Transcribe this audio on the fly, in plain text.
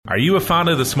Are you a fan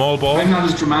of the small ball? I'm not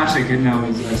as dramatic now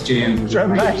as James.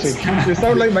 Dramatic? You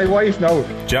sound like my wife now.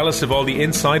 Jealous of all the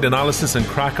inside analysis and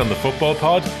crack on the football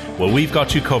pod? Well, we've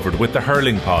got you covered with the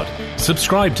Hurling Pod.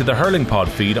 Subscribe to the Hurling Pod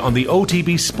feed on the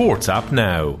OTB Sports app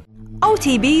now.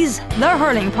 OTB's The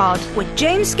Hurling Pod with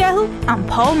James Skehill and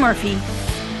Paul Murphy.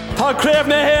 Tá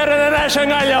craobhna here in an Ashan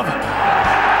Gailab.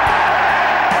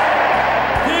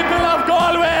 People of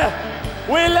Galway,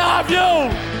 we love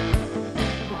you.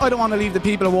 I don't want to leave the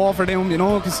people of Waterford down,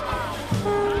 because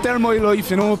they're my life,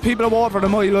 People of Waterford are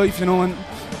my life, and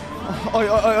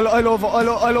I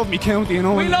love me county,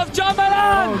 We love John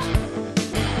Malone.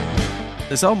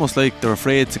 It's almost like they're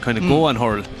afraid to kind of go on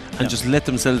hurl and just let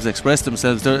themselves express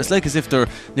themselves. It's like as if they're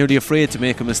nearly afraid to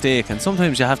make a mistake, and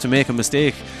sometimes you have to make a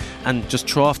mistake and just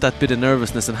throw off that bit of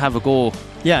nervousness and have a go.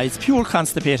 Yeah, it's pure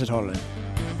constipated hurling.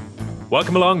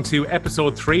 Welcome along to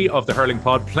episode 3 of the Hurling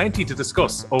Pod. Plenty to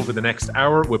discuss over the next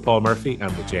hour with Paul Murphy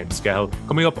and with James Skehill.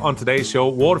 Coming up on today's show,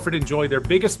 Waterford enjoy their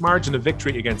biggest margin of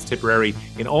victory against Tipperary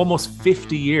in almost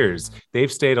 50 years. They've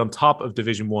stayed on top of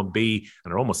Division 1B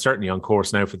and are almost certainly on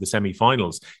course now for the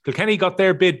semi-finals. Kilkenny got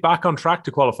their bid back on track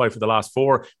to qualify for the last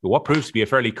 4, with what proves to be a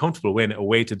fairly comfortable win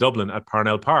away to Dublin at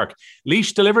Parnell Park.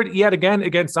 Laois delivered yet again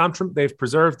against Antrim. They've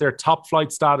preserved their top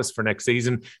flight status for next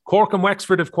season. Cork and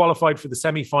Wexford have qualified for the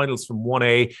semi-finals from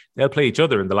 1A. They'll play each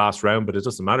other in the last round, but it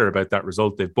doesn't matter about that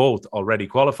result. They've both already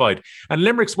qualified. And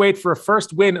Limerick's wait for a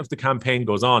first win of the campaign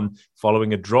goes on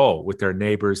following a draw with their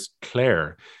neighbours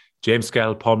Clare. James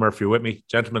Skehill, Paul Murphy with me.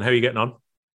 Gentlemen, how are you getting on?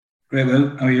 Great,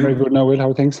 Will. How are you? Very good now, Will. How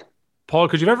are things? Paul,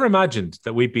 could you have ever imagined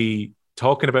that we'd be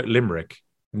talking about Limerick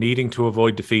needing to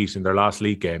avoid defeat in their last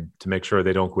league game to make sure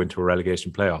they don't go into a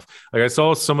relegation playoff? Like, I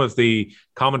saw some of the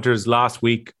commenters last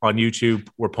week on YouTube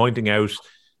were pointing out,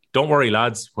 don't worry,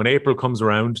 lads, when April comes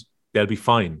around, they'll be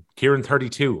fine.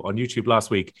 Kieran32 on YouTube last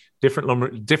week, different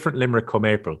Limerick come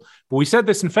April. But we said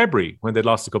this in February when they'd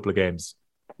lost a couple of games.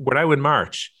 We're now in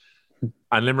March,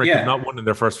 and Limerick have not won in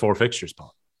their first 4 fixtures,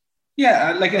 Paul.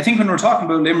 Yeah, I think when we're talking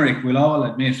about Limerick, we'll all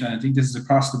admit, and I think this is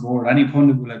across the board, any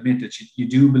pundit will admit that you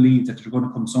do believe that they're going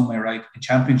to come somewhere right in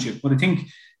Championship. But I think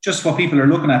just what people are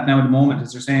looking at now at the moment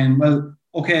is they're saying, well,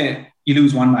 okay, you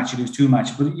lose 1 match, you lose 2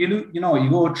 matches, but you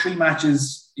go 3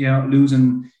 matches,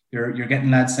 losing, you're getting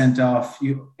lads sent off.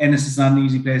 Ennis is not an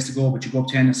easy place to go, but you go up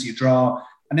to Ennis, you draw,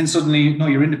 and then suddenly,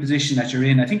 you're in the position that you're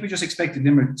in. I think we just expected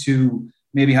Limerick to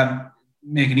maybe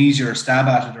make an easier stab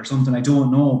at it or something. I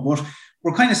don't know, but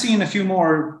we're kind of seeing a few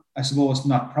more, I suppose,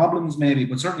 not problems maybe,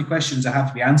 but certainly questions that have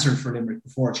to be answered for Limerick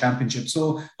before a championship.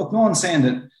 So, look, no one's saying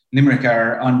that Limerick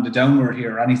are on the downward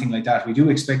here or anything like that. We do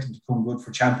expect them to come good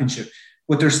for championship.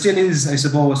 But there still is, I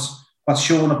suppose, what's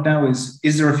showing up now is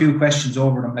there a few questions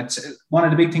over them? One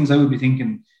of the big things I would be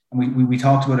thinking, and we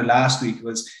talked about it last week,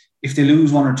 was if they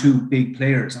lose 1 or 2 big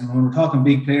players. And when we're talking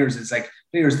big players, it's like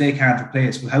players they can't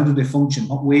replace. Well, how do they function?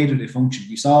 What way do they function?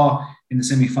 We saw in the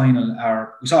semi-final,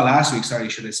 or we saw last week,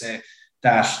 should I say,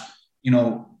 that,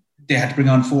 they had to bring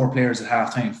on 4 players at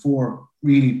half-time, 4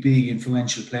 really big,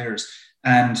 influential players.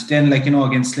 And then,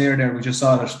 against Clare there, we just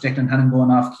saw that Declan Hannon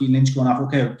going off, Keane Lynch going off.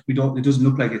 Okay, it doesn't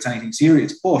look like it's anything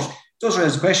serious. But it does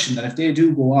raise a question that if they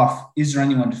do go off, is there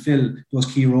anyone to fill those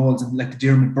key roles and like the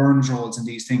Diarmuid Burns roles and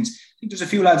these things? I think there's a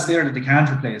few lads there that they can't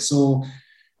replace. So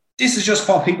this is just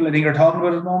what people, I think, are talking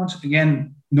about at the moment.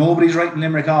 Again, nobody's writing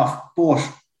Limerick off, but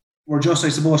we're just, I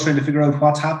suppose, trying to figure out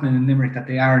what's happening in Limerick that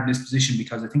they are in this position,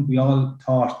 because I think we all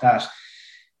thought that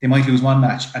they might lose 1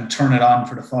 match and turn it on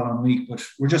for the following week. But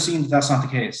we're just seeing that that's not the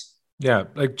case. Yeah,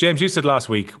 like James, you said last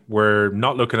week, we're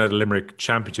not looking at a Limerick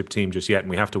championship team just yet,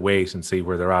 and we have to wait and see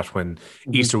where they're at when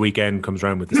Easter weekend comes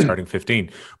around with the starting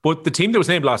 15. But the team that was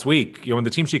named last week, when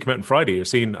the team sheet came out on Friday, you're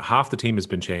seeing half the team has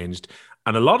been changed.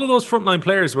 And a lot of those frontline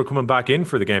players were coming back in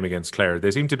for the game against Clare.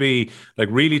 They seem to be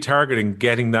really targeting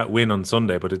getting that win on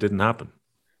Sunday, but it didn't happen.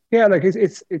 Yeah,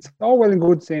 it's all well and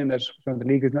good saying that the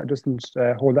league doesn't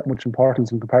hold that much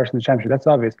importance in comparison to the championship. That's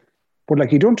obvious.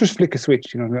 But you don't just flick a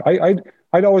switch.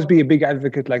 I'd always be a big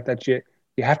advocate that you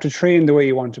have to train the way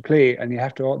you want to play, and you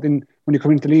have to then when you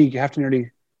come into the league you have to nearly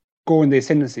go in the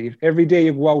ascendancy. Every day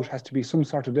you go out has to be some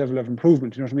sort of level of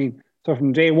improvement. You know what I mean? So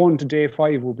from day 1 to day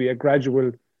 5 will be a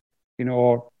gradual,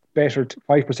 better,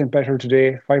 5% better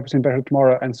today, 5% better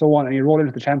tomorrow, and so on. And you roll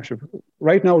into the championship.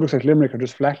 Right now it looks like Limerick are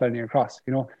just flatlining across.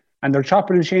 And they're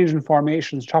chopping and changing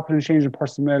formations, chopping and changing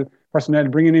personnel,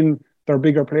 bringing in their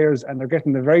bigger players, and they're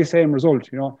getting the very same result,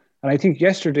 And I think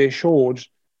yesterday showed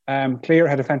Clare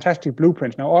had a fantastic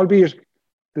blueprint. Now, albeit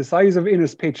the size of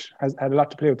Innes' pitch has had a lot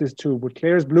to play with this too, but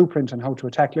Clare's blueprint on how to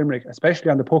attack Limerick,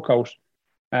 especially on the puck out,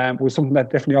 was something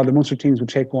that definitely all the Munster teams would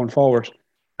take going forward.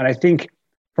 And I think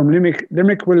from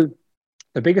Limerick will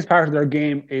the biggest part of their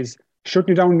game is shutting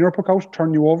you down in your puck out,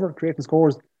 turning you over, creating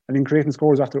scores, and then creating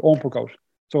scores after their own puck out.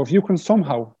 So if you can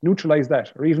somehow neutralise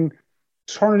that, or even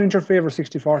turn it into your favour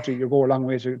 60-40, you'll go a long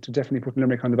way to definitely put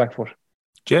Limerick on the back foot.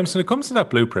 James, when it comes to that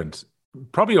blueprint,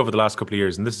 probably over the last couple of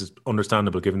years, and this is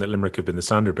understandable given that Limerick have been the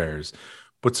standard bearers,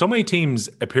 but so many teams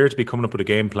appear to be coming up with a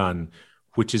game plan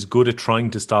which is good at trying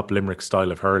to stop Limerick's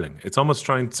style of hurling. It's almost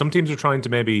some teams are trying to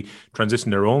maybe transition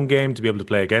their own game to be able to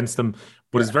play against them,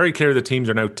 but it's very clear that teams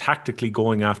are now tactically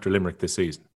going after Limerick this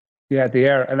season. Yeah, they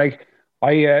are. And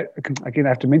I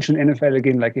have to mention NFL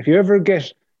again. If you ever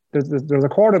get, there's a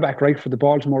quarterback, right, for the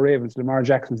Baltimore Ravens, Lamar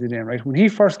Jackson's name, right? When he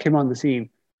first came on the scene,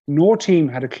 no team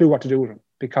had a clue what to do with him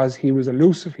because he was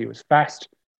elusive, he was fast.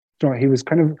 He was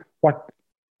kind of what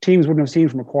teams wouldn't have seen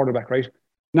from a quarterback, right?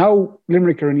 Now,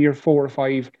 Limerick are in year 4 or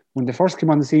 5. When they first came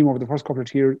on the scene over the first couple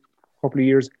of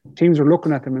years, teams are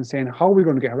looking at them and saying, how are we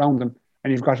going to get around them?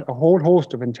 And you've got a whole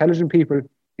host of intelligent people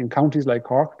in counties like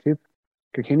Cork, Tip,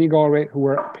 Kilkenny, Galway, who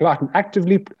are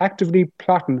actively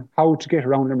plotting how to get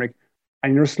around Limerick.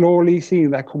 And you're slowly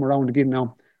seeing that come around again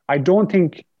now. I don't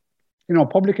think,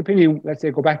 public opinion, let's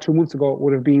say go back 2 months ago,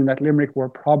 would have been that Limerick were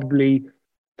probably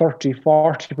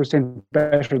 30-40%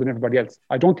 better than everybody else.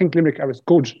 I don't think Limerick are as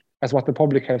good as what the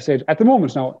public have said at the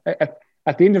moment. Now,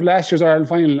 at the end of last year's Ireland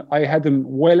final, I had them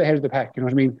well ahead of the pack, you know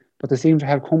what I mean? But they seem to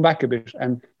have come back a bit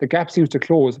and the gap seems to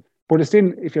close. But it's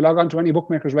in, if you log on to any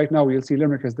bookmakers right now, you'll see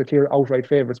Limerick as the clear outright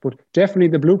favourites. But definitely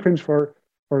the blueprint for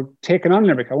taking on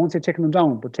Limerick, I won't say taking them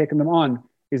down, but taking them on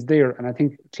is there. And I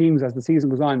think teams, as the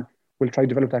season goes on, will try to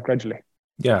develop that gradually.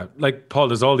 Yeah, Paul,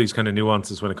 there's all these kind of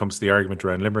nuances when it comes to the argument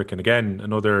around Limerick. And again,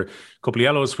 another couple of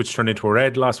yellows which turned into a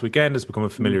red last weekend has become a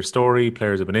familiar story.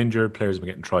 Players have been injured, players have been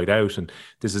getting tried out. And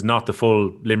this is not the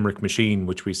full Limerick machine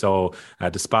which we saw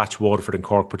dispatch Waterford and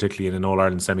Cork, particularly in an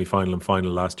All-Ireland semi-final and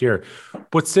final last year.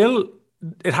 But still,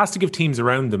 it has to give teams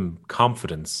around them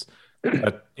confidence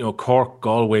that Cork,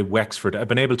 Galway, Wexford have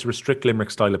been able to restrict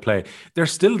Limerick's style of play. They're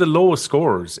still the lowest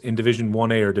scorers in Division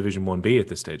 1A or Division 1B at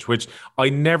this stage, which I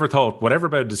never thought, whatever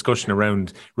about discussion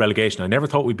around relegation, I never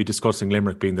thought we'd be discussing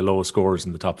Limerick being the lowest scorers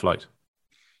in the top flight.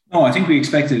 No, I think we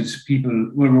expected we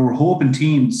were hoping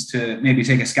teams to maybe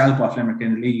take a scalp off Limerick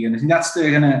in the league. And I think that's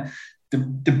the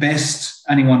best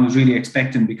anyone was really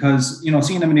expecting because,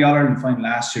 seeing them in the All-Ireland final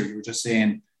last year, we were just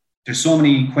saying, there's so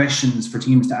many questions for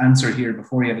teams to answer here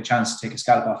before you have a chance to take a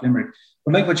scalp off Limerick.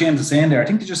 But like what James is saying there, I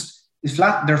think they're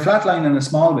flatlining a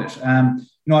small bit.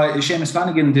 Seamus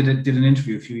Flanagan did an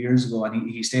interview a few years ago, and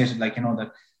he stated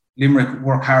that Limerick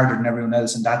work harder than everyone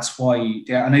else, and that's why.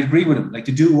 And I agree with him. They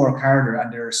do work harder,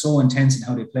 and they're so intense in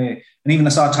how they play. And even I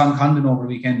saw Tom Condon over the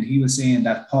weekend. He was saying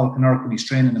that Paul Kinnerk, when he's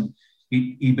training them,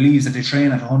 he believes that they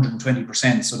train at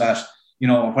 120%, so that.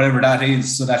 Whatever that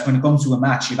is, so that when it comes to a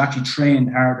match, you've actually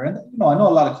trained harder. And, I know a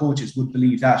lot of coaches would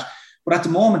believe that. But at the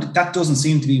moment, that doesn't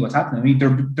seem to be what's happening. I mean,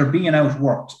 they're being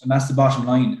outworked, and that's the bottom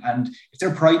line. And if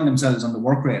they're priding themselves on the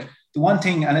work rate, the one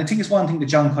thing, and I think it's one thing that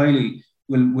John Kiley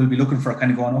will be looking for, kind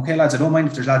of going, okay, lads, I don't mind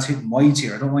if there's lads hitting wides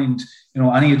here. I don't mind,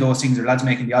 any of those things, or lads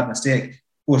making the odd mistake.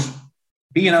 But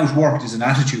being outworked is an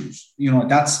attitude.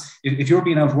 That's if you're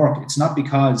being outworked, it's not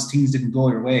because things didn't go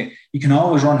your way. You can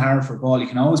always run hard for a ball. You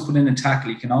can always put in a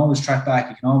tackle. You can always track back.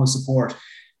 You can always support.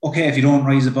 Okay, if you don't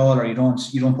raise a ball or you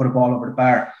don't put a ball over the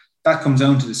bar, that comes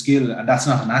down to the skill, and that's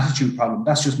not an attitude problem.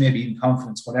 That's just maybe even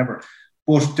confidence, whatever.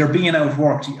 But they're being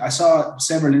outworked. I saw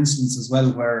several instances as well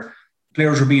where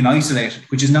players were being isolated,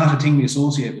 which is not a thing we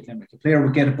associate with Limerick. A player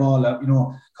would get a ball out,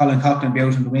 Colin Coughlin be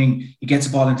out on the wing, he gets a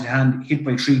ball into the hand, hit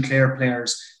by 3 Clare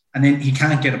players, and then he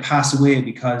can't get a pass away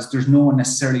because there's no one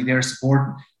necessarily there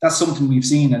supporting. That's something we've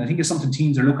seen, and I think it's something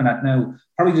teams are looking at now.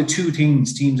 Probably the 2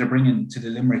 things teams are bringing to the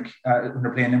Limerick when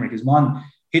they're playing Limerick is, one,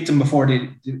 hit them before they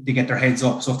get their heads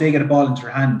up. So if they get a ball into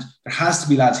their hand, there has to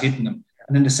be lads hitting them.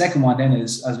 And then the second one then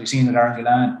is, as we've seen with Aaron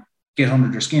Gillan, get under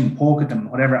their skin, poke at them,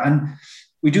 whatever. And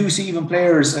we do see even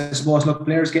players, I suppose,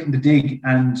 players getting the dig,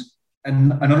 and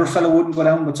another fellow wouldn't go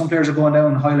down, but some players are going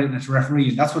down and highlighting it to referee.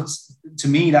 And that's what's, to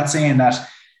me, that's saying that,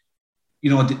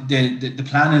 the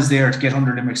plan is there to get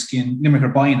under Limerick's skin. Limerick are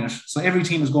buying it. So every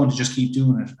team is going to just keep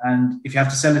doing it. And if you have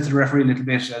to sell it to the referee a little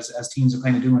bit, as teams are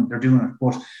kind of doing, they're doing it.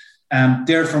 But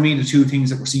they're, for me, the 2 things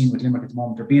that we're seeing with Limerick at the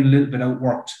moment. They're being a little bit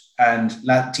outworked, and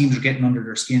teams are getting under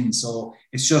their skin. So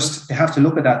it's just, they have to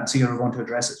look at that and see how they're going to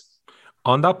address it.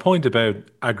 On that point about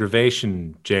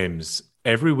aggravation, James,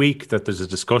 every week that there's a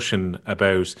discussion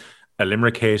about a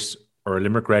Limerick hit or a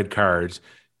Limerick red card,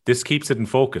 this keeps it in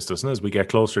focus, doesn't it, as we get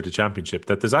closer to championship,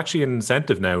 that there's actually an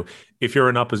incentive now, if you're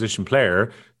an opposition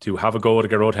player, to have a go at a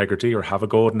Garrod Hegarty or have a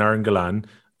go at an Aaron Gillan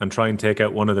and try and take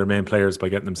out one of their main players by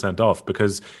getting them sent off,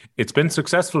 because it's been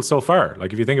successful so far.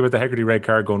 Like if you think about the Hegarty red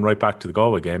card going right back to the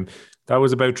Galway game, that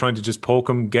was about trying to just poke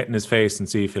him, get in his face and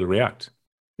see if he'll react.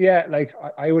 Yeah, like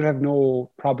I would have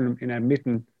no problem in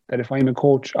admitting that if I'm a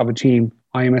coach of a team,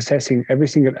 I am assessing every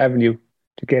single avenue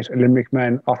to get a Limerick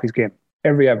man off his game.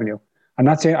 Every avenue. I'm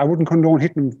not saying I wouldn't condone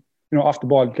hitting him, off the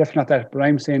ball. Definitely not that. But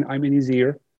I'm saying I'm in his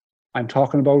ear. I'm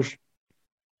talking about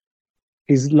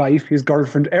his life, his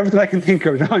girlfriend, everything I can think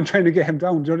of. I'm trying to get him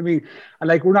down. Do you know what I mean? And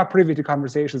like, we're not privy to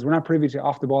conversations. We're not privy to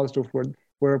off the ball stuff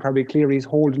where probably Cleary's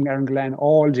holding Aaron Glenn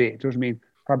all day. Do you know what I mean?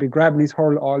 Probably grabbing his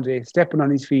hurl all day, stepping on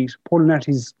his feet, pulling at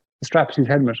the straps of his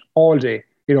helmet all day.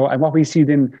 And what we see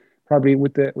then probably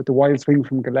with the wild swing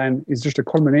from Glenn is just a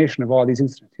culmination of all these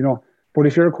incidents. But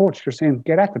if you're a coach, you're saying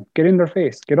get at them, get in their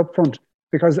face, get up front,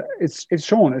 because it's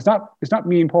shown. It's not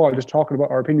me and Paul just talking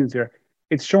about our opinions here.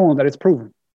 It's shown that it's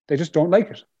proven. They just don't like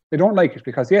it. They don't like it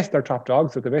because yes, they're top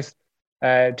dogs. They're the best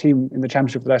team in the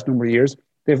championship for the last number of years.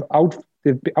 They've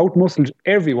out-muscled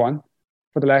everyone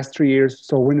for the last 3 years.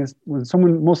 So when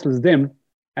someone muscles them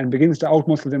and begins to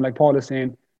out-muscle them, like Paul is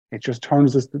saying, it just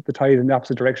turns the tide in the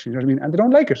opposite direction. You know what I mean? And they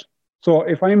don't like it. So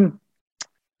if I'm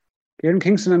Kieran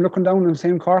Kingston and looking down and I'm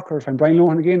saying Cork, or if I'm Brian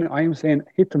Lohan again, I am saying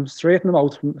hit them straight in the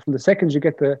mouth from the second you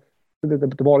get the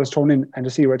ball is thrown in and to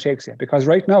see where it takes you. Because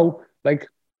right now, like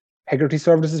Hegarty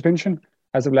served a suspension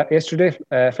as of yesterday,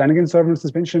 Flanagan served a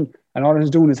suspension, and all it is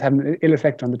doing is having an ill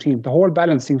effect on the team. The whole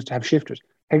balance seems to have shifted.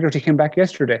 Hegarty came back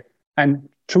yesterday, and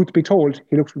truth be told,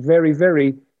 he looked very,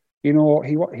 very, he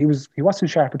wasn't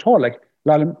sharp at all. Like a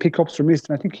lot of pickups were missed,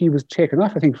 and I think he was taken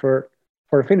off, for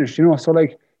a finish, So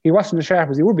like, he wasn't as sharp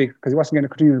as he would be because he wasn't getting a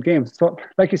continuous game. So,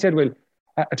 like you said, Will,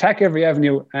 attack every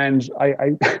avenue, and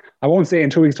I won't say in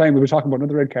 2 weeks' time we'll be talking about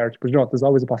another red card, but there's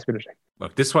always a possibility.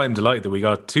 Look, this is why I'm delighted that we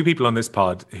got two people on this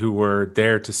pod who were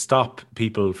there to stop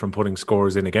people from putting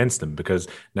scores in against them, because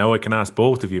now I can ask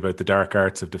both of you about the dark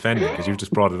arts of defending, because you've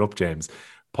just brought it up, James.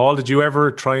 Paul, did you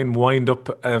ever try and wind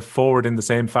up forward in the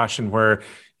same fashion where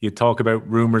you talk about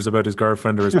rumours about his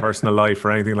girlfriend or his personal life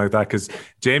or anything like that? Because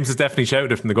James has definitely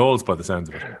shouted it from the goals by the sounds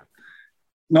of it.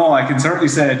 No, I can certainly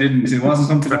say I didn't. It wasn't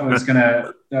something that was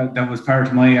that was part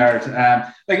of my art.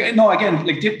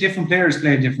 Different players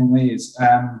play different ways.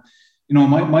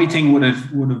 My thing would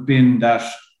have been that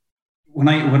when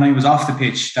I was off the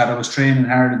pitch, that I was training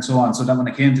hard and so on. So that when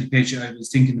I came to the pitch, I was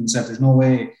thinking to myself, there's no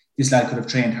way this lad could have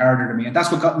trained harder than me. And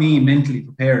that's what got me mentally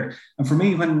prepared. And for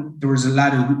me, when there was a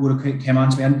lad who would have came on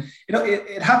to me, and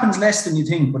it happens less than you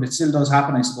think, but it still does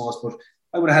happen, I suppose. But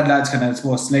I would have had lads kind of, I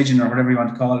suppose, sledging or whatever you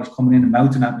want to call it, coming in and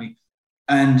mouthing at me.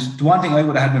 And the one thing I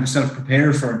would have had myself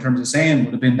prepared for in terms of saying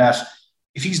would have been that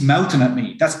if he's mouthing at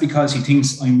me, that's because he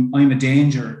thinks I'm a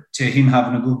danger to him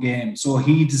having a good game. So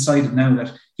he decided now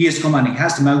that he has to come on, he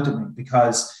has to mouth at me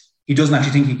because he doesn't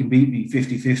actually think he can beat me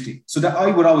 50-50. So that I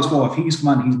would always go, if he's come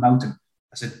on, he's mouthing.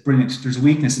 I said, brilliant, there's a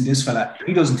weakness in this fella.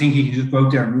 He doesn't think he can just go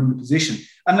out there and ruin the position.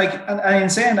 And in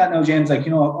saying that now, James, I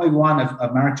go on,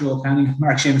 I've Mark Joe Canning,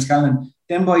 Mark Seamus Callan,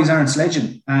 them boys aren't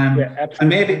sledging. And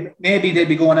maybe they'd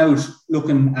be going out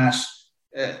looking at,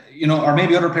 or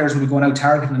maybe other players would be going out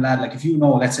targeting a lad. Like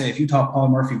let's say if you thought Paul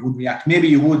Murphy would react, maybe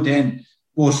you would then.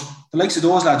 But the likes of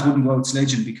those lads wouldn't go out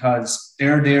sledging because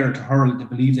they're there to hurl, they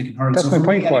believe they can hurl. That's my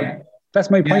point, Paul. That's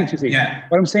my point, you see. Yeah.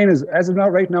 What I'm saying is, as of now,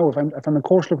 right now, if I'm a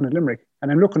coach looking at Limerick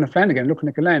and I'm looking at Flanagan, looking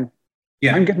at Gillan,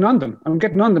 I'm getting on them. I'm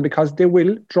getting on them because they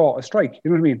will draw a strike.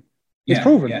 You know what I mean? It's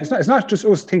proven. Yeah. It's not just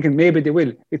us thinking maybe they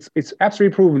will. It's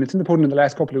absolutely proven. It's in the pudding in the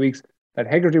last couple of weeks that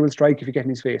Hegarty will strike if you get in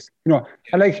his face. And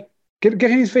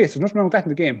get in his face. There's nothing wrong with that in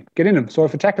the game. Get in him. So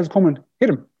if a tackle's coming, hit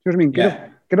him. You know what I mean?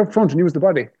 Get up front and use the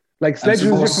body. Like sledging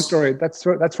is a different story. That's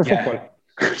for football.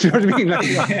 Do you know what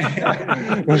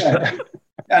I mean?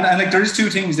 And there's two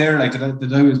things there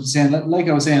that I was saying, like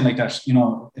I was saying, like that,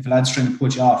 if a lad's trying to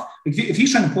put you off, if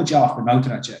he's trying to put you off by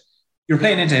mouthing at you, you're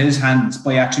playing into his hands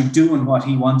by actually doing what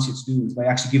he wants you to do, is by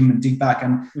actually giving him a dig back.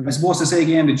 And I suppose to say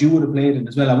again that you would have played in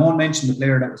as well. I won't mention the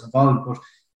player that was involved, but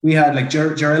we had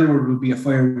Ger Elwood would be a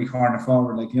fiery corner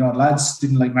forward. Lads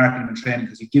didn't like marking him in training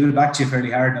because he'd give it back to you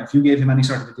fairly hard. Now, if you gave him any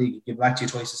sort of a dig, he'd give it back to you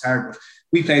twice as hard. But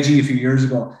we played G a few years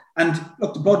ago, and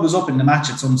look, the blood was up in the match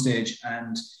at some stage,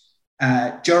 and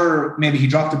Ger, maybe he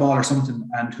dropped the ball or something,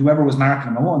 and whoever was marking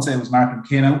him, I won't say it was marking him,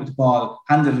 came out with the ball,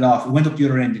 handed it off, it went up the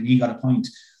other end, and he got a point.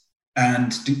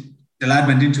 And the lad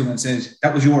went into him and said,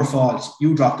 that was your fault.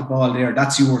 You dropped the ball there.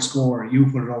 That's your score. You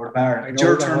put it over the bar.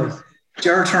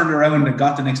 Ger turned around and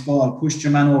got the next ball, pushed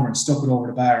your man over and stuck it over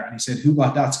the bar. And he said, who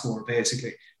got that score,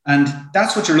 basically? And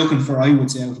that's what you're looking for, I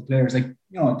would say, out of players. The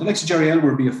likes of Jerry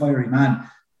Elwood would be a fiery man,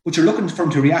 but you're looking for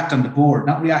him to react on the board,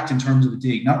 not react in terms of a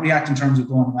dig, not react in terms of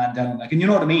going a man down. And you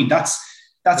know what I mean? That's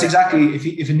That's exactly, if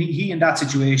he in that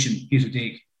situation hit a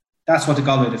dig, that's what the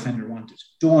Galway defender wanted.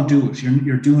 Don't do it.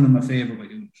 You're doing him a favour by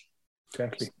doing it.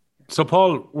 Exactly. So,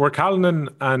 Paul, were Callanan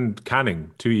and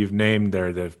Canning, two you've named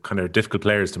there, the kind of difficult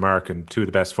players to mark and two of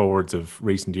the best forwards of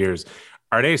recent years,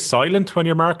 are they silent when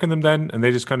you're marking them then and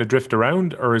they just kind of drift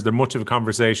around, or is there much of a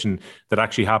conversation that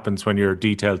actually happens when you're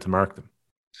detailed to mark them?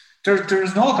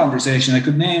 There's no conversation. I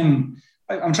could name...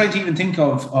 I'm trying to even think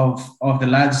of the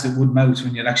lads that would mouth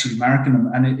when you're actually marking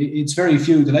them, and it's very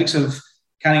few. The likes of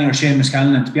Canning or Seamus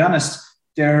Callanan, to be honest,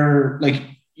 they're like,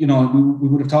 we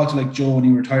would have talked to like Joe when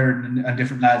he retired and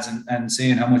different lads and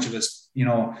saying how much of us,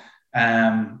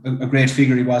 a great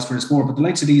figure he was for the sport. But the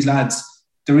likes of these lads,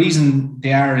 the reason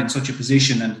they are in such a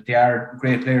position and that they are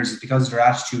great players is because of their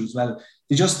attitude as well.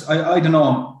 They just, I don't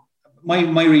know. My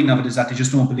reading of it is that they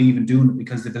just don't believe in doing it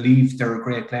because they believe they're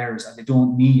great players and they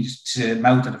don't need to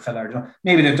mouth at a fella.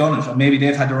 Maybe they've done it, or maybe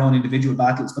they've had their own individual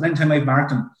battles. But anytime I've marked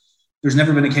them, there's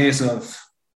never been a case of,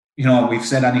 we've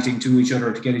said anything to each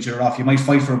other to get each other off. You might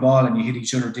fight for a ball and you hit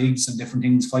each other digs and different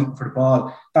things, fighting for the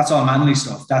ball. That's all manly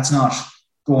stuff. That's not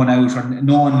going out, or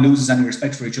no one loses any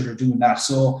respect for each other doing that.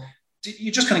 So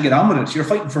you just kind of get on with it. You're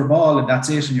fighting for a ball and that's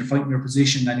it, and you're fighting your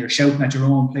position and you're shouting at your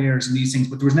own players and these things.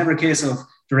 But there was never a case of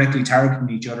directly targeting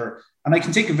each other. And I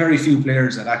can think of very few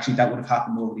players that actually that would have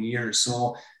happened over the years.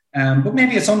 So, but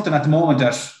maybe it's something at the moment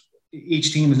that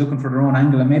each team is looking for their own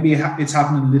angle, and maybe it's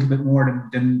happening a little bit more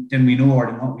than we know or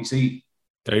than what we see.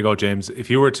 There you go, James. If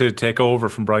you were to take over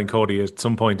from Brian Cody at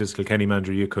some point as Kilkenny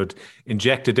manager, you could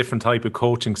inject a different type of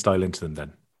coaching style into them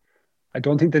then. I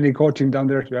don't think they need coaching down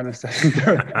there, to be honest. I think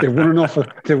they've won enough.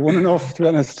 They've won enough, to be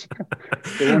honest.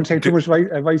 They won't take too much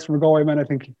advice from a Galway man, I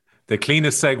think. The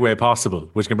cleanest segue possible,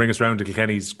 which can bring us round to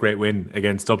Kilkenny's great win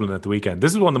against Dublin at the weekend.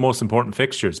 This is one of the most important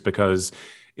fixtures because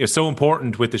it's so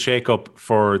important with the shake-up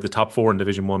for the top four in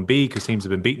Division 1B because teams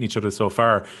have been beating each other so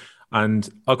far. And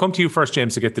I'll come to you first,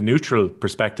 James, to get the neutral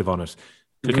perspective on it.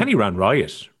 Kilkenny ran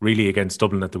riot, really, against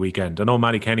Dublin at the weekend. I know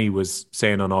Matty Kenny was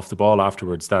saying on Off the Ball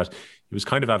afterwards that he was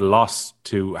kind of at a loss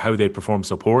to how they performed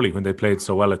so poorly when they played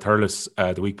so well at Thurles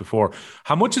the week before.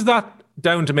 How much is that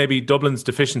down to maybe Dublin's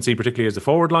deficiency, particularly as a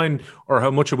forward line, or how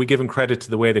much are we giving credit to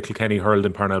the way that Kilkenny hurled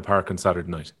in Parnell Park on Saturday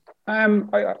night?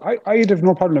 I'd have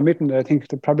no problem admitting that I think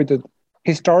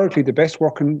historically the best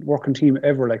working team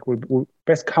ever, like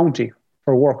best county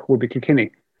for work would be Kilkenny.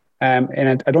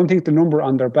 And I don't think the number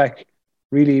on their back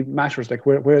really matters, like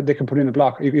where they can put in a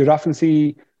block. You'd often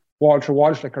see Walter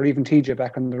Walsh, or even TJ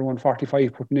back on their own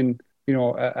 45 putting in,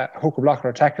 a hook, a block or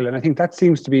a tackle. And I think that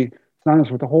seems to be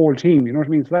synonymous with the whole team. You know what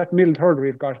I mean? So that middle third where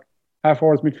you've got half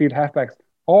forwards, midfield, halfbacks,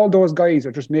 all those guys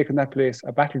are just making that place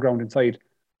a battleground inside.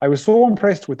 I was so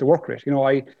impressed with the work rate.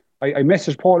 I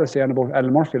messaged Paul saying about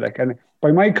Alan Murphy, and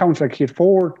by my count, he had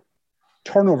 4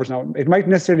 turnovers now. It might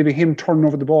necessarily be him turning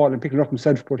over the ball and picking it up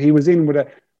himself, but he was in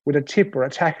with a tip or a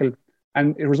tackle,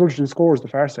 and it resulted in scores the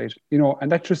far side.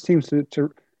 And that just seems to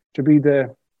be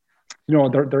the,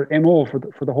 their MO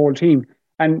for the whole team.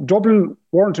 And Dublin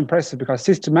weren't impressive because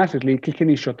systematically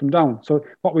Kilkenny shut them down. So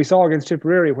what we saw against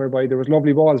Tipperary, whereby there was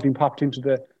lovely balls being popped into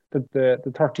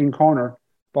the 13 corner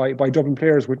by Dublin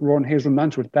players with Ron Hayes running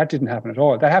onto it, that didn't happen at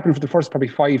all. That happened for the first probably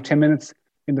 5-10 minutes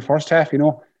in the first half,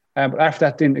 But after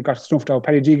that, then it got snuffed out.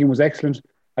 Paddy Deegan was excellent.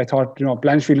 I thought,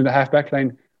 Blanchfield in the half-back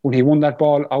line, when he won that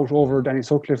ball out over Danny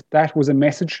Sutcliffe, that was a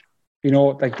message,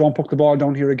 don't put the ball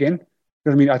down here again. You know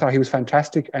what I mean? I thought he was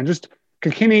fantastic. And just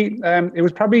Kilkenny, it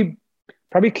was probably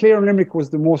Clare and Limerick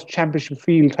was the most championship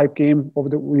feel type game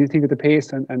when you think of the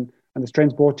pace and the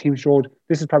strength both teams showed.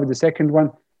 This is probably the second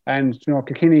one. And,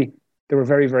 Kilkenny, they were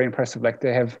very, very impressive.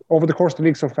 They have, over the course of the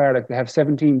league so far, they have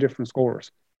 17 different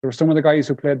scorers. There were some of the guys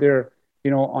who played there,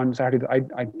 on Saturday,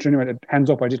 I genuinely, hands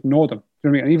up, I didn't know them. You know what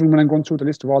I mean? And even when I'm going through the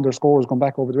list of all their scores, going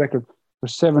back over the record,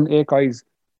 there's 7-8 guys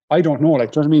I don't know. Do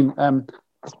you know what I mean?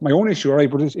 It's my own issue, right?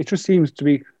 But it just seems to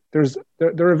be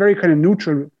they're a very kind of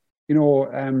neutral,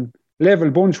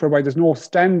 level bunch whereby there's no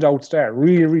standout star.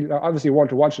 Really, really, obviously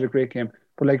Walter Walsh had a great game,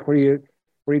 but where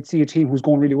you'd see a team who's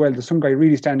going really well, there's some guy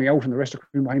really standing out, and the rest of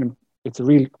the team behind him. It's a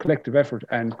real collective effort,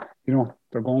 and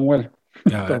they're going well.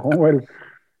 Yeah, they're going well.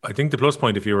 I think the plus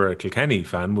point, if you were a Kilkenny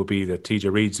fan, would be that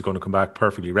TJ Reid's going to come back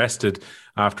perfectly rested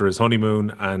after his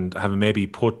honeymoon and having maybe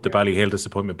put the Ballyhale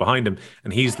disappointment behind him.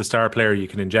 And he's the star player you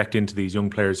can inject into these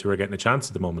young players who are getting a chance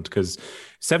at the moment. Because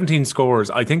 17 scores,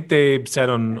 I think they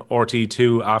said on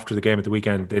RT2 after the game at the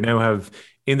weekend, they now have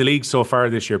in the league so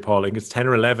far this year, Paul, I think it's 10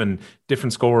 or 11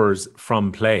 different scorers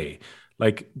from play.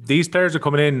 These players are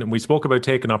coming in, and we spoke about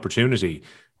taking opportunity.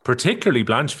 particularly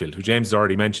Blanchfield, who James has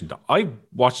already mentioned. I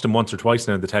watched him once or twice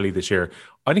now on the telly this year.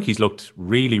 I think he's looked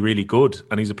really, really good,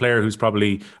 and he's a player who's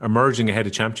probably emerging ahead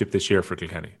of championship this year for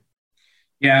Kilkenny.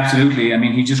 Yeah, absolutely. I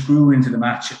mean, he just grew into the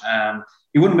match.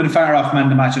 He wouldn't have been far off man of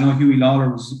the match. I know Hughie Lawler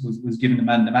was given the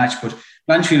man of the match, but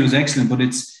Blanchfield was excellent. But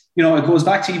it's, you know, it goes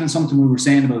back to even something we were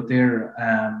saying about there,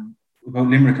 about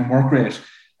Limerick and work rate.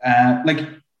 Like,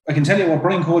 I can tell you what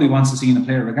Brian Cody wants to see in a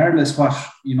player, regardless what,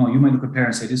 you know, you might look at a player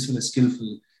and say, this fella's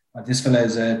skillful, this fella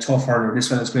is a tough hurler, this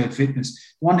fella has great fitness.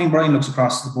 The one thing Brian looks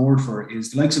across the board for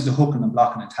is the likes of the hooking and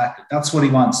blocking and tackling. That's what he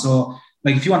wants. So,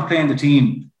 like, if you want to play in the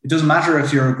team, it doesn't matter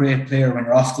if you're a great player when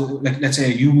you're off the, like, let's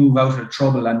say you move out of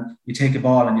trouble and you take a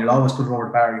ball and you'll always put it over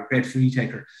the bar, you're a great free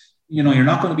taker. You know, you're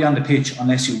not going to be on the pitch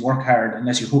unless you work hard,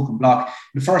 unless you hook and block.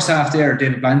 The first half there,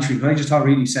 David Blanchfield, what I just thought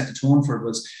really set the tone for it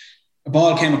was a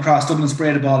ball came across, Dublin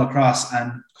sprayed a ball across,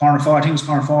 and corner forward, I think it was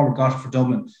corner forward, got it for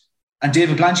Dublin. And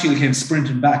David Blanchfield came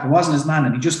sprinting back. It wasn't his man,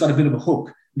 and he just got a bit of a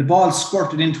hook. The ball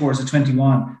squirted in towards the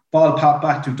 21. Ball popped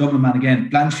back to Dublin man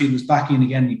again. Blanchfield was back in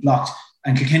again, he blocked,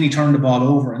 and Kilkenny turned the ball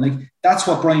over. And, like, that's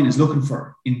what Brian is looking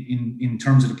for in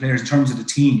terms of the players, in terms of the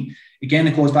team. Again,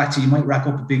 it goes back to, you might rack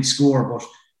up a big score, but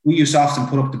we used to often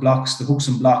put up the blocks, the hooks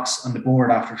and blocks on the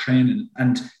board after training.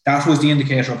 And that was the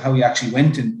indicator of how he actually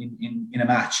went in a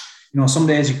match. You know, some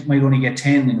days you might only get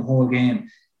 10 in the whole game.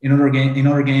 In other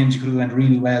games, you could have went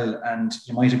really well and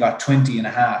you might have got 20 and a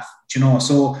half. You know,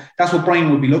 so that's what Brian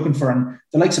would be looking for. And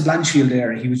the likes of Blanchfield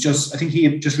there, he was just, I think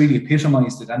he just really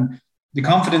epitomised it. And the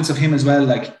confidence of him as well,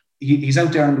 like, he's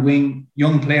out there on the wing,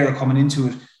 young player coming into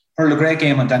it, hurled a great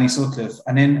game on Danny Sutcliffe.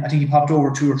 And then I think he popped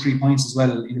over 2 or 3 points as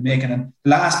well in the making. And the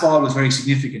last ball was very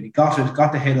significant. He got it,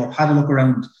 got the head up, had a look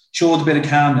around, showed a bit of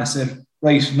calmness, said,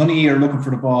 right, none of you are looking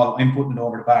for the ball, I'm putting it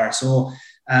over the bar. So,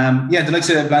 yeah, the likes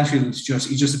of Blanchfield,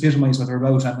 he just epitomised what they're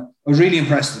about. And I was really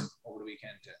impressed with him over the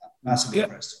weekend. Massively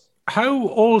impressed. How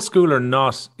old school or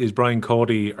not is Brian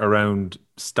Cody around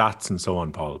stats and so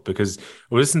on, Paul? Because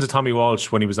I listened to Tommy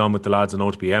Walsh when he was on with the lads on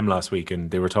OTBM last week, and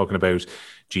they were talking about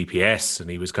GPS, and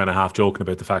he was kind of half joking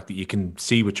about the fact that you can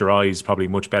see with your eyes probably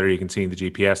much better you can see in the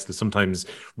GPS, that sometimes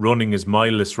running is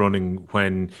mileless running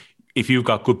when, if you've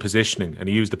got good positioning. And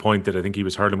he used the point that I think he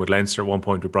was hurling with Leinster at one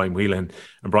point with Brian Whelan,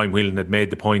 and Brian Whelan had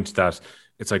made the point that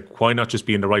it's like, why not just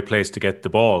be in the right place to get the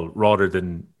ball rather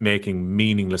than making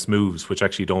meaningless moves which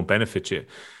actually don't benefit you?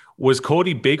 Was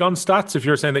Cody big on stats? If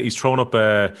you're saying that he's thrown up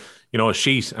a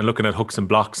sheet and looking at hooks and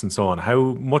blocks and so on,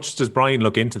 how much does Brian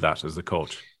look into that as the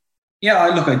coach? Yeah,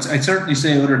 look, I'd certainly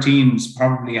say other teams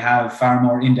probably have far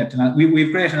more in-depth analysis. We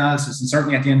have great analysis, and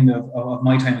certainly at the end of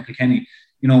my time at Kilkenny,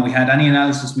 you know, we had any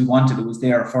analysis we wanted, it was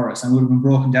there for us, and it would have been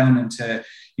broken down into,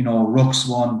 you know, rooks,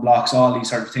 blocks, all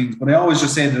these sort of things. But I always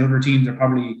just say that other teams were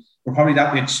probably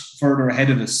that much further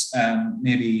ahead of us,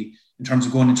 maybe in terms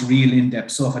of going into real in-depth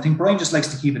stuff. I think Brian just likes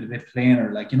to keep it a bit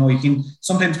plainer. Like, you know, you can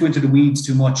sometimes go into the weeds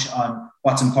too much on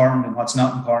what's important and what's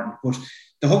not important. But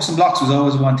the hooks and blocks was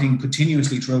always one thing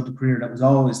continuously throughout the career that was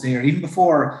always there, even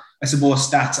before, I suppose,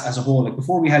 stats as a whole. Like,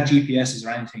 before we had GPSs or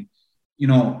anything, you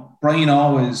know, Brian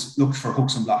always looked for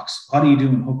hooks and blocks. What are you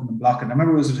doing hooking and blocking? I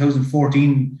remember it was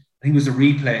 2014, I think it was the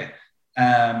replay.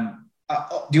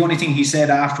 The only thing he said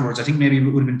afterwards, I think maybe it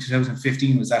would have been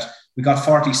 2015, was that we got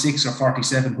 46 or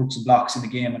 47 hooks and blocks in the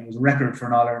game, and it was a record for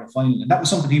an All-Ireland final. And that was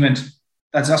something he went,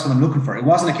 that's what I'm looking for. It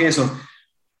wasn't a case of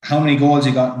how many goals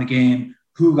you got in the game,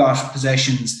 who got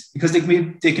possessions, because they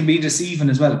can be deceiving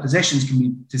as well. Possessions can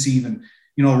be deceiving.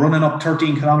 You know, running up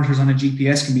 13 kilometres on a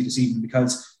GPS can be deceiving,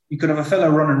 because you could have a fella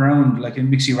running around like a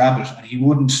Mixie Rabbit and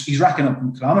he's racking up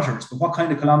kilometres, but what kind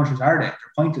of kilometres are they? They're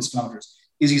pointless kilometres.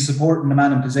 Is he supporting the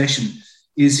man in possession?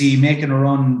 Is he making a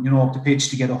run, you know, up the pitch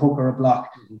to get a hook or a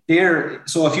block?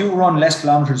 So if you run less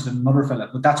kilometres than another fella,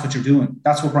 but that's what you're doing,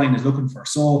 that's what Brian is looking for.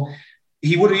 So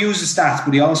he would have used the stats,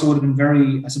 but he also would have been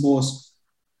very, I suppose,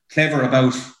 clever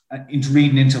about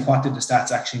reading into what did the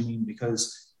stats actually mean,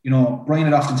 because, you know, Brian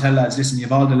would often tell lads, listen, you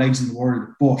have all the legs in the world,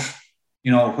 but,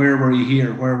 you know, where were you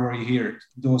here? Where were you here?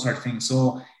 Those sort of things.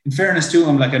 So in fairness to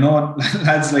him, like, I know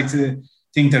lads like to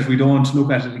think that we don't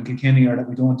look at it in Kilkenny or that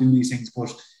we don't do these things,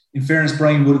 but in fairness,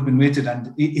 Brian would have been with it,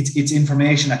 and it's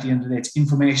information at the end of the day. It's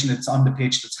information that's on the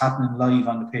pitch, that's happening live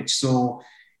on the pitch. So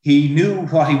he knew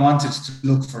what he wanted to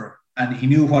look for, and he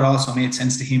knew what also made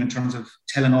sense to him in terms of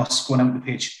telling us going out the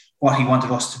pitch what he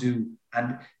wanted us to do.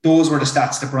 And those were the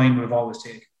stats that Brian would have always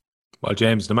taken. Well,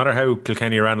 James, no matter how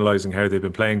Kilkenny are analysing how they've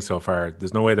been playing so far,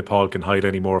 there's no way that Paul can hide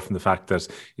any more from the fact that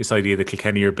this idea that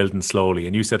Kilkenny are building slowly.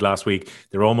 And you said last week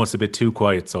they're almost a bit too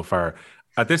quiet so far.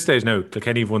 At this stage now,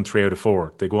 Kilkenny have won 3 out of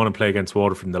 4. They go on and play against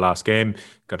Waterford in the last game,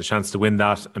 got a chance to win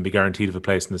that and be guaranteed of a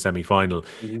place in the semi-final.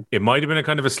 Mm-hmm. It might have been a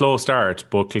kind of a slow start,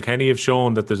 but Kilkenny have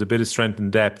shown that there's a bit of strength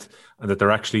and depth and that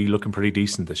they're actually looking pretty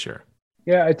decent this year.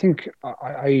 Yeah, I think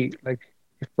I like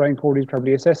if Brian Cody's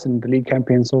probably assessing the league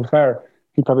campaign so far,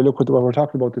 he'd probably look at what we're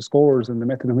talking about, the scores and the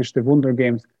method in which they've won their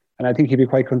games, and I think he'd be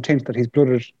quite content that he's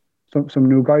blooded some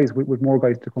new guys with more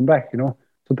guys to come back, you know.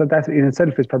 So that in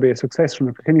itself is probably a success from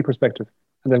a Kilkenny perspective,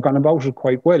 and they've gone about it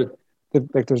quite well.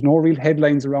 There's no real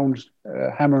headlines around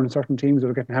hammering certain teams that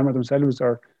are getting hammered themselves,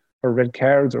 or red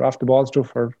cards, or off the ball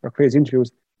stuff, or crazy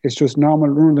interviews. It's just normal,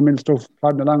 run-of-the-mill stuff,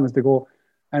 plodding along as they go,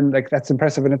 and like that's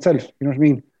impressive in itself. You know what I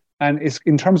mean? And it's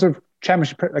in terms of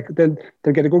championship, like they'll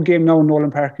get a good game now in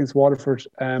Nolan Park against Waterford.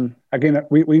 Again,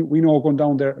 we know going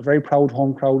down there, a very proud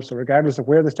home crowd. So regardless of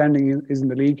where the standing is in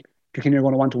the league, Kilkenny are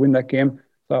going to want to win that game.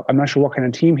 So I'm not sure what kind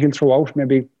of team he'll throw out.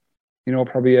 Maybe, you know,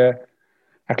 probably a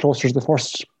closer to the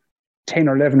first 10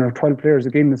 or 11 or 12 players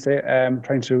again, let's say,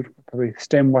 trying to probably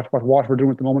stem what Waterford are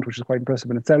doing at the moment, which is quite impressive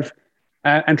in itself,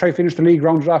 and try to finish the league,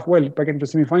 round it off well by getting to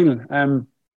the semi-final.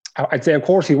 I'd say, of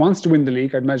course, he wants to win the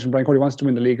league. I'd imagine Brian Cody wants to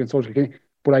win the league, and so Kilkenny.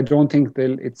 But I don't think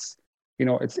it's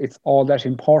all that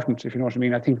important, if you know what I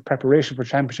mean. I think preparation for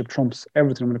championship trumps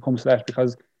everything when it comes to that,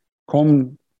 because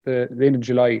come the end of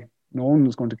July, no one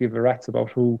is going to give a rat's about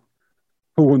who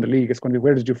won the league. It's going to be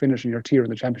where did you finish in your tier in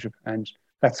the championship, and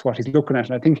that's what he's looking at.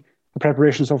 And I think the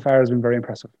preparation so far has been very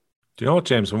impressive. Do you know what,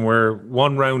 James, when we're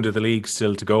one round of the league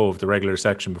still to go of the regular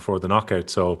section before the knockout,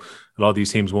 so a lot of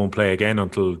these teams won't play again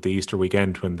until the Easter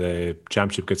weekend when the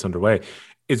championship gets underway.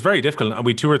 It's very difficult. And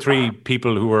we 2 or 3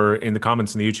 people who were in the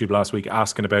comments on the YouTube last week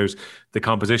asking about the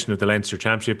composition of the Leinster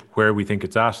Championship, where we think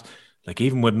it's at. Like,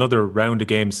 even with another round of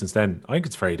games since then, I think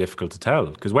it's very difficult to tell,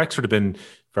 because Wexford have been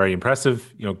very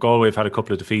impressive. You know, Galway have had a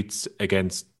couple of defeats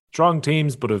against strong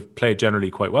teams, but have played generally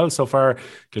quite well so far.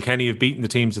 Kilkenny have beaten the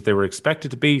teams that they were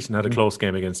expected to beat and had a close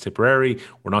game against Tipperary.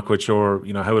 We're not quite sure,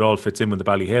 you know, how it all fits in when the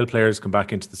Ballyhale players come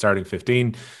back into the starting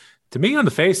 15. To me, on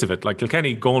the face of it, like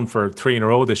Kilkenny going for 3 in a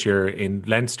row this year in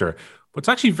Leinster, but it's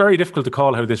actually very difficult to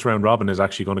call how this round robin is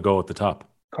actually going to go at the top.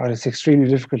 God, it's extremely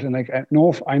difficult. And like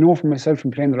I know for myself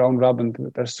from playing the round robin,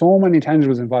 there's so many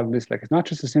tangibles involved in this. Like, it's not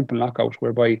just a simple knockout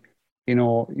whereby, you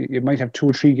know, you might have 2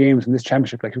 or 3 games in this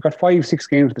championship. Like, you've got 5-6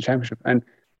 games in the championship, and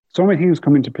so many things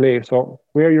come into play. So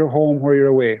where you're home, where you're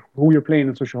away, who you're playing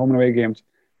in such home and away games,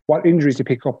 what injuries you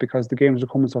pick up because the games are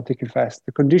coming so thick and fast,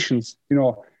 the conditions, you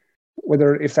know,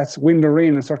 whether if that's wind or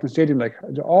rain in a certain stadium, like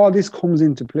all this comes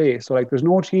into play. So like, there's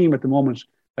no team at the moment,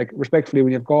 like respectfully,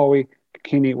 when you have Galway,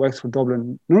 Kilkenny, Wexford,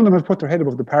 Dublin, none of them have put their head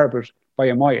above the parapet by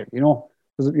a mile, you know,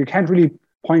 because you can't really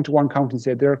point to one county and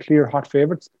say they're clear hot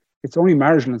favourites. It's only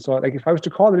marginal. So like, if I was to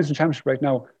call the Leinster Championship right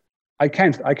now, I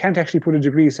can't actually put a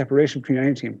degree of separation between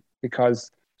any team, because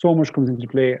so much comes into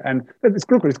play. And it's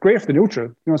crooked. It's great for the neutral.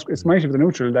 You know, it's mighty for the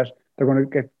neutral that they're going to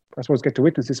get to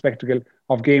witness this spectacle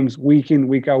of games week in,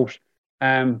 week out.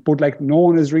 But like, no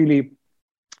one is really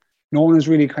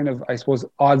kind of, I suppose,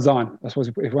 odds on, I suppose,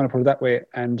 if you want to put it that way.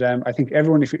 And I think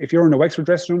everyone, if you're in a Wexford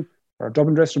dressing room or a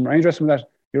Dublin dressing room or any dressing room, that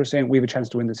you're saying we have a chance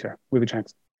to win this here. We have a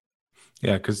chance.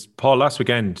 Yeah, because Paul, last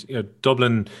weekend, you know,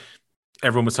 Dublin,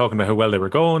 everyone was talking about how well they were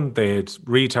going. They had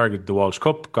retargeted the Walsh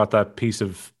Cup, got that piece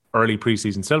of early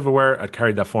pre-season silverware, had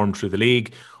carried that form through the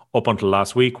league. Up until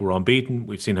last week, we're unbeaten.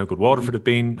 We've seen how good Waterford have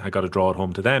been. I got to draw it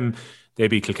home to them. They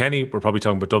beat Kilkenny. We're probably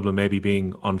talking about Dublin maybe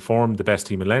being on form, the best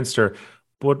team in Leinster.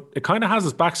 But it kind of has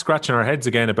us back scratching our heads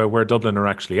again about where Dublin are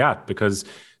actually at, because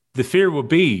the fear would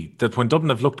be that when Dublin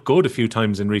have looked good a few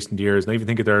times in recent years, and I even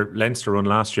think of their Leinster run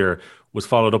last year, was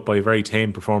followed up by a very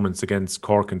tame performance against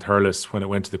Cork and Hurling when it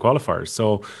went to the qualifiers.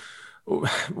 So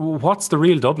what's the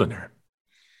real Dublin here?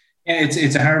 Yeah,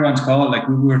 it's a hard one to call. Like,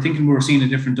 we were thinking we were seeing a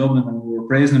different Dublin and we were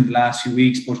praising them the last few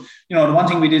weeks. But, you know, the one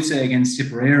thing we did say against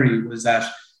Tipperary was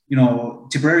that, you know,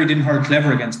 Tipperary didn't hurl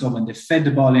clever against Dublin. They fed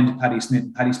the ball into Paddy Smith,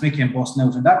 and Paddy Smith came busting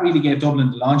out. And that really gave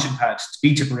Dublin the launching pad to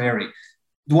beat Tipperary.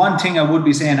 The one thing I would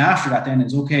be saying after that then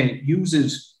is, okay, use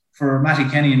it for Matty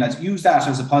Kenny and lads. Use that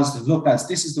as a positive. Look, lads,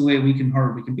 this is the way we can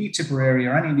hurl. We can beat Tipperary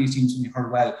or any of these teams when we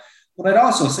hurl well. But I'd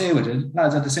also say with it,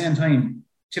 lads, at the same time,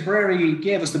 Tipperary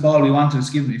gave us the ball we wanted us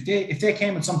to give them. If they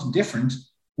came with something different,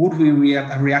 would we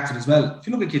have reacted as well? If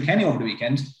you look at Kilkenny over the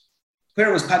weekend,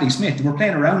 where was Paddy Smith? They were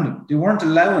playing around him. They weren't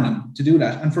allowing him to do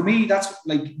that. And for me, that's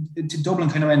like, Dublin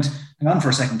kind of went, hang on for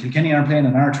a second, Kilkenny are playing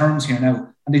on our terms here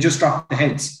now, and they just dropped the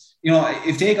heads. You know,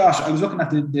 if they got, I was looking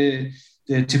at the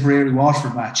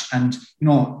Tipperary-Waterford match, and, you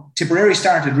know, Tipperary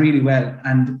started really well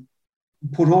and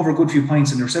put over a good few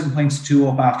points, and they were 7 points to 2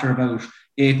 up after about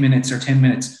 8 minutes or 10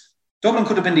 minutes. Dublin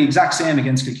could have been the exact same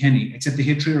against Kilkenny, except they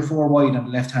hit 3 or 4 wide on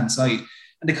the left-hand side.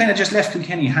 And they kind of just left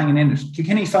Kilkenny hanging in it.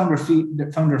 Kilkenny found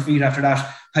their feet after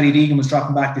that. Paddy Deegan was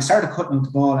dropping back. They started cutting out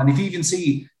the ball. And if you even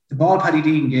see the ball Paddy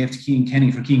Deegan gave to Cian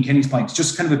Kenny for Cian Kenny's points,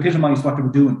 just kind of epitomised what they were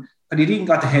doing. Paddy Deegan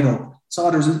got the head up, saw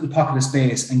there was a little pocket of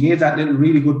space and gave that little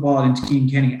really good ball into Cian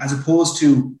Kenny, as opposed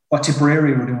to what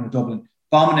Tipperary were doing with Dublin,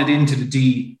 bombing it into the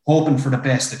D, hoping for the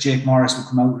best, that Jake Morris would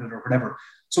come out with it or whatever.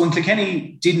 So when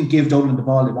Kilkenny didn't give Dublin the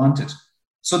ball they wanted,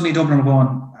 suddenly Dublin were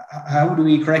going, how do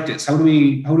we correct this? How do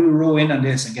we row in on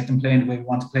this and get them playing the way we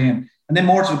want to play them? And then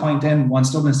more to the point then,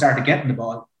 once Dublin started getting the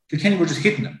ball, Kilkenny were just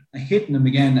hitting them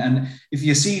again. And if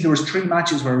you see, there was 3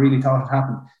 matches where I really thought it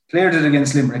happened. Clare did it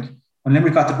against Limerick. When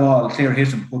Limerick got the ball, Clare hit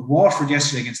them. But Waterford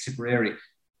yesterday against Tipperary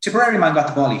man got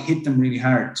the ball, he hit them really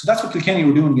hard. So that's what Kilkenny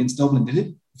were doing against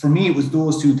Dublin. For me, it was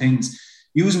those 2 things.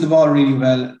 Using the ball really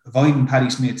well, avoiding Paddy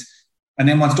Smith. And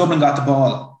then once Dublin got the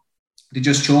ball, they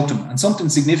just choked them. And something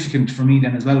significant for me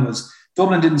then as well was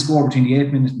Dublin didn't score between the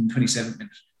 8th minute and the 27th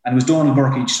minute. And it was Donald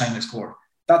Burke each time they scored.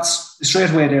 That's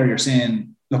straight away there, you're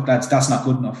saying, look, that's not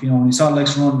good enough. When you saw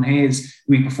like Ronan Hayes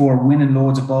the week before winning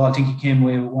loads of ball, I think he came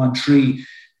away with 1-3.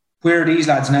 Where are these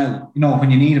lads now?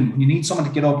 When you need them, when you need someone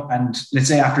to get up and, let's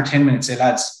say after 10 minutes, say,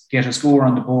 lads, get a score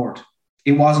on the board.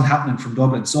 It wasn't happening from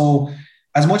Dublin. So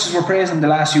as much as we're praising the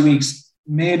last few weeks,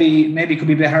 maybe it could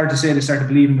be a bit hard to say they started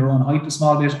believing their own hype a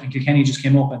small bit, and Kilkenny just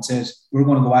came up and said, we're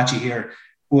going to go at you here.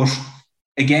 But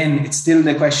again, it's still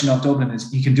the question of Dublin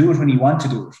is he can do it when he wants to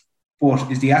do it.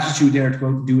 But is the attitude there to go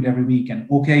out and do it every week? And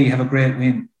okay, you have a great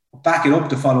win, but back it up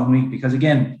the following week, because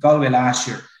again, Galway last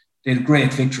year, they had a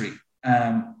great victory.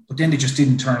 But then they just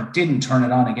didn't turn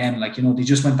it on again. They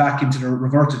just went back into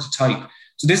reverted to type.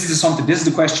 So this is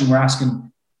the question we're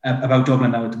asking about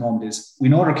Dublin now at the moment is, we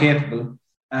know they're capable,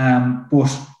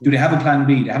 but do they have a plan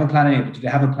B? They have a plan A, but do they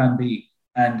have a plan B?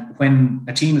 And when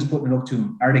a team is putting it up to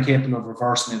them, are they capable of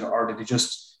reversing it, or did they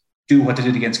just do what they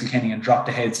did against Kilkenny and drop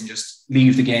the heads and just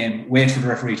leave the game, wait for the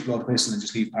referee to blow the whistle and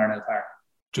just leave Parnell Park?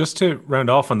 Just to round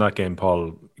off on that game,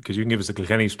 Paul, because you can give us a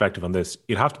Kilkenny perspective on this,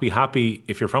 you'd have to be happy,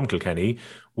 if you're from Kilkenny,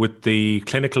 with the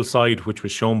clinical side which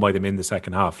was shown by them in the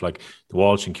second half. Like the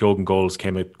Walsh and Kyogan goals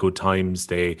came at good times.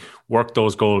 They worked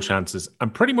those goal chances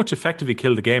and pretty much effectively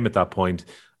killed the game at that point,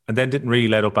 and then didn't really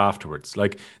let up afterwards.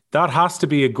 Like, that has to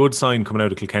be a good sign coming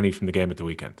out of Kilkenny from the game at the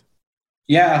weekend.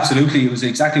 Yeah, absolutely. It was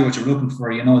exactly what you're looking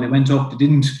for. They went up, they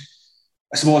didn't,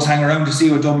 I suppose, hang around to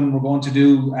see what Dublin were going to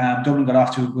do. Dublin got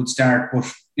off to a good start, but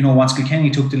once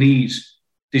Kilkenny took the lead,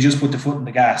 they just put the foot in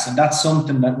the gas, and that's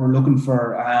something that we're looking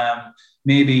for.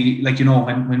 Maybe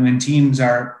when teams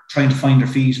are trying to find their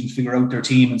feet and figure out their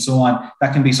team and so on,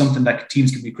 that can be something that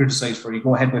teams can be criticised for. You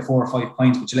go ahead by 4 or 5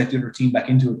 points, but you let the other team back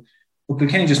into it. But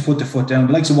Kilkenny just put the foot down.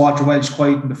 The likes of Walter Welch,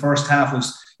 quite in the first half,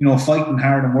 was fighting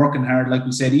hard and working hard, like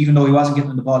we said. Even though he wasn't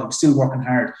getting the ball, he was still working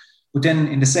hard. But then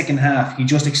in the second half, he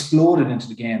just exploded into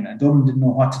the game, and Dublin didn't know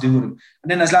what to do with him.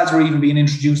 And then as lads were even being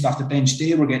introduced off the bench,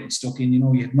 they were getting stuck in.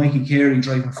 You had Mikey Carey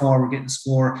driving forward, getting a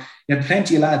score. You had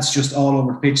plenty of lads just all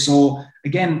over the pitch. So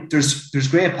again, there's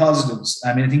great positives.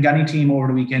 I mean, I think any team over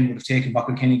the weekend would have taken what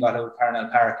Kilkenny got out of Parnell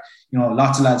Park.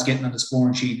 Lots of lads getting on the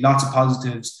scoring sheet, lots of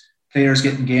positives. Players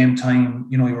getting game time,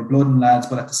 you were blooding lads,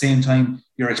 but at the same time,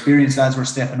 your experienced lads were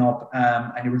stepping up,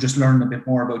 and you were just learning a bit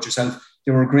more about yourself.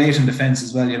 They were great in defence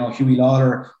as well. Hughie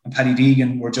Lawler and Paddy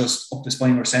Deegan were just up the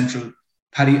spine or central.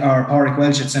 Pádraig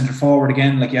Welch at centre forward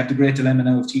again. You have the great dilemma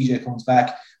now if TJ comes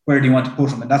back, where do you want to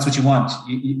put him? And that's what you want.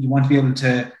 You want to be able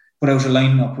to put out a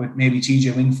line-up with maybe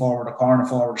TJ wing forward or corner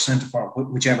forward or centre forward,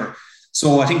 whichever.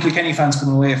 So I think Kilkenny fans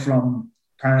coming away from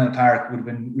Parnell Park would have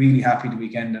been really happy the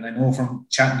weekend. And I know from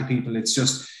chatting to people, it's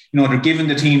just, they're giving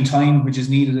the team time, which is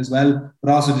needed as well.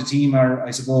 But also the team are,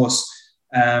 I suppose,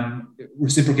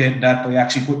 reciprocating that by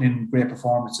actually putting in great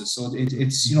performances. So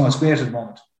it's great at the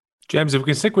moment. James, if we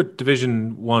can stick with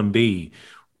Division 1B,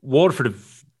 Waterford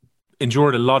have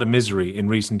endured a lot of misery in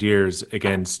recent years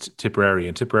against Tipperary,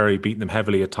 and Tipperary beating them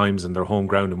heavily at times in their home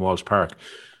ground in Walsh Park.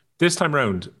 This time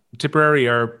round, Tipperary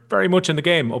are very much in the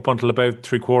game up until about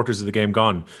 3/4 of the game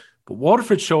gone. But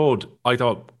Waterford showed, I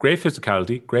thought, great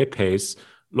physicality, great pace.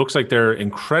 Looks like they're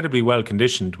incredibly well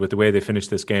conditioned with the way they finished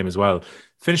this game as well.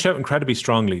 Finished out incredibly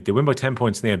strongly. They win by 10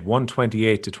 points in the end,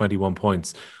 128 to 21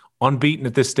 points. Unbeaten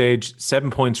at this stage, 7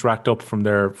 points racked up from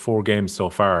their 4 games so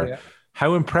far. Yeah.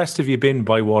 How impressed have you been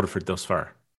by Waterford thus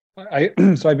far?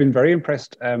 So I've been very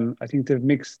impressed. I think they've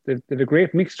a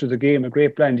great mix to the game, a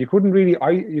great blend. You couldn't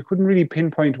really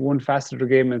pinpoint one facet of the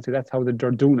game and say that's how they're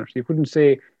doing it. You couldn't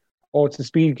say, oh, it's a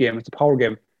speed game, it's a power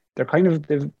game. They're kind of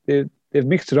they've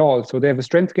mixed it all. So they have a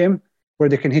strength game where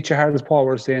they can hit you hard as Paul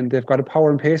was saying. They've got a power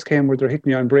and pace game where they're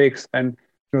hitting you on breaks, and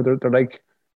they're like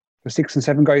there's 6 and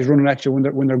 7 guys running at you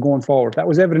when they're going forward. That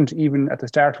was evident even at the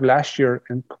start of last year,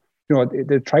 and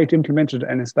they tried to implement it,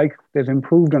 and it's like they've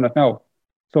improved on it now.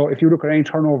 So if you look at any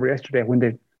turnover yesterday, when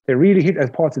they really hit, as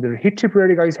Paul said, they hit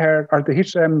Tipperary guys hard, or they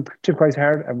hit Tip guys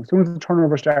hard, and as soon as the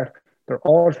turnover start, they're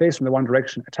all facing the one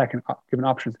direction, attacking, giving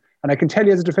options. And I can tell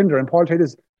you as a defender, and Paul tell you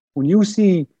this, when you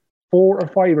see 4 or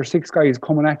 5 or 6 guys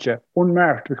coming at you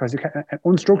unmarked, because you can,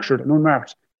 unstructured and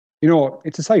unmarked,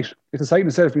 it's a sight. It's a sight in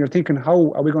itself, and you're thinking,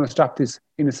 how are we going to stop this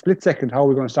in a split second? How are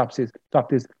we going to stop this?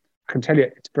 I can tell you,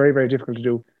 it's very, very difficult to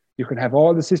do. You can have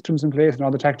all the systems in place and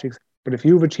all the tactics, but if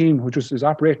you have a team who just is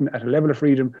operating at a level of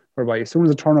freedom, whereby as soon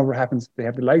as a turnover happens, they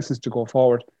have the license to go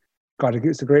forward, God,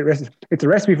 it's a great recipe. It's a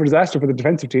recipe for disaster for the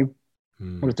defensive team,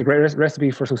 but it's a great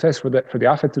recipe for success for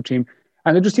the offensive team.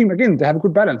 And they just seem, again, they have a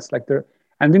good balance.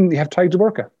 And then you have Ty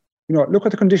DeBurka. Look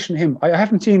at the condition of him. I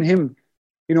haven't seen him.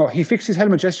 He fixed his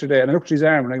helmet yesterday, and I looked at his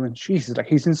arm, and I went, Jesus,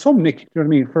 he's in some nick. You know what I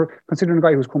mean? For considering a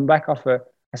guy who's come back off a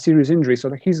serious injury,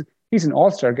 so he's an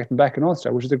all-star, getting back an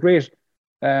all-star, which is a great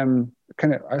kind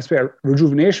of, I swear,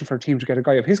 rejuvenation for a team to get a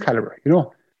guy of his caliber.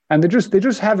 And they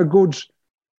just have a good,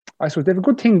 I suppose, they have a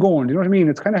good thing going. You know what I mean?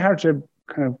 It's kind of hard to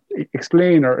kind of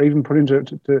explain or even put into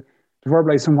to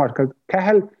verbalise somewhat, because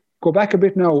Cahill, go back a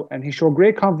bit now, and he showed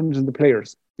great confidence in the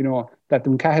players. That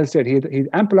when Cahill said he had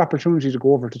ample opportunity to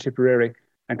go over to Tipperary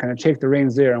and kind of take the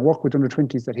reins there and work with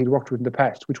under-20s that he'd worked with in the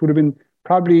past, which would have been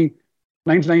probably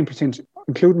 99%,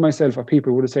 including myself, of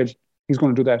people would have said he's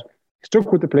going to do that. He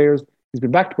stuck with the players. He's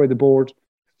been backed by the board,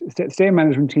 same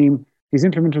management team. He's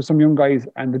implemented some young guys,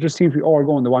 and they just seem to be all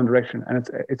going the one direction. And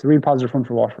it's a real positive front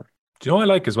for Waterford. Do you know what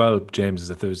I like as well, James, is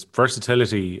that there's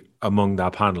versatility among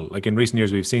that panel. Like in recent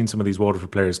years, we've seen some of these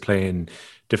Waterford players play in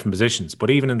different positions. But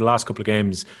even in the last couple of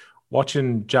games,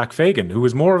 watching Jack Fagan, who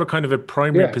was more of a kind of a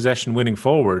primary possession winning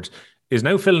forward, is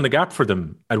now filling the gap for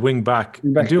them at wing back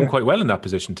and doing quite well in that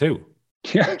position too.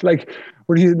 Yeah,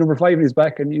 when he's at number 5 and he's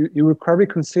back, and you would probably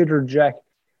consider Jack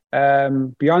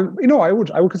beyond. I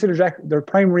would consider Jack their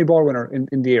primary ball winner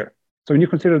in the air. So when you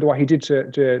consider what he did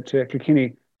to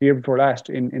Kilkenny the year before last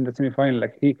in the semi-final,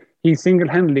 he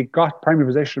single-handedly got primary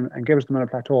possession and gave us them on a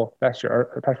plateau last year, or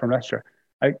a platform last year.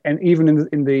 And even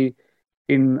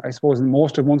in I suppose in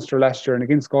most of Munster last year and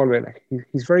against Galway,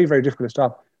 he's very, very difficult to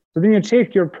stop. So then you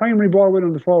take your primary ball winner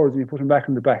on the forwards and you put him back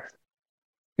in the backs.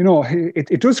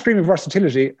 It does scream of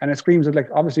versatility, and it screams that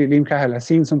obviously Liam Cahill has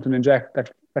seen something in Jack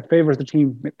that favours the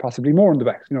team possibly more in the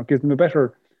backs. Gives them a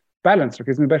better balance, or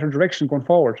gives them a better direction going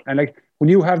forward. And when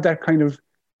you have that kind of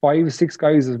 5, 6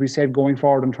 guys, as we said, going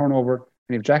forward and turnover,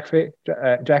 and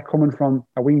if Jack coming from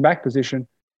a wing back position,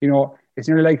 it's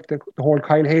nearly like the whole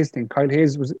Kyle Hayes thing. Kyle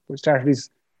Hayes started his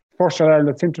first All-Ireland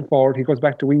at centre forward. He goes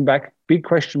back to wing back. Big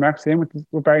question mark. Same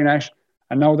with Barry Nash.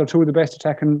 And now they're 2 of the best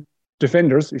attacking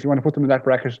defenders, if you want to put them in that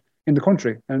bracket, in the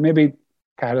country. And maybe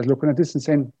Cahill is looking at this and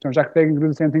saying, Jack Fagan can do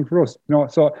the same thing for us.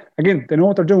 So again, they know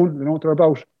what they're doing. They know what they're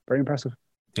about. Very impressive.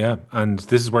 Yeah, and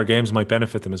this is where games might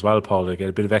benefit them as well, Paul. They get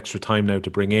a bit of extra time now to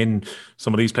bring in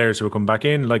some of these players who are coming back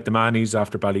in, like the Mannies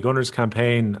after Ballygunner's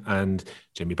campaign, and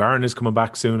Jamie Barron is coming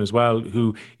back soon as well,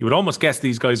 who you would almost guess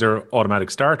these guys are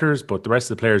automatic starters, but the rest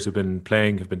of the players who've been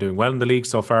playing have been doing well in the league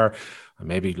so far. And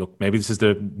maybe this is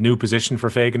the new position for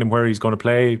Fagan and where he's going to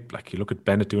play. You look at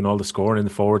Bennett doing all the scoring in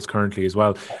the forwards currently as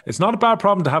well. It's not a bad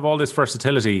problem to have all this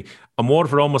versatility, and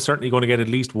Waterford almost certainly going to get at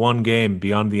least one game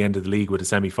beyond the end of the league with a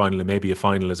semi-final and maybe a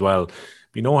final as well.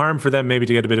 Be no harm for them maybe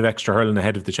to get a bit of extra hurling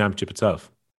ahead of the championship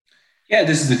itself. Yeah,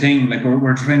 this is the thing.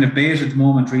 We're trying to bait at the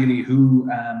moment, really, who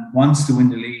wants to win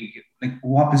the league.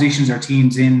 What positions are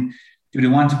teams in? Do they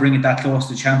want to bring it that close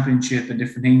to the championship and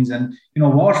different things? And,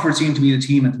 Waterford seem to be the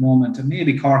team at the moment, and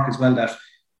maybe Cork as well, that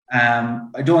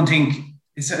I don't think,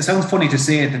 it sounds funny to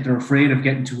say it, that they're afraid of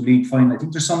getting to a league final. I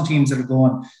think there's some teams that are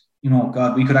going,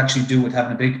 God, we could actually do with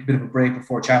having a bit of a break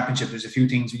before championship. There's a few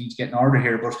things we need to get in order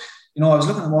here. But, I was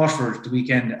looking at Waterford the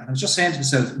weekend, and I was just saying to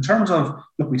myself, in terms of,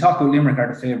 look, we talk about Limerick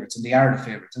are the favourites, and they are the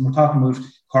favourites, and we're talking about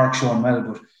Cork showing well,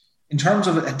 but in terms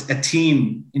of a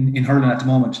team in hurling at the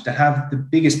moment that have the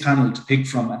biggest panel to pick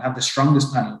from and have the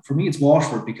strongest panel, for me it's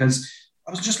Waterford, because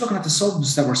I was just looking at the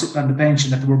subs that were sitting on the bench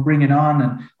and that they were bringing on,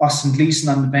 and Austin Gleeson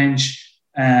on the bench,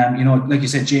 like you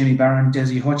said, Jamie Barron,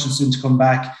 Desi Hutchinson to come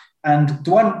back. And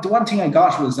the one thing I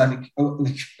got was that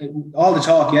all the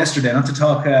talk yesterday, not to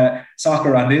talk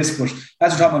soccer on this, but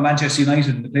as we're talking about Manchester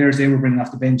United and the players they were bringing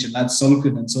off the bench, and lads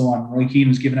Sullivan and so on, Roy Keane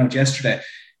was giving out yesterday.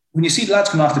 When you see the lads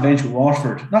come off the bench with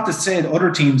Waterford, not to say that other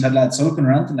teams had lads Sullivan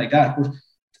or anything like that, but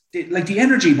the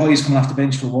energy boys coming off the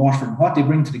bench for Waterford and what they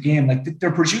bring to the game,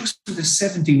 they're producing this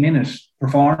 70-minute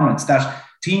performance that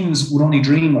teams would only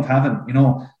dream of having,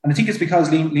 And I think it's because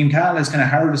Liam Cahill has kind of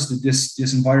harvested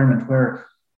this environment where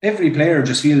every player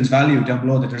just feels valued down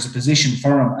below, that there's a position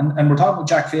for him. And we're talking about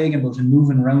Jack Fagan, about him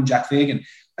moving around Jack Fagan.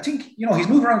 I think, he's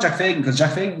moving around Jack Fagan because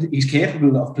Jack Fagan, he's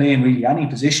capable of playing really any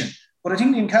position. But I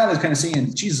think Liam Cahill is kind of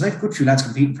saying, Jesus, I've got a few lads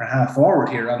competing for half forward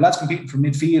here. I have lads competing for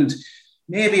midfield.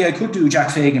 Maybe I could do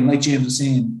Jack Fagan, like James was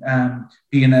saying,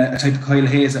 being a type of Kyle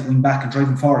Hayes at wing back and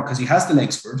driving forward because he has the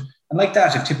legs for it. And like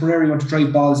that, if Tipperary want to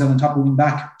drive balls out on top of wing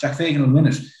back, Jack Fagan will win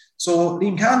it. So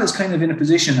Liam Cahill is kind of in a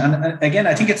position, and again,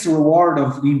 I think it's the reward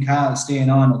of Liam Cahill staying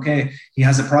on. Okay, he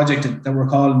has a project that we're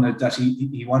calling it, that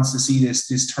he wants to see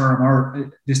this term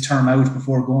out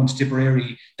before going to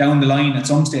Tipperary down the line at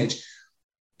some stage.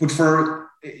 But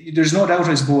there's no doubt,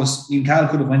 I suppose, Liam Cahill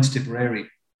could have went to Tipperary,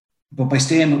 but by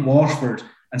staying with Waterford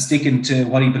and sticking to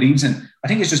what he believes in, I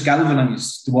think it's just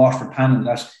galvanised the Waterford panel,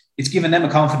 that it's given them a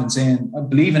confidence saying, I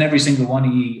believe in every single one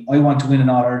of you. I want to win an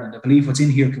All-Ireland. I believe what's in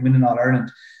here can win an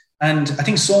All-Ireland. And I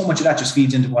think so much of that just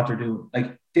feeds into what they're doing.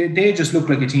 Like they just look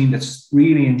like a team that's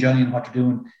really enjoying what they're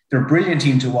doing. They're a brilliant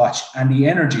team to watch, and the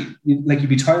energy, you'd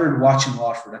be tired of watching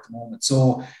Waterford at the moment.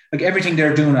 So like everything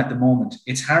they're doing at the moment,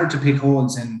 it's hard to pick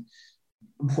holes in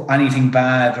anything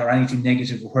bad or anything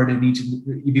negative, or where they need to.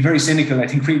 You'd be very cynical, I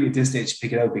think, really at this stage to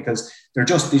pick it out, because they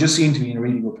just seem to be in a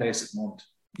really good place at the moment.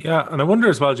 Yeah, and I wonder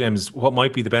as well, James, what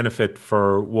might be the benefit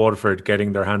for Waterford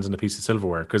getting their hands on a piece of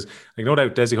silverware? Because no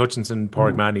doubt Desi Hutchinson,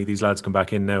 Pádraig Manny, these lads come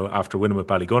back in now after winning with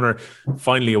Ballygunner.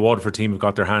 Finally, a Waterford team have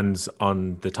got their hands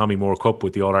on the Tommy Moore Cup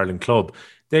with the All-Ireland club.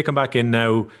 They come back in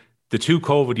now. The 2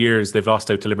 COVID years they've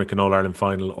lost out to Limerick in All-Ireland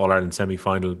final, All-Ireland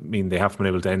semi-final, mean they haven't been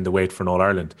able to end the wait for an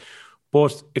All-Ireland.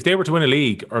 But if they were to win a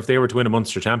league, or if they were to win a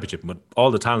Munster Championship, with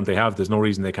all the talent they have, there's no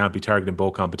reason they can't be targeting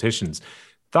both competitions.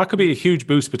 That could be a huge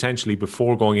boost potentially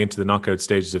before going into the knockout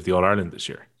stages of the All-Ireland this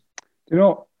year.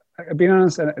 Being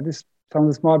honest, and this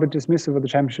sounds a small bit dismissive of the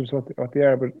championships, what they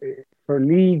are, but for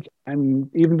league and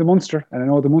even the Munster, and I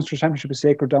know the Munster Championship is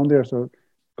sacred down there, so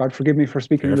God forgive me for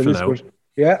speaking into this, but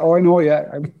yeah, I know,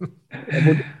 yeah.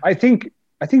 But I think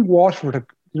Waterford,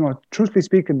 truthfully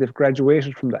speaking, they've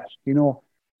graduated from that.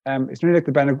 It's really like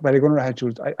the Ballygunner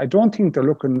attitudes. I don't think they're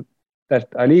looking that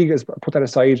a league has put that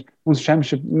aside. Munster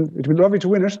Championship, it would be lovely to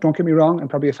win it, don't get me wrong, and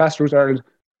probably a faster route to Ireland,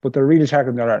 but they're really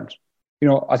targeting their Ireland.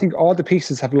 I think all the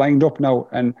pieces have lined up now,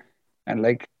 and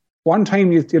like one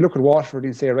time you look at Waterford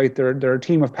and you say, right, they're a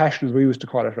team of passion, as we used to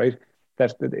call it, right?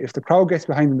 That if the crowd gets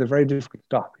behind them, they're very difficult to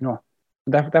stop.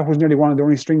 That was nearly one of the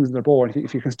only strings in their bow. And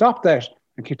if you can stop that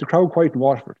and keep the crowd quiet in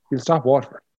Waterford, you'll stop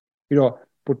Waterford.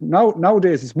 But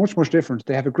nowadays it's much, much different.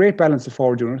 They have a great balance of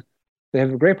forward unit. They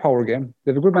have a great power game.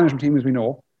 They have a good management team, as we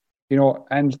know,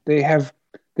 and they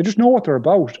just know what they're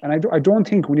about. And I don't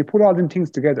think when you put all them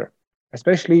things together,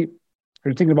 especially if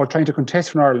you're thinking about trying to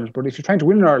contest for Ireland, but if you're trying to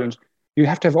win in Ireland, you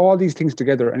have to have all these things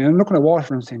together. And I'm looking at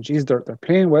Waterford and saying, geez, they're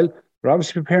playing well. They're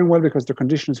obviously preparing well because their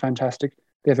condition is fantastic.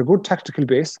 They have a good tactical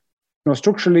base.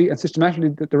 Structurally and systematically,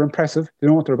 they're impressive. They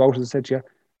know what they're about, as I said to you.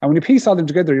 And when you piece all them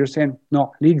together, you're saying,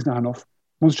 no, league's not enough.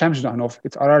 Munster Championship's not enough.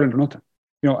 It's All-Ireland or nothing.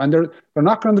 And they're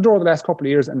knocking on the door the last couple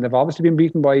of years, and they've obviously been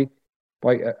beaten by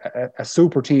a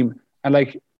super team. And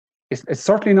like, it's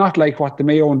certainly not like what the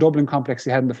Mayo and Dublin complex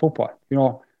they had in the football.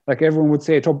 Like everyone would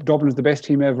say, Dublin's the best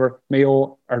team ever.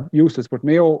 Mayo are useless, but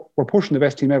Mayo were pushing the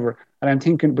best team ever. And I'm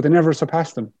thinking, but they never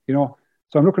surpassed them.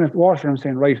 So I'm looking at Waterford and I'm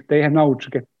saying, right, they have now to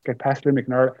get past Limerick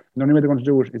and Ireland. And the only way they're going to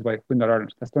do it is by winning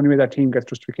Ireland. That's the only way that team gets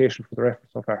justification for their effort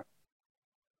so far.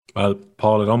 Well,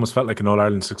 Paul, it almost felt like an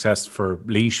All-Ireland success for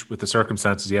Laois with the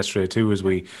circumstances yesterday too, as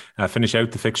we finish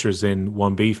out the fixtures in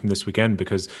 1B from this weekend,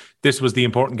 because this was the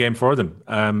important game for them.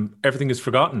 Everything is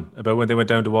forgotten about when they went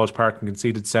down to Walsh Park and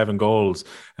conceded 7 goals,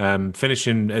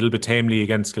 finishing a little bit tamely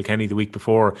against Kilkenny the week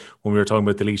before when we were talking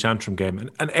about the Laois Antrim game.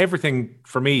 And everything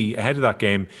for me ahead of that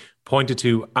game pointed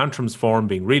to Antrim's form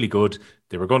being really good.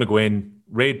 They were going to go in,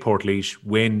 raid Portlaoise,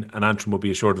 win, and Antrim would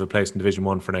be assured of a place in Division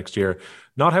 1 for next year.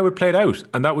 Not how it played out.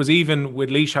 And that was even with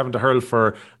Laois having to hurl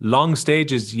for long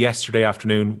stages yesterday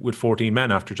afternoon with 14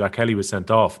 men after Jack Kelly was sent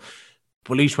off.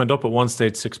 But Laois went up at one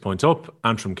stage 6 points up.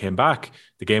 Antrim came back.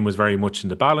 The game was very much in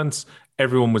the balance.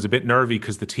 Everyone was a bit nervy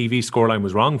because the TV scoreline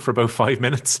was wrong for about 5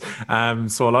 minutes.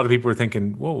 So a lot of people were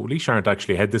thinking, whoa, Laois aren't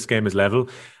actually ahead. This game is level.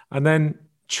 And then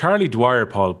Charlie Dwyer,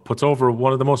 Paul, puts over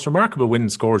one of the most remarkable winning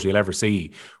scores you'll ever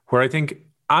see, where I think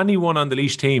anyone on the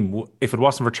Laois team, if it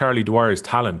wasn't for Charlie Dwyer's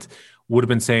talent, would have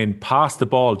been saying, pass the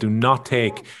ball, do not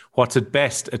take what's at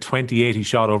best a 20-80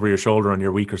 shot over your shoulder on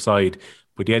your weaker side.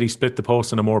 But yet he split the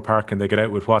post in a Moore Park and they get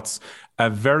out with what's a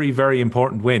very, very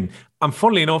important win. And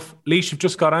funnily enough, Laois have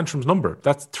just got Antrim's number.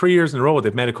 That's 3 years in a row.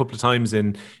 They've met a couple of times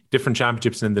in different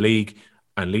championships in the league,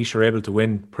 and Laois are able to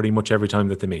win pretty much every time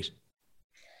that they meet.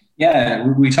 Yeah,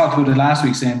 we talked about it last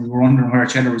week, saying we were wondering where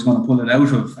Cheddar was going to pull it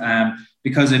out of.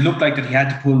 because it looked like that he had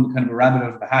to pull kind of a rabbit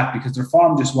out of the hat because their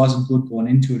form just wasn't good going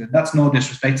into it. And that's no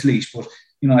disrespect to Laois, but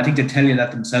I think they tell you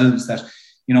that themselves, that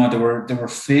they were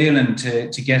failing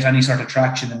to get any sort of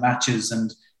traction in matches,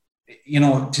 and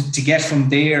to get from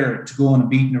there to going and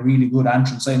beating a really good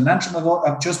Antrim side. And Antrim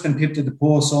have just been pipped at the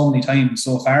post so many times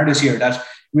so far this year that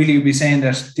really you'd be saying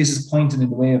that this is pointing in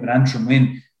the way of an Antrim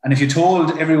win. And if you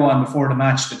told everyone before the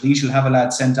match that Laois will have a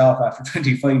lad sent off after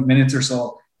 25 minutes or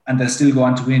so and they'll still go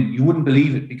on to win, you wouldn't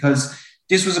believe it, because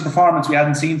this was a performance we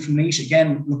hadn't seen from Laois.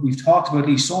 Again, look, we've talked about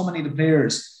Laois. So many of the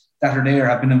players that are there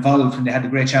have been involved when they had the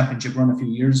great championship run a few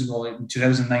years ago in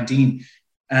 2019.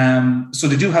 So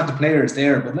they do have the players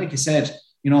there. But like you said,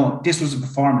 this was a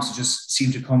performance that just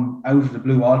seemed to come out of the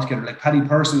blue altogether. Like Paddy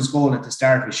Purcell's goal at the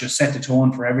start, which just set the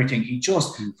tone for everything. He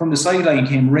just, from the sideline,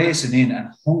 came racing in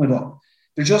and hung it up.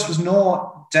 There just was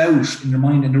no doubt in their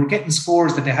mind, and they were getting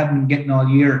scores that they hadn't been getting all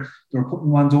year. They were putting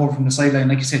ones over from the sideline.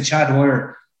 Like you said, Chad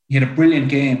Dwyer, he had a brilliant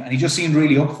game, and he just seemed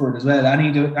really up for it as well.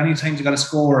 Any time they got a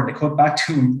score and they cut back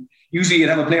to him, usually you'd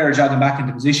have a player jogging back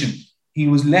into position. He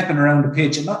was leaping around the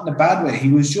pitch, and not in a bad way. He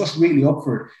was just really up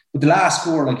for it. But the last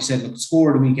score, like you said, the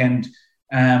score of the weekend,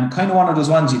 kind of one of those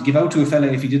ones you'd give out to a fella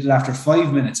if he did it after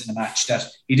 5 minutes in a match, that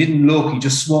he didn't look, he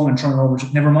just swung and threw it over.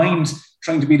 Never mind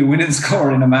trying to be the winning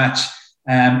score in a match.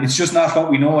 It's just not what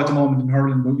we know at the moment in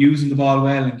hurling, about using the ball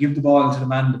well and give the ball to the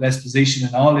man in the best position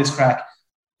and all this crack.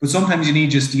 But sometimes you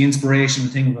need just the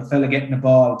inspirational thing of a fella getting the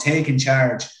ball, taking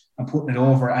charge and putting it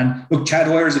over. And look, Chad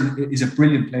Dwyer is a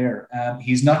brilliant player.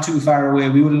 He's not too far away.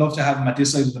 We would love to have him at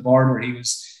this side of the border.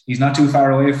 He's not too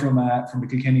far away from the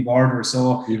Kilkenny border,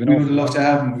 so we would love to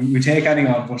have him. We take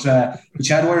anyone, but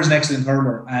Chad Dwyer is an excellent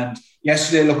hurler. And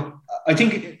yesterday, look, I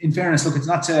think in fairness, look, it's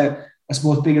not to, I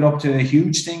suppose, big it up to a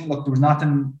huge thing. Look, there was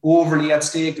nothing overly at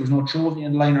stake. There was no trophy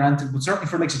in the line or anything, but certainly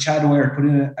for like Chad Dwyer to put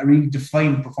in a really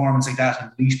defined performance like that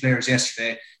and the Laois players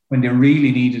yesterday when they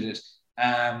really needed it.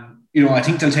 I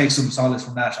think they'll take some solace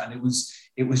from that. And it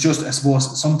was just, I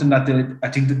suppose, something that I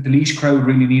think that the Laois crowd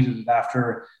really needed it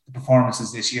after the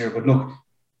performances this year. But look,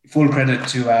 full credit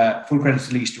to Laois.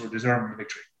 They were deserving the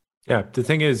victory. Yeah, the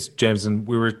thing is, James, and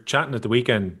we were chatting at the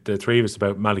weekend, the three of us,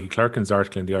 about Malachy Clerkin's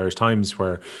article in the Irish Times,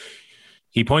 where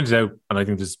he pointed out, and I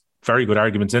think there's very good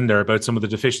arguments in there about some of the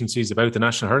deficiencies about the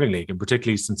National Hurling League, and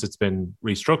particularly since it's been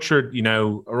restructured,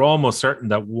 are almost certain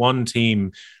that one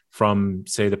team from,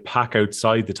 say, the pack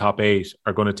outside the top 8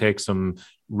 are going to take some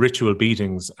ritual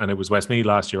beatings, and it was Westmeath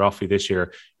last year, Offaly this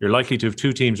year. You're likely to have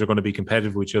two teams that are going to be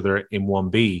competitive with each other in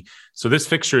 1B. So this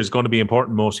fixture is going to be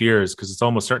important most years because it's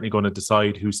almost certainly going to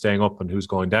decide who's staying up and who's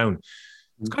going down.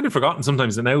 It's kind of forgotten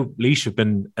sometimes that now Laois have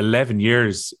been 11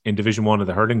 years in Division 1 of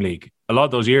the Hurling League. A lot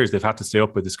of those years they've had to stay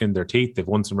up with the skin of their teeth. They've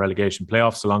won some relegation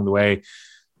playoffs along the way.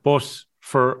 But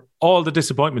for all the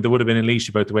disappointment that would have been in Laois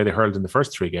about the way they hurled in the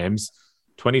first 3 games,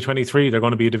 2023 they're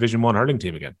going to be a Division 1 hurling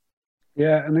team again.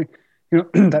 Yeah, and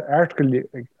that article,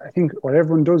 I think what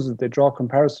everyone does is they draw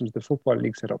comparisons to the Football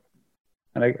League setup.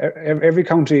 And every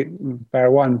county, bar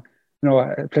one,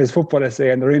 plays football, let's say,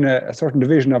 and they're in a certain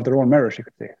division of their own merit, you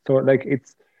could say. So,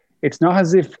 it's not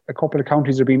as if a couple of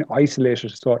counties are being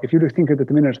isolated. So, if you think of it at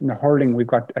the minute in the hurling, we've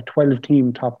got a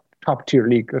 12-team top tier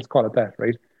league, let's call it that,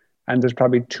 right? And there's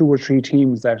probably 2 or 3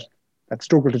 teams that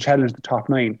struggle to challenge the top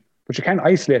 9, but you can't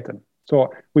isolate them.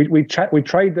 So, we tried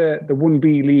the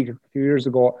 1B league a few years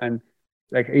ago, and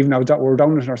even now we're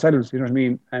down it ourselves, you know what I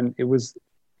mean? And it was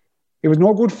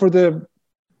no good for the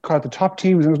top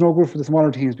teams, and it was no good for the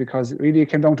smaller teams because it really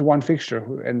came down to one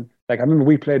fixture. And I remember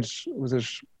we played, was it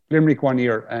Limerick one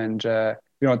year, and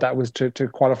that was to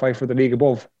qualify for the league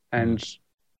above, and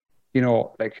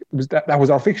that was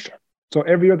our fixture. So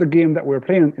every other game that we were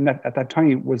playing at that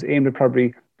time was aimed at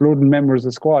probably blooding members of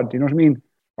the squad. You know what I mean?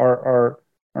 Or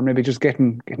maybe just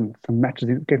getting some matches,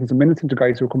 getting some minutes into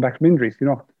guys who come back from injuries.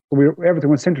 So everything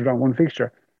was centered around one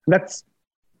fixture, and that's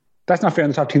not fair on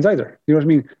the top teams either. You know what I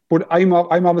mean? But I'm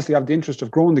obviously have the interest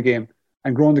of growing the game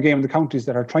and growing the game in the counties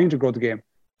that are trying to grow the game.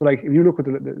 So if you look at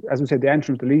as we said, the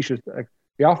Antrims, the Laois,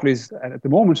 the Offaly's at the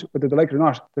moment, whether they like it or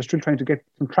not, they're still trying to get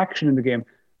some traction in the game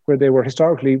where they were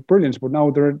historically brilliant, but now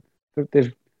they're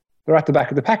at the back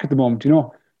of the pack at the moment.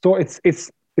 So it's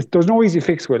there's no easy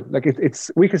fix. Will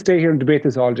we could stay here and debate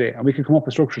this all day, and we could come up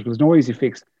with structures. There's no easy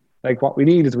fix. What we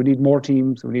need is more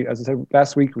teams. We need, as I said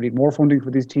last week, we need more funding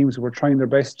for these teams who are trying their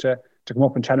best to come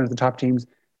up and challenge the top teams.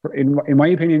 In my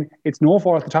opinion, it's no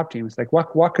fault of the top teams.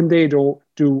 What can they do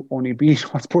only beat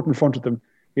what's put in front of them,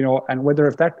 and whether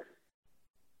if that,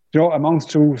 amounts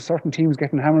to certain teams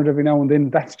getting hammered every now and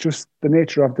then, that's just the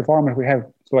nature of the format we have.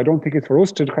 So I don't think it's for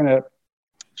us to kind of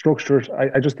structure it.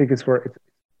 I just think it's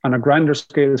on a grander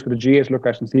scale, it's for the GA to look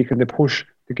at and see can they push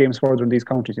the games further in these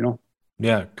counties,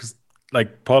 Yeah, because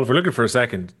like Paul, if we're looking for a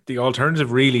second, the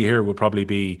alternative really here would probably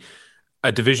be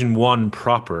a Division One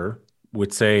proper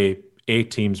with say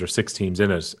 8 teams or 6 teams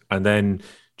in it, and then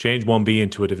change 1B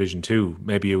into a Division Two,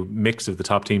 maybe a mix of the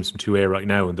top teams from 2A right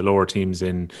now and the lower teams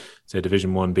in say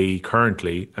Division 1B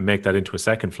currently, and make that into a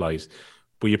second flight.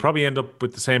 But you probably end up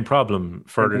with the same problem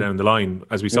further down the line,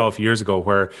 as we saw a few years ago,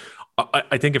 where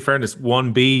I think, in fairness,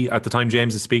 1B at the time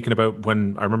James is speaking about,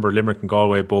 when I remember Limerick and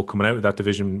Galway both coming out of that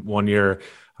division one year,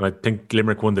 and I think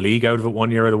Limerick won the league out of it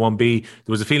one year out of 1B.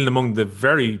 There was a feeling among the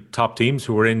very top teams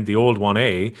who were in the old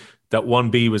 1A that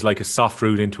 1B was like a soft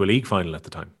route into a league final at the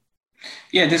time.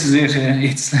 Yeah, this is it.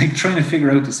 It's like trying to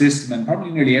figure out the system, and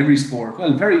probably nearly every sport,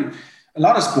 a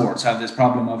lot of sports have this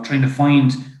problem of trying to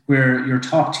find where your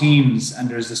top teams, and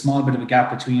there's a small bit of a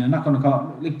gap between, I'm not going to call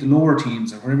it like the lower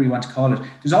teams or whatever you want to call it.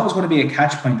 There's always going to be a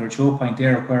catch point or choke point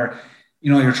there where,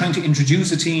 you're trying to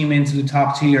introduce a team into the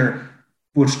top tier,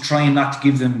 but trying not to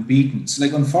give them beatings.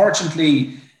 Like,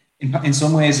 unfortunately, in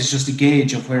some ways, it's just a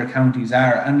gauge of where counties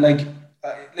are. And like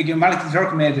Malachy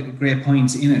Turk made great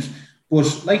points in it.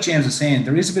 But like James was saying,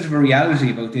 there is a bit of a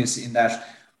reality about this, in that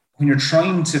when you're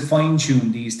trying to fine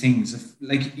tune these things,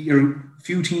 like, your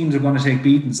few teams are going to take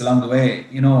beatings along the way,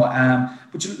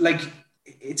 but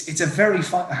it's a very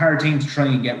hard thing to try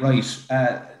and get right.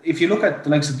 If you look at the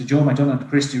likes of the Joe McDonagh and the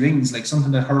Christy Rings, like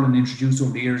something that Hurling introduced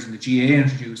over the years and the GA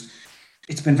introduced,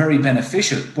 it's been very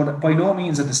beneficial. But by no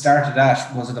means at the start of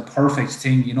that was it a perfect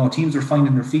thing. Teams were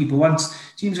finding their feet, but once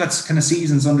teams got kind of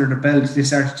seasons under their belt, they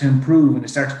started to improve and they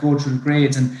started to go through the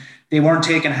grades, and they weren't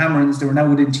taking hammerings. They were now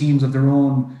within teams of their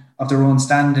own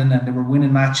standing, and they were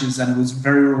winning matches, and it was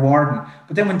very rewarding.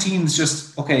 But then when teams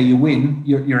just, okay, you win,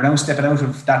 you're now stepping out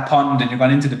of that pond and you're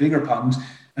going into the bigger pond,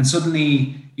 and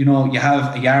suddenly, you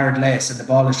have a yard less and the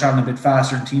ball is traveling a bit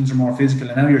faster and teams are more physical,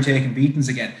 and now you're taking beatings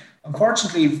again.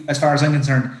 Unfortunately, as far as I'm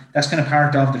concerned, that's kind of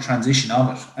part of the transition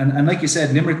of it. And like you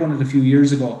said, Limerick won it a few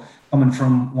years ago, coming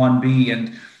from 1B,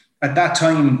 and at that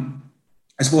time,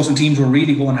 I suppose when teams were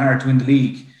really going hard to win the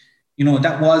league,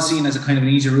 that was seen as a kind of an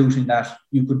easy route, in that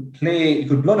you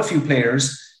could blood a few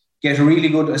players, get a really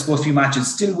good, I suppose, few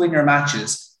matches, still win your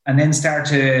matches, and then start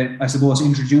to, I suppose,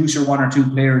 introduce your 1 or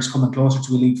 2 players coming closer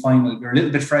to a league final. You're a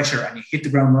little bit fresher and you hit the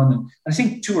ground running. And I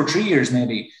think 2 or 3 years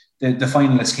maybe, the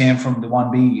finalists came from the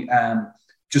 1B,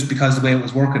 just because of the way it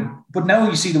was working. But now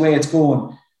you see the way it's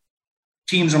going,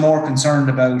 teams are more concerned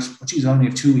about, I only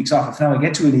have 2 weeks off. If now I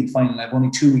get to a league final, I have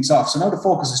only 2 weeks off. So now the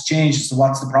focus has changed as to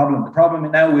what's the problem. The problem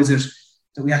now is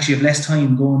that we actually have less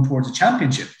time going towards a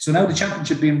championship. So now the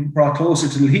championship being brought closer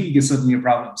to the league is suddenly a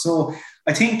problem. So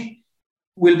I think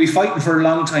we'll be fighting for a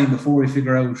long time before we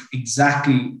figure out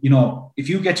exactly, if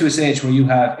you get to a stage where you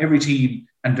have every team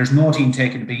and there's no team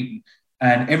taking a beating,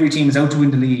 and every team is out to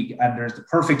win the league, and there's the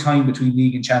perfect time between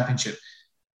league and championship,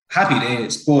 happy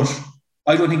days. But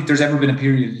I don't think there's ever been a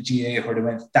period of the GA where they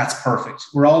went, that's perfect.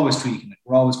 We're always tweaking it.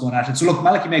 We're always going at it. So look,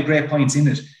 Malachy made great points in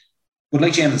it. But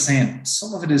like James was saying,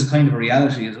 some of it is kind of a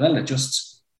reality as well. That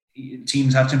just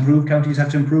teams have to improve, counties have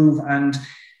to improve. And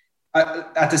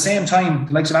at the same time,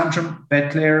 the likes of Antrim,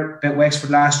 bet Clare, bet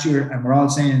Wexford last year, and we're all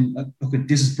saying, look,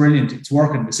 this is brilliant. It's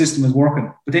working. The system is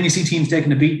working. But then you see teams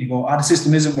taking a beat and you go, the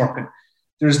system isn't working.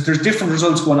 There's different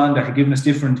results going on that are giving us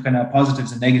different kind of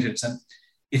positives and negatives. And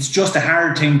it's just a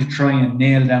hard thing to try and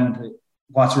nail down to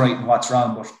what's right and what's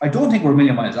wrong. But I don't think we're a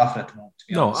million miles off it at the moment, to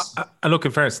be honest. And look,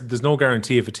 in fairness, there's no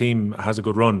guarantee if a team has a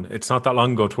good run. It's not that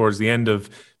long ago, towards the end of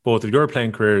both of your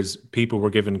playing careers, people were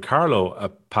giving Carlow a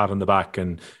pat on the back,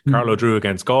 and Carlow drew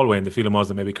against Galway, and the feeling was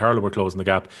that maybe Carlow were closing the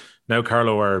gap. Now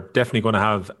Carlow are definitely going to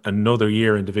have another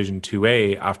year in Division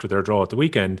 2A after their draw at the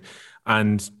weekend,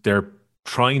 and they're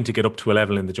trying to get up to a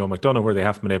level in the Joe McDonagh where they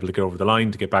haven't been able to get over the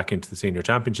line to get back into the senior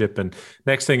championship. And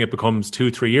next thing, it becomes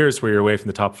 2-3 years where you're away from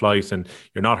the top flight and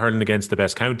you're not hurling against the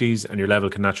best counties, and your level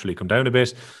can naturally come down a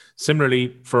bit.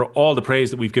 Similarly, for all the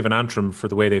praise that we've given Antrim for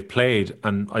the way they've played,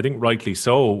 and I think rightly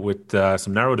so, with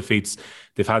some narrow defeats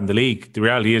they've had in the league, the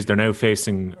reality is they're now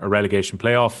facing a relegation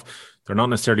playoff. They're not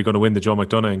necessarily going to win the Joe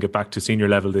McDonagh and get back to senior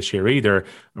level this year either.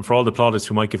 And for all the plaudits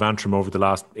who might give Antrim over the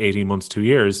last 18 months, 2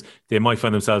 years, they might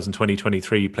find themselves in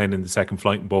 2023 playing in the second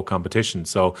flight in both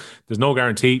competitions. So there's no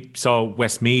guarantee. Saw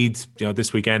Westmeath,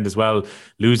 this weekend as well,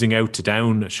 losing out to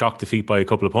Down, a shock defeat by a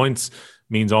couple of points,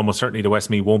 means almost certainly the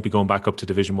Westmeath won't be going back up to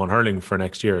Division 1 hurling for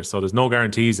next year. So there's no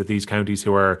guarantees that these counties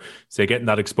who are, say, getting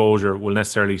that exposure will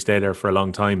necessarily stay there for a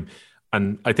long time.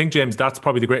 And I think, James, that's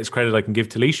probably the greatest credit I can give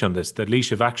to Laois on this, that Laois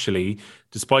have actually,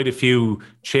 despite a few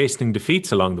chastening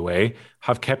defeats along the way,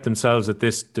 have kept themselves at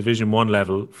this Division 1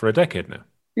 level for a decade now.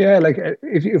 Yeah, like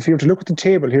if you were to look at the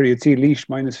table here, you'd see Laois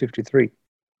minus 53.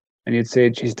 And you'd say,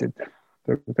 geez,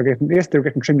 they're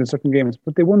getting trimmed in certain games,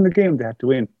 but they won the game they had to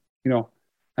win,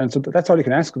 and so that's all you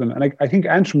can ask of them. And I think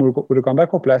Antrim would have gone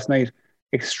back up last night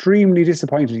extremely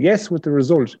disappointed, yes, with the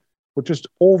result, but just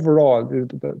overall,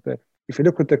 if you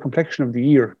look at the complexion of the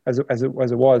year as it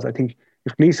was, I think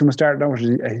if Gleeson was starting out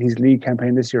his league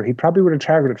campaign this year, he probably would have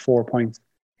targeted 4 points.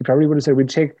 He probably would have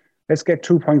said, let's get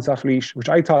 2 points off Laois, which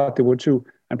I thought they would too,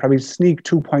 and probably sneak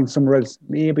 2 points somewhere else,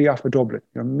 maybe off of Dublin,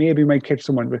 maybe might catch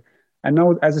someone. And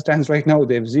now, as it stands right now,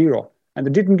 they have 0, and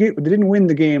they didn't win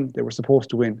the game they were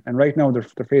supposed to win. And right now they're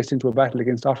faced into a battle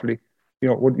against Offaly,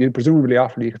 presumably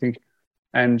Offaly, I think,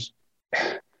 and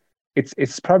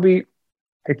it's probably.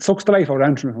 It sucks the life out of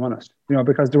Antrim, if I'm honest,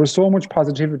 because there was so much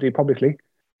positivity publicly.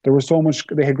 There was so much,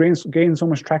 they had gained so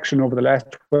much traction over the last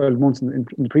 12 months in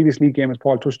the previous league game, as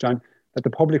Paul touched on, that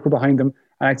the public were behind them.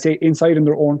 And I'd say inside in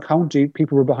their own county,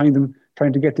 people were behind them,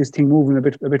 trying to get this thing moving a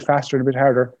bit faster and a bit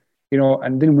harder,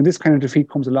 and then when this kind of defeat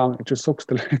comes along, it just sucks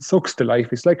the life.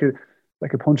 It's like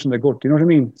a punch in the gut, you know what I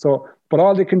mean? So, but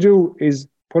all they can do is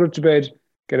put it to bed,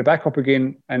 get it back up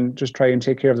again, and just try and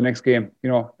take care of the next game,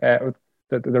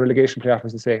 the relegation playoff,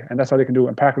 as they say, and that's all they can do,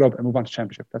 and pack it up and move on to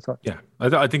championship. That's all. Yeah,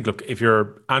 I think, look, if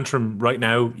you're Antrim right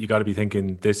now, you got to be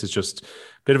thinking this is just a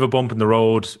bit of a bump in the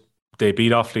road. They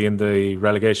beat Offaly in the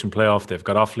relegation playoff. They've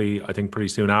got Offaly, I think, pretty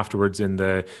soon afterwards in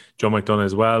the Joe McDonagh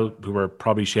as well, who are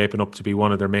probably shaping up to be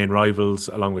one of their main rivals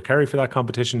along with Kerry for that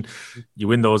competition. You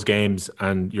win those games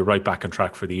and you're right back on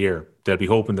track for the year. They'll be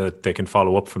hoping that they can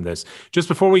follow up from this. Just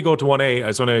before we go to 1A, I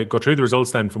just want to go through the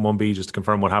results then from 1B, just to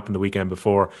confirm what happened the weekend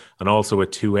before, and also at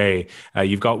 2A.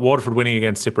 You've got Waterford winning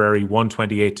against Tipperary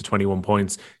 128 to 21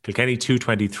 points, Kilkenny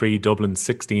 223, Dublin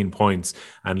 16 points,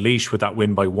 and Laois with that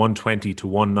win by 120 to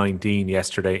 119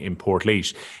 yesterday in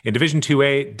Portlaoise. In Division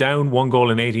 2A, Down 1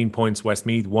 goal and 18 points,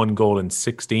 Westmeath 1 goal and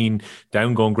 16.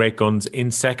 Down going Great Guns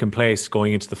in second place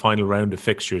going into the final round of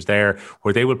fixtures there,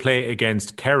 where they will play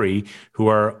against Kerry, who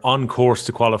are on course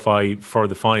to qualify for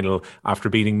the final after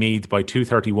beating Meath by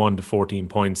 231 to 14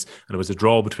 points, and it was a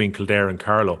draw between Kildare and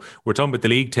Carlow. We're talking about the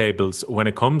league tables. When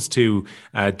it comes to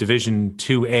Division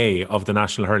 2A of the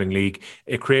National Hurling League,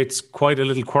 it creates quite a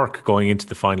little quirk going into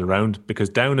the final round, because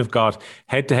Down have got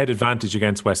head-to-head advantage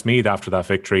against Westmeath after that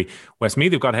victory.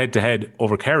 Westmeath have got head-to-head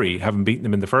over Kerry, having beaten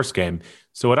them in the first game.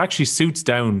 So it actually suits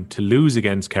Down to lose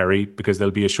against Kerry, because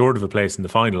they'll be assured of a place in the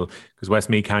final, because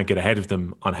Westmeath can't get ahead of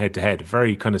them on head-to-head.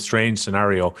 Very kind of strange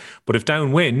scenario. But if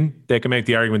Down win, they can make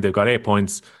the argument they've got 8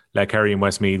 points. Let Kerry and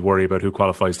Westmeath worry about who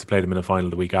qualifies to play them in a final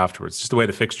the week afterwards. Just the way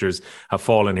the fixtures have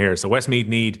fallen here. So Westmeath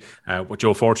need, what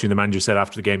Joe Fortune, the manager, said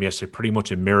after the game yesterday, pretty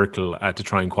much a miracle to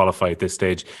try and qualify at this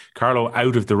stage. Carlow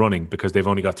out of the running because they've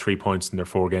only got 3 points in their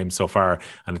 4 games so far.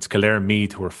 And it's Kildare and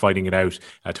Meath who are fighting it out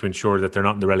to ensure that they're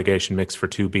not in the relegation mix for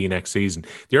 2B next season.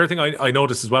 The other thing I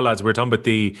noticed as well, lads, we were talking about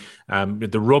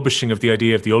the rubbishing of the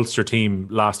idea of the Ulster team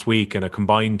last week and a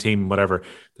combined team, whatever.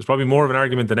 There's probably more of an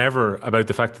argument than ever about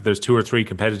the fact that there's 2 or 3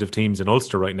 competitive teams in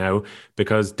Ulster right now,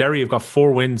 because Derry have got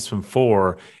 4 wins from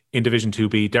 4 in Division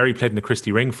 2B. Derry played in the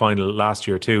Christie Ring final last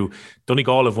year too.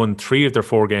 Donegal have won 3 of their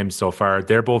 4 games so far.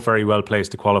 They're both very well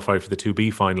placed to qualify for the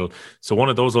 2B final. So one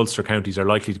of those Ulster counties are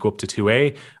likely to go up to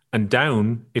 2A. And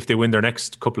Down, if they win their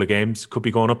next couple of games, could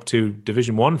be going up to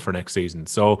Division 1 for next season.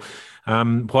 So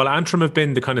while Antrim have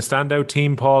been the kind of standout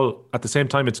team, Paul, at the same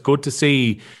time, it's good to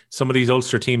see some of these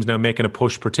Ulster teams now making a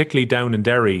push, particularly Down in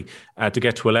Derry, to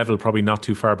get to a level probably not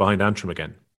too far behind Antrim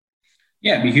again.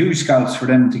 Yeah, it'd be huge scouts for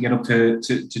them to get up to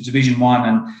Division 1.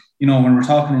 And, when we're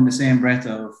talking in the same breath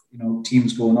of,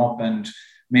 teams going up and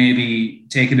maybe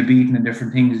taking a beating and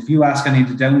different things, if you ask any of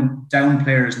the down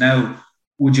players now,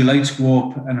 would you like to go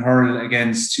up and hurl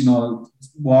against,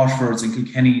 Waterfords and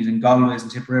Kilkennys and Galways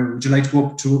and Tipperary? Would you like to go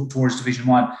up towards Division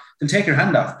 1? They'll take your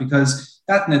hand off, because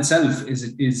that in itself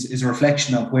is a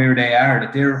reflection of where they are,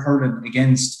 that they're hurling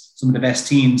against some of the best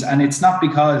teams. And it's not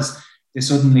because they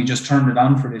suddenly just turned it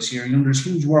on for this year. There's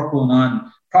huge work going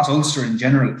on across Ulster in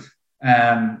general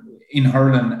in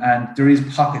hurling, and there is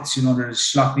pockets, there's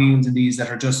Schlockneils and these that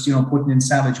are just, putting in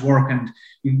savage work, and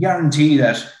you guarantee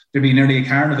that there'd be nearly a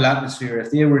carnival atmosphere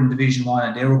if they were in Division 1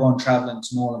 and they were going travelling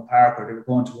to Nolan Park, or they were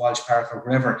going to Walsh Park or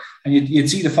wherever, and you'd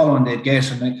see the following they'd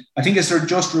get. And I think it's their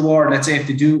just reward. Let's say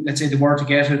they were to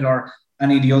get it, or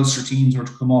any of the Ulster teams were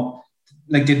to come up,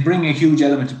 like they'd bring a huge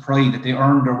element of pride that they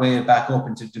earned their way back up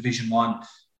into Division 1.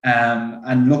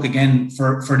 And look, again,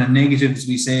 for the negatives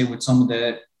we say with some of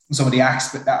the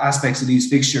aspects of these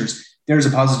fixtures, there's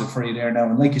a positive for you there now.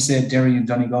 And like you said, Derry and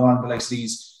Donegal and the likes of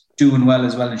these doing well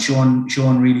as well, and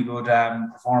showing really good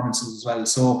performances as well.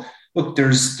 So look,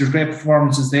 there's great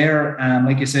performances there.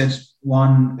 Like you said,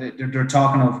 they're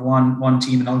talking of one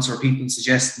team in Ulster, people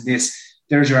suggesting this.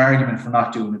 there's your argument for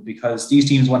not doing it, because these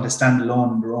teams want to stand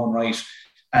alone in their own right,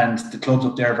 and the clubs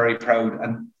up there are very proud.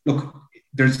 And look,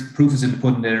 there's proof is in the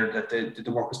pudding there that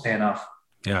the work was paying off.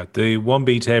 Yeah, the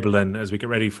 1B table then, as we get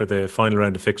ready for the final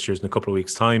round of fixtures in a couple of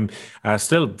weeks' time,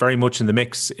 still very much in the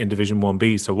mix in Division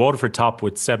 1B. So Waterford top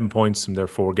with 7 points from their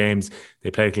 4 games.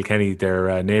 They played Kilkenny,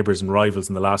 their neighbours and rivals,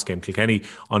 in the last game. Kilkenny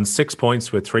on 6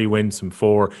 points with 3 wins from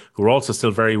 4, who are also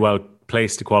still very well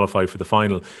placed to qualify for the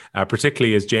final,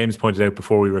 particularly, as James pointed out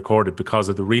before we recorded, because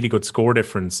of the really good score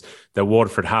difference that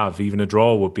Waterford have. Even a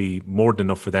draw would be more than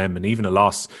enough for them, and even a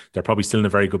loss, they're probably still in a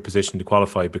very good position to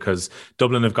qualify, because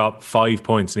Dublin have got 5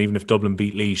 points, and even if Dublin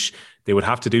beat Laois, they would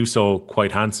have to do so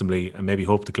quite handsomely, and maybe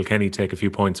hope that Kilkenny take a few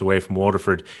points away from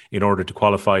Waterford in order to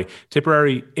qualify.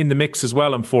 Tipperary in the mix as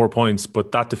well on 4 points,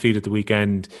 but that defeat at the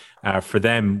weekend for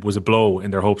them was a blow in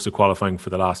their hopes of qualifying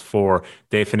for the last 4.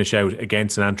 They finish out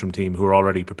against an Antrim team who are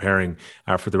already preparing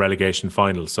for the relegation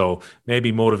final. So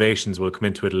maybe motivations will come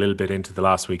into it a little bit into the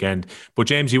last weekend. But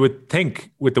James, you would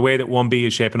think with the way that 1B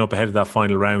is shaping up ahead of that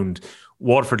final round,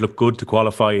 Waterford look good to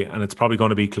qualify, and it's probably going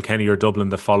to be Kilkenny or Dublin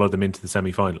that follow them into the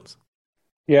semi-finals.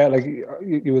 Yeah, like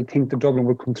you would think that Dublin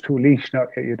would come through Laois. Now,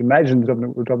 you'd imagine that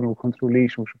Dublin would come through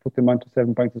Laois, which would put them onto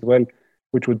 7 points as well,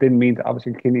 which would then mean that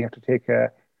obviously Kilkenny have to take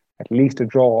at least a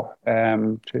draw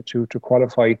to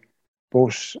qualify.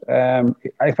 But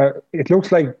it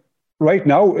looks like right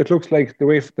now, it looks like the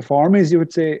way the form is, you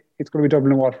would say it's going to be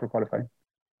Dublin and Waterford qualifying.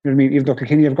 You know what I mean? Even though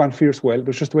Kilkenny have gone fierce well, but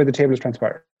it's just the way the table is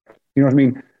transpired. You know what I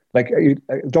mean? Like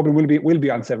Dublin will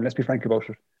be on 7. Let's be frank about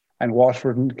it. And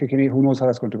Waterford and Kilkenny, who knows how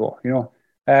that's going to go? You know.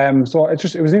 So it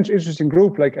was an interesting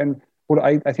group. But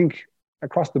I think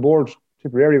across the board,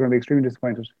 Tipperary are going to be extremely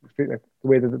disappointed. Like the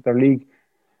way that their league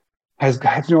has,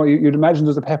 you'd imagine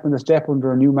there's a pep in the step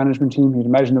under a new management team. You'd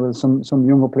imagine there was some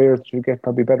younger players that should get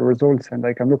probably better results. And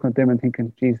I'm looking at them and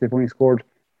thinking, geez, they've only scored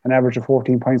an average of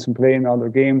 14 points from playing all their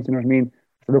games. You know what I mean?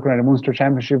 If you're looking at a Munster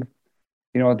Championship,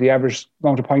 the average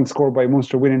amount of points scored by a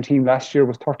Munster winning team last year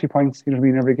was 30 points. You know what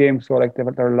I mean? Every game. So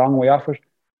they're a long way off it.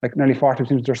 Like nearly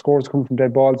 40% of their scores come from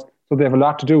dead balls. So they have a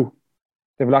lot to do.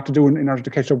 They have a lot to do in order to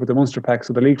catch up with the Munster pack.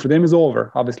 So the league for them is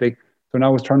over, obviously. So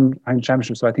now it's turned on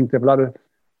championship. So I think they have a lot of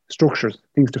structures,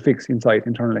 things to fix inside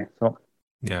internally. So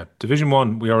yeah, Division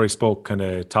 1, we already spoke kind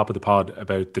of top of the pod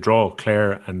about the draw,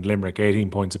 Clare and Limerick, 18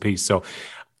 points apiece. So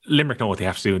Limerick know what they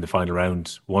have to do in the final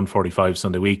round. 1:45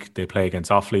 Sunday week, they play against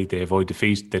Offaly. They avoid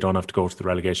defeat. They don't have to go to the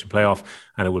relegation playoff,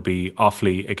 and it will be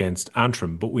Offaly against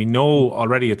Antrim. But we know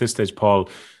already at this stage, Paul,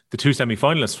 the 2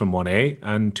 semi-finalists from 1A,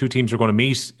 and 2 teams are going to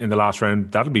meet in the last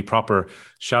round. That'll be proper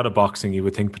shadow boxing, you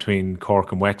would think, between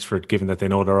Cork and Wexford, given that they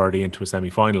know they're already into a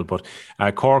semi-final. But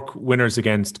Cork winners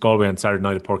against Galway on Saturday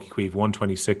night at Páirc Uí Chaoimh,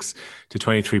 126 to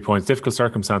 23 points. Difficult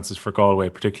circumstances for Galway,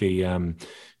 particularly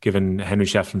given Henry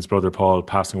Shefflin's brother Paul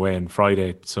passing away on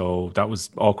Friday. So that was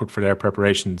awkward for their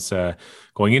preparations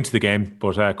going into the game.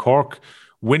 But Cork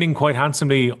winning quite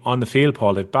handsomely on the field,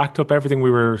 Paul. They've backed up everything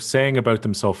we were saying about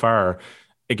them so far.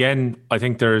 Again, I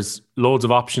think there's loads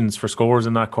of options for scores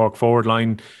in that Cork forward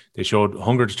line. They showed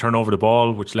hunger to turn over the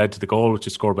ball, which led to the goal, which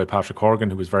is scored by Patrick Horgan,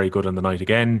 who was very good on the night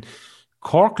again.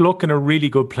 Cork look in a really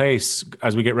good place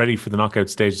as we get ready for the knockout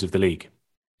stages of the league.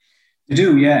 They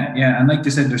do, yeah. And like they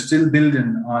said, they're still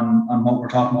building on what we're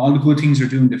talking about. All the good things they're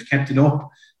doing, they've kept it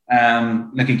up.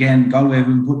 Again, Galway have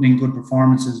been putting in good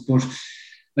performances, but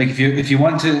if you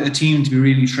want a team to be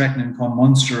really threatening come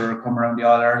Munster or come around the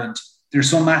All-Ireland, there's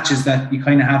some matches that you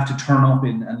kind of have to turn up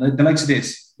in. And the likes of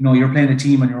this, you're playing a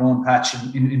team on your own patch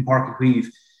in Páirc Uí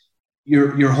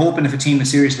Chaoimh. You're hoping if a team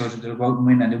is serious about it, they'll go out and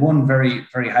win, and they won very,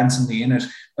 very handsomely in it.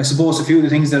 I suppose a few of the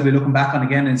things that we'll be looking back on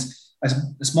again is a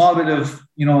small bit of,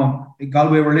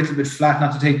 Galway were a little bit flat,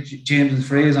 not to take James's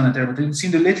phrase on it there, but they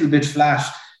seemed a little bit flat.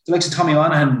 The likes of Tommy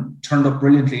Monaghan turned up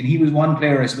brilliantly, and he was one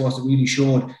player, I suppose, that really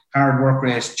showed hard work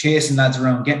rate, chasing lads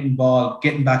around, getting the ball,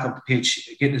 getting back up the pitch,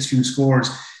 getting his few scores.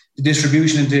 The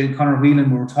distribution into Conor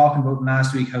Whelan, we were talking about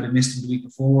last week, how they missed him the week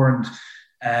before, and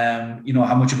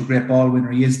how much of a great ball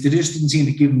winner he is. They just didn't seem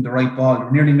to give him the right ball. They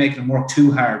were nearly making him work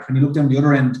too hard. When you look down the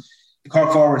other end, the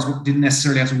Cork forwards didn't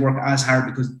necessarily have to work as hard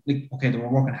because, they were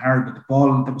working hard, but the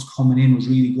ball that was coming in was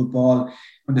really good ball.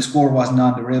 When the score wasn't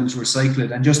on, they were able to recycle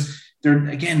it. And just,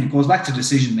 it goes back to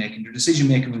decision making. Their decision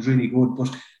making was really good,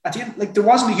 but at the end, there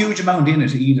wasn't a huge amount in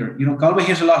it either. Galway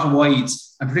hit a lot of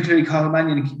wides, and particularly Cathal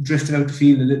Mannion drifted out the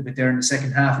field a little bit there in the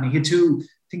second half, and he hit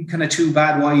two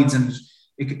bad wides, and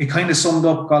it kind of summed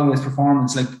up Galway's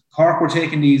performance. Cork were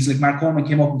taking these, Mark Coleman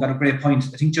came up and got a great point.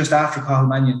 I think just after Cathal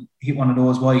Mannion hit one of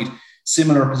those wide,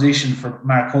 similar position for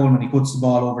Mark Coleman, he puts the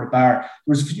ball over the bar.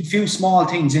 There was a few small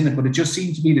things in it, but it just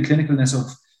seemed to be the clinicalness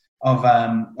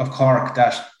of Cork,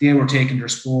 that they were taking their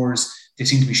scores. they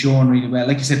seem to be showing really well.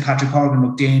 Like you said, Patrick Horgan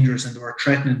looked dangerous and they were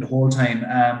threatening the whole time.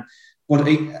 But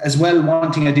as well,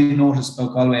 one thing I did notice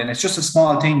about Galway, and it's just a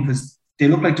small thing because they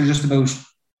look like they're just about,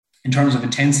 in terms of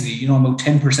intensity, about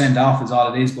 10% off is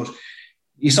all it is. But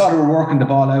you saw they were working the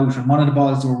ball out, and one of the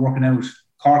balls they were working out,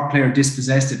 Cork player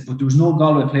dispossessed it, but there was no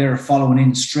Galway player following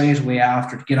in straight away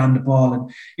after to get on the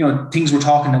ball. And, things we're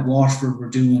talking that Waterford were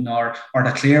doing or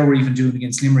that Clare were even doing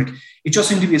against Limerick, it just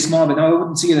seemed to be a small bit. Now, I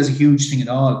wouldn't see it as a huge thing at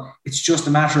all. It's just a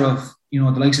matter of, the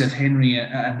likes of Henry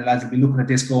and the lads will be looking at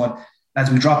this going, lads,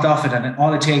 we dropped off it, and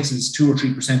all it takes is 2 or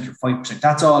 3% or 5%.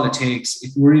 That's all it takes.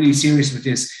 If we're really serious with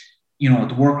this,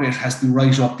 the work rate has to be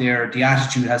right up there. The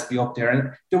attitude has to be up there.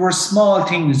 And there were small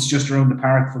things just around the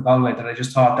park for Galway that I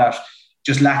just thought that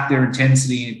just lacked their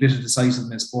intensity and a bit of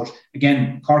decisiveness. But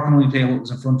again, Cork can only play what was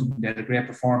in front of them. They had a great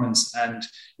performance and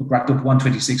racked up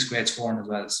 126 great scoring as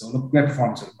well. So great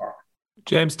performance out of Cork.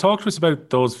 James, talk to us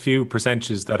about those few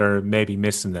percentages that are maybe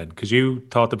missing then, because you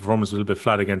thought the performance was a little bit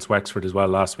flat against Wexford as well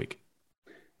last week.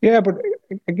 Yeah, but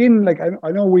again,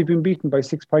 I know we've been beaten by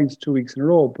 6 points 2 weeks in a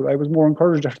row, but I was more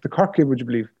encouraged after the Cork game, would you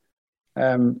believe?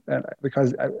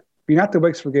 Because being at the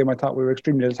Wexford game, I thought we were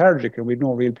extremely lethargic and we had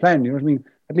no real plan. You know what I mean?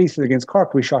 At least against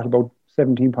Cork, we shot about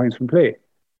 17 points from play,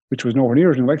 which was nowhere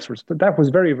near as in Wexford. But that was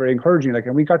very, very encouraging.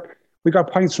 And we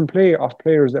got points from play off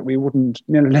players that we wouldn't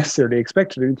necessarily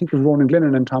expected. I think of Ronan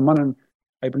Glennon and Tom Munnan,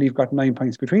 I believe, got 9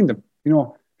 points between them.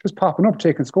 Just popping up,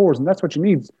 taking scores, and that's what you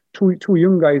need. Two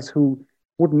young guys who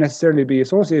wouldn't necessarily be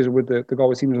associated with the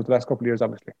Galway seniors of the last couple of years,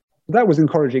 obviously. But that was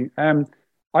encouraging. I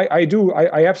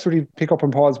absolutely pick up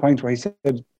on Paul's point where he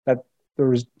said that there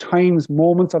was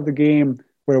moments of the game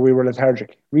where we were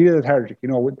lethargic, really lethargic.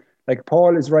 Like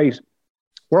Paul is right.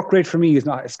 Work rate for me is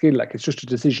not a skill, it's just a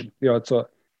decision.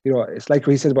 It's like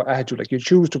what he said about attitude. Like you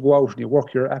choose to go out and you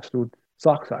work your absolute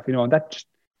socks off. And that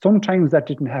sometimes that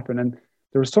didn't happen. And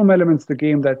there were some elements of the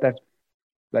game that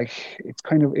it's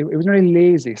kind of, it was very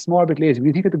lazy, a small bit lazy. When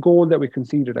you think of the goal that we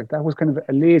conceded, that was kind of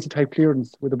a lazy type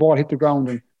clearance where the ball hit the ground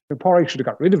and Paul should have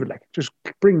got rid of it. Just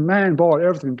bring man, ball,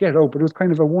 everything, get it out. But it was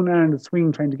kind of a one-handed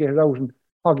swing trying to get it out, and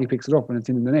Hoggy picks it up and it's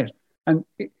in the net. And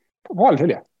Paul, I'll tell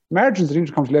you, margins at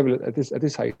intercounty level at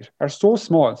this height are so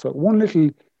small. So one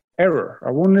little error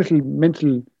or one little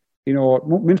mental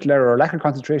error or lack of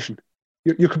concentration,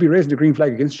 you could be raising the green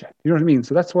flag against you. You know what I mean?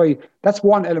 So that's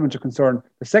one element of concern.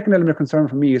 The second element of concern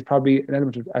for me is probably an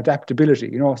element of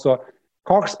adaptability. So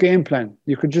Cork's game plan,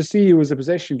 you could just see it was a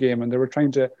possession game, and they were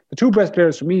trying to. The two best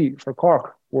players for me for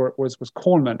Cork was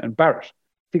Coleman and Barrett,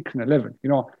 6 and 11.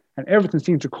 And everything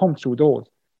seemed to come through those.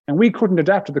 And we couldn't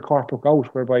adapt to the Cork puck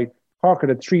out, whereby Cork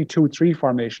had a 3-2-3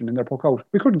 formation in their puck out.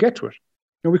 We couldn't get to it.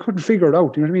 We couldn't figure it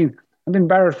out. You know what I mean? And then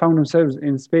Barrett found himself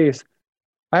in space.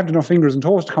 I have enough fingers and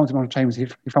toes to count the amount of times he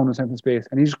found himself in space,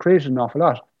 and he just created an awful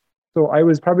lot. So I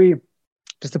was probably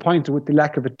disappointed with the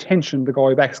lack of attention the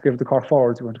Galway backs gave the Cork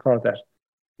forwards, you want to call it that.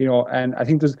 And I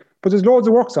think there's loads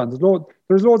of works on.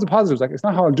 There's loads of positives. It's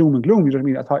not all doom and gloom. You know what I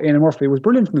mean? I thought Éanna Murphy was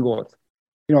brilliant in the goals.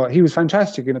 He was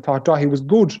fantastic, and I thought Daithí was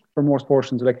good for most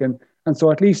portions. And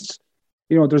so at least,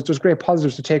 there's great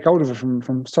positives to take out of it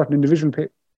from certain individual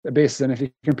basis. And if you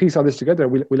can piece all this together,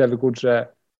 we'll have a good,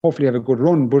 hopefully have a good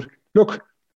run. But look,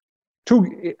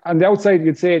 on the outside,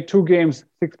 you'd say 2 games,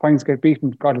 6 points get beaten.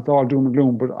 God, it's all doom and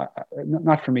gloom. But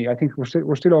not for me. I think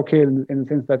we're still okay in the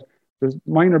sense that there's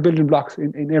minor building blocks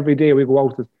in every day we go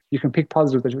out that you can pick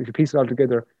positives that if you piece it all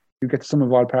together, you get the sum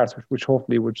of all parts, which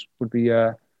hopefully would be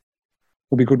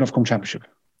good enough come championship.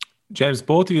 James,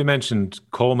 both of you mentioned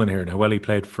Coleman here and how well he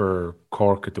played for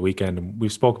Cork at the weekend. And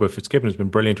we've spoken about Fitzgibbon, who's been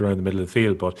brilliant around the middle of the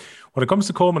field. But when it comes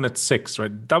to Coleman at 6,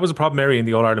 right, that was a problem area in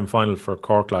the All-Ireland final for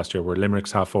Cork last year, where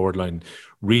Limerick's half-forward line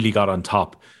really got on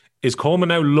top. Is Coleman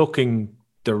now looking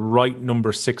the right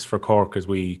number 6 for Cork as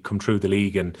we come through the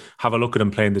league and have a look at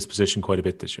him playing this position quite a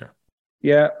bit this year?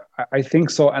 Yeah, I think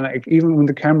so. And even when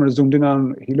the camera zoomed in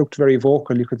on, he looked very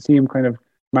vocal. You could see him kind of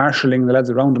marshalling the lads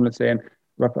around him, let's say. And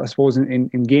I suppose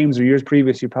in games or years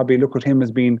previous, you probably look at him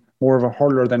as being more of a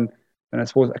hurler than I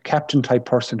suppose a captain type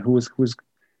person who's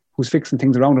fixing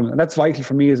things around him. And that's vital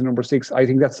for me as a number 6. I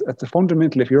think that's a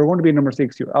fundamental. If you're going to be a number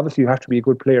 6, you have to be a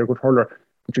good player, a good hurler,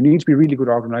 but you need to be a really good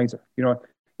organizer. You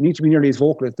need to be nearly as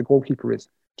vocal as the goalkeeper is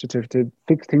to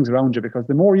fix things around you, because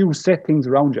the more you set things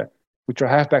around you with your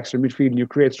halfbacks or midfield and you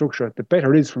create structure, the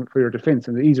better it is for your defence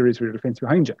and the easier it is for your defence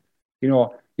behind you.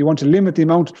 You want to limit the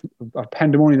amount of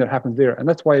pandemonium that happens there. And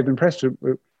that's why I've been impressed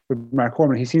with Mark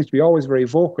Coleman. He seems to be always very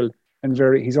vocal and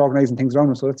he's organising things around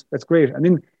him. So that's great. And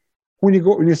then when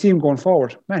you see him going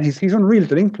forward, man, he's unreal at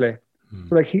the link play.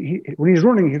 So when he's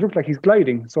running, he looks like he's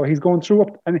gliding. So he's going through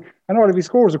up and all of his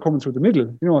scores are coming through the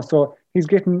middle, so he's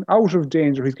getting out of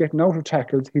danger, he's getting out of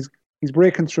tackles, he's he's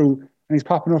breaking through and he's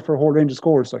popping up for a whole range of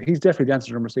scores. So he's definitely the answer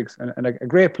to number 6 and a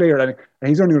great player. And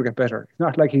he's only going to get better. It's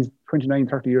not like he's 29,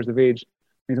 30 years of age.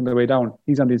 He's on the way down.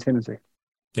 He's on the ascendancy.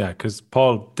 Yeah, because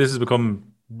Paul, this has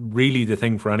become really the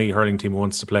thing for any hurling team who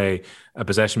wants to play a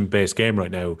possession-based game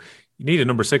right now. You need a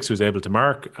number 6 who's able to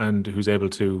mark and who's able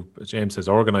to, as James says,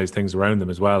 organise things around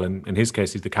them as well. And in his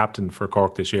case, he's the captain for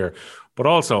Cork this year, but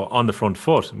also on the front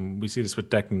foot. And we see this with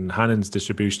Declan Hannon's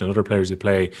distribution and other players who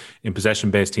play in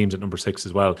possession-based teams at number 6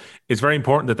 as well. It's very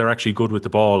important that they're actually good with the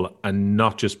ball and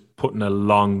not just putting a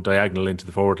long diagonal into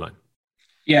the forward line.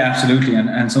 Yeah, absolutely.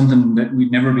 And something that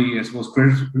we'd never be, I suppose,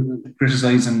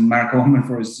 criticising Mark Oman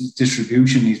for his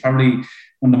distribution. He's probably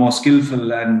one of the most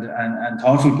skillful and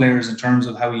thoughtful players in terms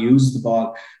of how he uses the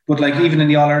ball. But like even in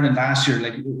the All-Ireland last year,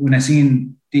 like when I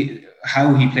seen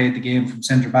how he played the game from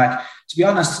centre-back, to be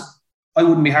honest, I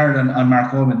wouldn't be hard on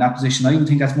Mark Oman in that position. I even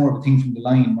think that's more of a thing from the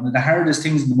line. One of the hardest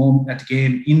things in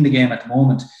the game at the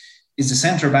moment is the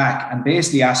centre-back and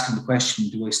basically asking the question,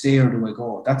 do I stay or do I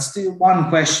go? That's the one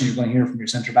question you're going to hear from your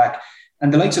centre-back.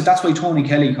 And the likes of, that's why Tony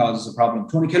Kelly causes a problem.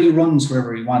 Tony Kelly runs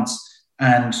wherever he wants.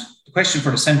 And the question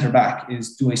for the centre-back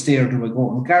is, do I stay or do I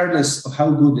go? And regardless of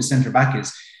how good the centre-back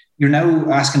is, you're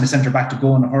now asking the centre-back to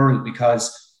go and hurl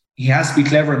because he has to be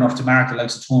clever enough to mark the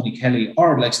likes of Tony Kelly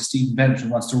or the likes of Stephen Bennett who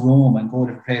wants to roam and go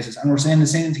different places. And we're saying the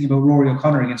same thing about Rory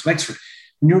O'Connor against Wexford.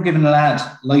 When you're giving a lad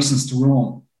license to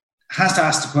roam, has to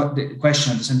ask the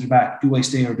question of the centre-back, do I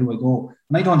stay or do I go?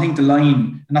 And I don't think the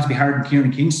line, and not to be hard on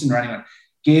Kieran Kingston or anyone,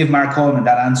 gave Mark Coleman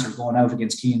that answer going out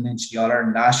against Cian Lynch, the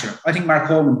All-Ireland last year. I think Mark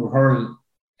Coleman will hurl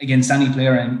against any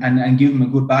player and give him a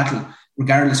good battle,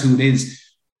 regardless who it is.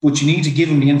 But you need to give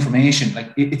him the information.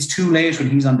 Like it's too late when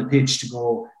he's on the pitch to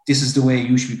go, this is the way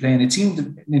you should be playing. It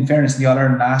seemed, in fairness, in the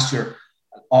All-Ireland last year,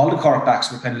 all the Cork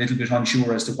backs were kind of a little bit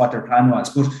unsure as to what their plan was.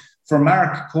 But for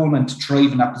Mark Coleman to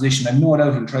thrive in that position, I've no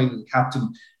doubt he'll thrive as a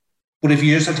captain. But if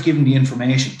you just have to give him the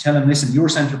information, tell him, listen, you're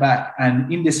centre-back,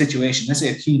 and in this situation, let's say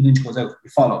if Cian Lynch goes out, you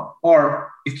follow him.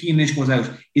 Or if Cian Lynch goes out,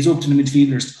 it's up to the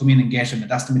midfielders to come in and get him, and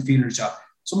that's the midfielder's job.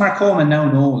 So Mark Coleman now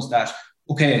knows that,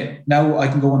 okay, now I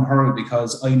can go and hurl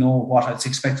because I know what it's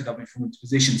expected of me from the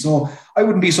position. So I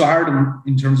wouldn't be so hard on him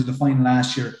in terms of the final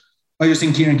last year. I just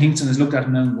think Kieran Kingston has looked at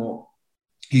him now and go,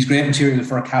 he's great material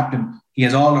for a captain. He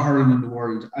has all the hurling in the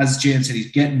world. As James said,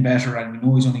 he's getting better and we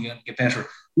know he's only going to get better.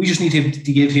 We just need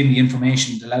to give him the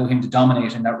information to allow him to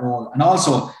dominate in that role. And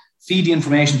also feed the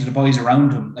information to the boys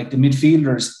around him. Like the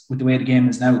midfielders, with the way the game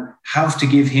is now, have to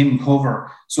give him cover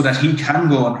so that he can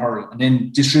go and hurl and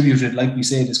then distribute it, like we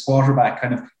say, this quarterback,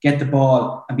 kind of get the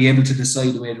ball and be able to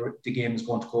decide the way the game is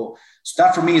going to go. So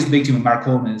that for me is the big thing with Mark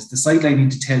Coleman, is the sideline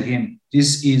need to tell him,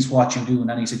 this is what you do in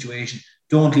any situation.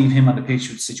 Don't leave him on the pitch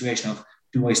with the situation of,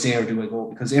 do I stay or do I go?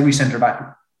 Because every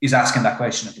centre-back is asking that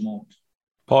question at the moment.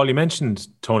 Paul, you mentioned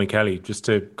Tony Kelly, just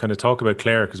to kind of talk about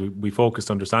Clare, because we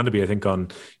focused understandably, I think, on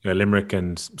Limerick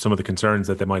and some of the concerns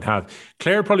that they might have.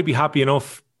 Clare probably be happy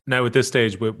enough now at this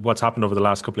stage with what's happened over the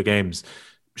last couple of games.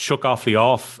 Shook Offaly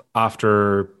off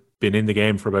after being in the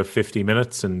game for about 50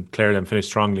 minutes, and Clare then finished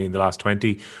strongly in the last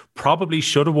 20. Probably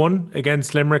should have won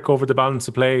against Limerick over the balance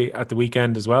of play at the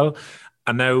weekend as well.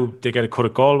 And now they get a cut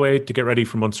at Galway to get ready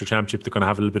for Munster Championship. They're going to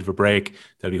have a little bit of a break.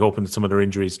 They'll be hoping that some of their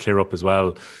injuries clear up as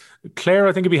well. Clare,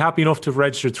 I think, would be happy enough to have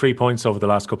registered 3 points over the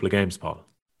last couple of games, Paul.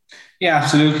 Yeah,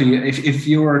 absolutely. If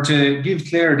you were to give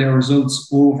Clare their results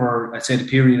over, let's say, the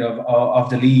period of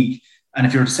the league, and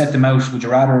if you were to set them out, would you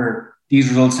rather these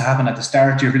results to happen at the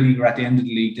start of your league or at the end of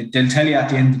the league? They'll tell you at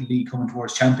the end of the league coming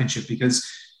towards Championship, because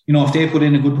if they put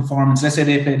in a good performance, let's say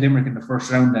they played Limerick in the first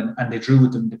round and they drew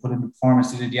with them, they put in the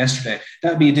performance they did yesterday, that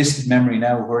would be a distant memory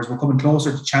now, whereas we're coming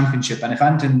closer to Championship. And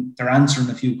if they're answering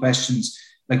a few questions,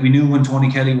 like we knew when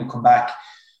Tony Kelly would come back,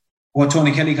 what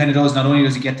Tony Kelly kind of does, not only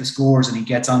does he get the scores and he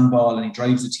gets on ball and he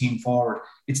drives the team forward,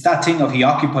 it's that thing of he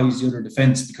occupies the other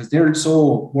defence, because they're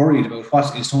so worried about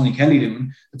what is Tony Kelly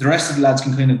doing that the rest of the lads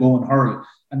can kind of go and hurl.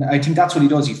 And I think that's what he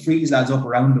does. He frees lads up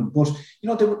around him. But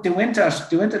they went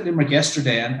at Limerick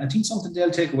yesterday, and I think something they'll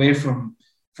take away from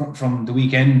the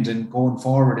weekend and going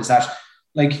forward is that,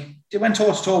 like, they went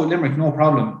toe to toe with Limerick, no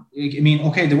problem. I mean,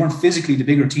 okay, they weren't physically the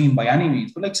bigger team by any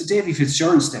means, but like, so Davy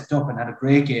Fitzgerald stepped up and had a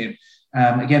great game.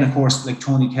 Again, of course, like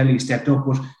Tony Kelly stepped up,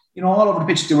 but all over the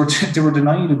pitch they were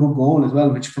denying a good goal as well,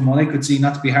 which from what I could see,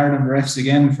 not to be hard on the refs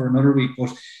again for another week,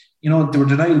 but they were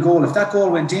denying a goal. If that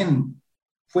goal went in,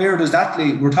 where does that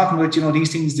lead? We're talking about,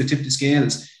 these things that tip the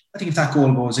scales. I think if that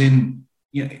goal goes in,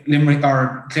 Limerick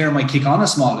or Clare might kick on a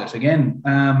small bit again.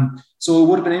 So it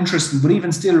would have been interesting, but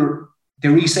even still, they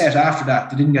reset after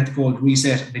that. They didn't get the goal to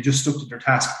reset. They just stuck to their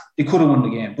task. They could have won the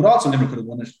game, but also Limerick could have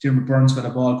won it. Dermot Burns got a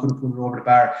ball, could have put it over the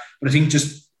bar. But I think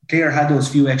just Clare had those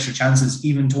few extra chances.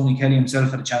 Even Tony Kelly himself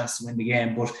had a chance to win the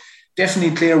game. But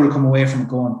definitely Clare will come away from it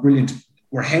going, brilliant.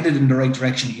 We're headed in the right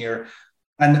direction here.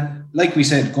 And like we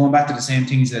said, going back to the same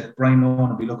things that Brian Lohan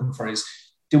will be looking for is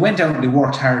they went out and they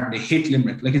worked hard and they hit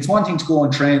Limerick. Like, it's one thing to go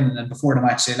and train and then before the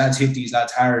match say, lads, hit these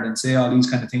lads hard and say all these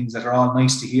kind of things that are all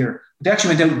nice to hear. But they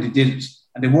actually went out and they did it.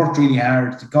 And they worked really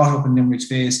hard. They got up in Limerick's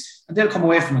face. And they'll come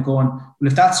away from it going, well,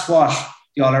 if that's what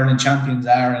the All-Ireland champions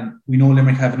are, and we know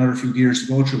Limerick have another few years to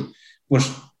go through, but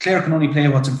Clare can only play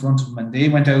what's in front of them. And they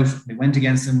went out, they went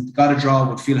against them, got a draw,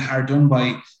 would feel hard done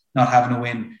by not having a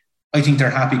win. I think they're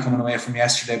happy coming away from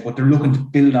yesterday, but they're looking to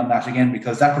build on that again,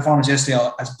 because that performance yesterday,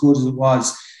 as good as it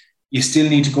was, you still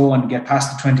need to go and get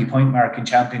past the 20-point mark in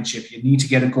championship. You need to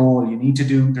get a goal. You need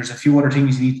to there's a few other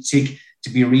things you need to tick to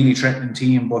be a really threatening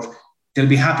team, but they'll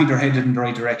be happy they're headed in the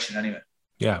right direction anyway.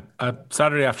 Yeah.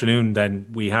 Saturday afternoon, then,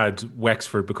 we had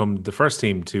Wexford become the first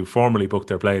team to formally book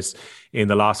their place in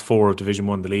the last 4 of Division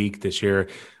 1 of the league this year.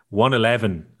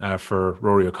 111 for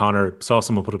Rory O'Connor. Saw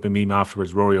someone put up a meme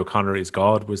afterwards, Rory O'Connor is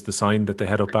God, was the sign that they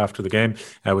had up after the game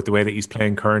with the way that he's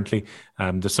playing currently.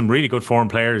 There's some really good form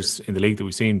players in the league that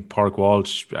we've seen. Park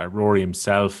Walsh, Rory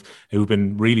himself, who've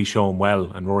been really showing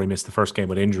well, and Rory missed the first game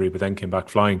with injury but then came back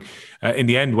flying. In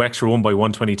the end, Wexford won by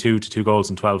 122 to 2 goals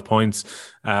and 12 points.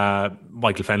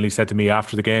 Michael Fennelly said to me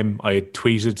after the game, I had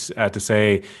tweeted to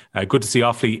say, good to see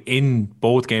Offaly in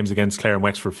both games against Clare and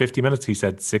Wexford 50 minutes. He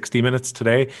said 60 minutes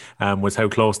today was how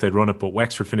close they'd run it, but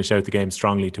Wexford finished out the game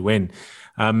strongly to win.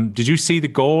 Did you see the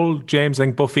goal, James? I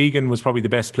think Buff Egan was probably the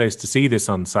best place to see this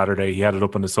on Saturday. He had it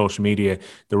up on the social media,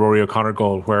 the Rory O'Connor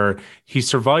goal, where he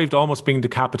survived almost being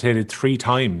decapitated 3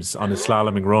 times on his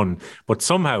slaloming run, but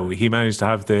somehow he managed to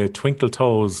have the twinkle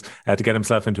toes to get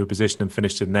himself into a position and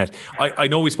finish to the net. I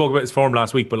know we spoke about his form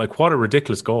last week, but like, what a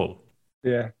ridiculous goal.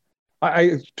 Yeah.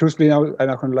 I truthfully now, I'm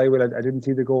not going to lie, Will, I didn't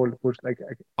see the goal, but like,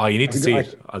 you need to see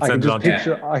it. I'll send it on to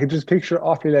you. I can just picture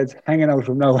Offaly lads hanging out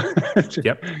from now.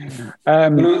 Yep.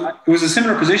 It was a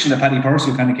similar position that Paddy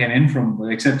Purcell kind of came in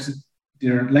from, except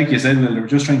like you said, Will, they were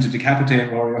just trying to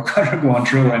decapitate Rory O'Connor going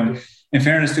through, and in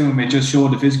fairness to him, it just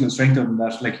showed the physical strength of him,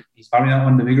 that like, he's probably not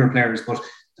one of the bigger players, but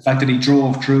the fact that he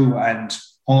drove through and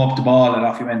hung up the ball and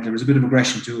off he went, there was a bit of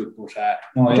aggression to it, but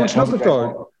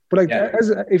But like,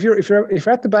 if you're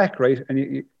at the back, right,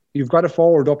 and you've got a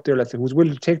forward up there, let's say, who's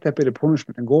willing to take that bit of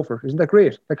punishment and go for it, isn't that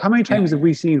great? Like, how many times have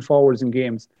we seen forwards in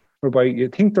games whereby you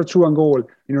think they're through on goal and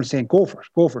you're saying, go for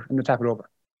it, and they tap it over.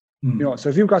 You know, so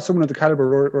if you've got someone of the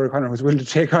caliber or O'Connor who's willing to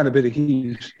take on a bit of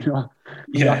heat, you know,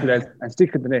 and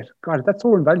stick in the net, God, that's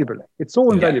so invaluable. It's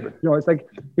so invaluable. You know, it's like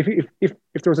if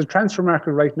there was a transfer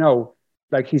market right now,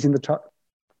 like, he's in the top.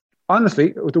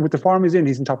 Honestly, with the form he's in,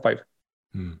 he's in top 5.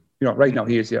 You know, right now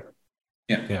he is,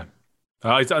 yeah.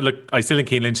 I still think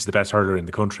Keane Lynch is the best hurler in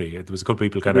the country. There was a couple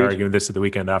of people kind of arguing this at the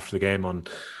weekend after the game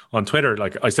on Twitter.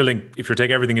 Like, I still think if you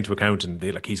take everything into account and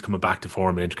he's coming back to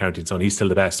form in intercounty and so on, he's still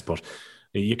the best. But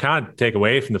you can't take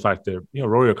away from the fact that, you know,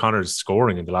 Rory O'Connor's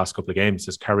scoring in the last couple of games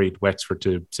has carried Wexford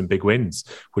to some big wins,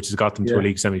 which has got them to a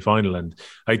league semi-final. And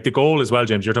the goal as well,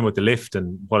 James, you're talking about the lift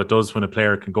and what it does when a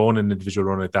player can go on an individual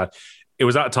run like that. It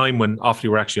was at a time when Offaly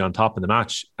were actually on top in the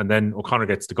match, and then O'Connor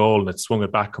gets the goal and it swung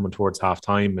it back coming towards half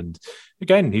time. And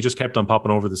again, he just kept on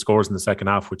popping over the scores in the second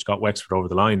half, which got Wexford over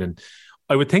the line. And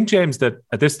I would think, James, that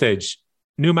at this stage,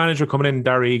 new manager coming in,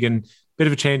 Darragh Egan, bit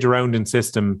of a change around in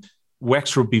system,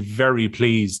 Wexford would be very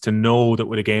pleased to know that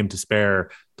with a game to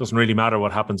spare, doesn't really matter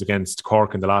what happens against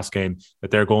Cork in the last game, that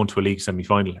they're going to a league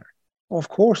semi-final here. Of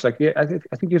course, I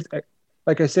think if,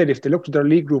 like I said, if they looked at their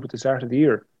league group at the start of the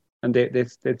year, and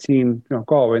they'd seen, you know,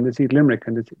 Galway and they'd seen Limerick,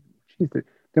 and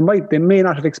they may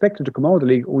not have expected to come out of the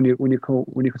league when you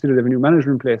consider they have a new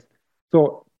manager in place.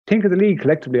 So think of the league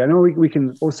collectively. I know we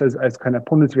can, us as kind of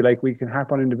pundits, we can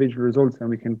harp on individual results and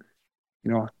we can, you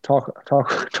know, talk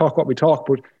what we talk,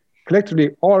 but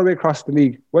collectively all the way across the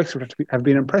league, Wexford have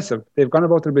been impressive. They've gone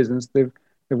about their business. They've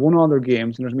won all their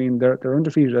games. You know what I mean? They're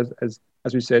undefeated as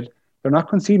we said. They're not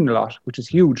conceding a lot, which is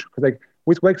huge, because like,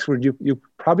 with Wexford, you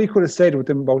probably could have said about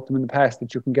them in the past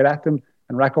that you can get at them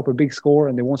and rack up a big score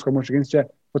and they won't score much against you.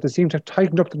 But they seem to have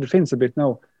tightened up the defence a bit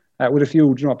now with a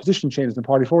few, you know, position changes and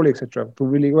Paddy Foley, etc.,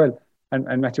 doing really well,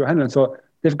 and Matthew Hanlon. So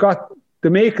they've got the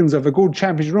makings of a good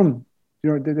championship run.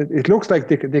 You know, it looks like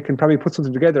they can probably put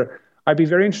something together. I'd be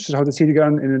very interested how they see to get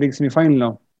on in the league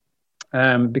semi-final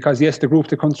now, because yes, the group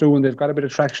they come through and they've got a bit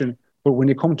of traction. But when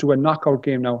you come to a knockout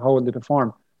game now, how will they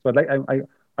perform? So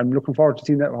I'm looking forward to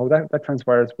seeing how that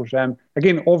transpires. But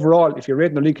again, overall, if you're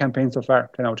rating the league campaign so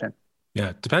far, 10 out of 10.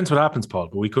 Yeah, depends what happens, Paul.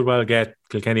 But we could well get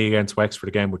Kilkenny against Wexford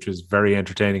again, which was very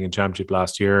entertaining in Championship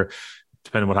last year.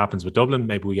 Depending on what happens with Dublin,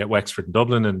 maybe we get Wexford in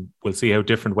Dublin, and we'll see how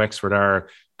different Wexford are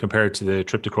compared to the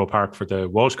trip to Croke Park for the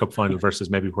Walsh Cup final versus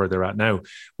maybe where they're at now.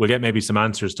 We'll get maybe some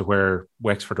answers to where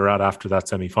Wexford are at after that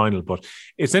semi-final. But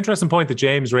it's an interesting point that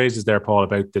James raises there, Paul,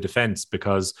 about the defence,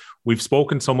 because we've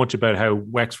spoken so much about how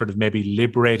Wexford have maybe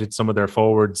liberated some of their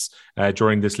forwards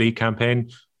during this league campaign.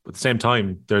 But at the same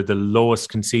time, they're the lowest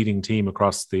conceding team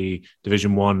across the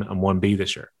Division 1 and 1B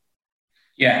this year.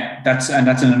 Yeah, that's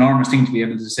an enormous thing to be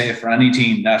able to say for any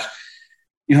team, that,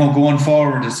 you know, going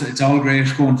forward, it's all great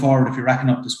going forward if you're racking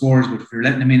up the scores, but if you're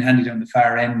letting them in handy down the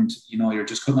far end, you know, you're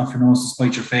just cutting off your nose to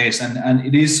spite your face. And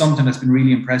it is something that's been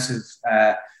really impressive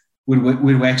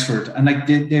with Wexford. And like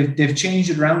they've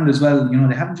changed it around as well. You know,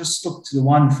 they haven't just stuck to the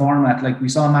one format. Like we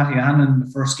saw Matty O'Hanlon in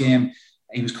the first game,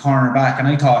 he was cornerback, and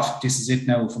I thought, this is it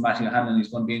now for Matty O'Hanlon, he's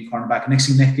going to be in cornerback. And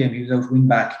next game he was out wing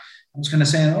back. I was kind of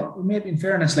saying, maybe in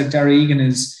fairness, like Darragh Egan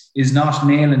is not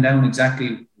nailing down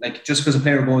exactly, like just because a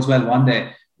player goes well one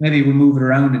day, maybe we'll move it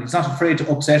around, and he's not afraid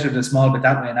to upset it a small bit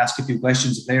that way and ask a few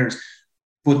questions of players.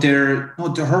 But they're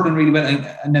hurling really well.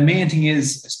 And the main thing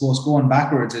is, I suppose, going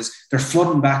backwards, is they're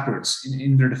flooding backwards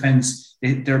in their defence.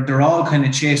 They're all kind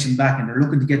of chasing back, and they're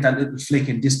looking to get that little flick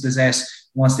and dispossess.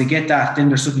 Once they get that, then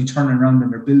they're suddenly turning around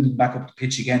and they're building back up the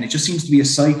pitch again. It just seems to be a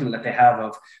cycle that they have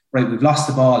of, right, we've lost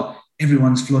the ball,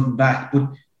 everyone's flooding back. But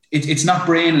it's not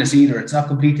brainless either. It's not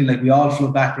completely like we all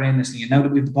flood back brainlessly. And now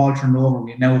that we have the ball turned over,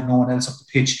 we now have no one else up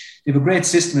the pitch. They have a great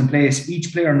system in place.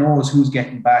 Each player knows who's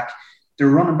getting back. They're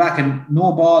running back, and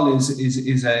no ball is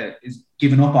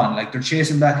given up on. Like, they're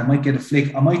chasing back. I might get a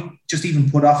flick. I might just even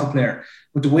put off a player.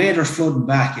 But the way they're flooding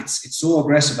back, it's so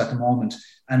aggressive at the moment.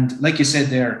 And like you said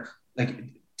there, like,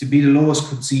 to be the lowest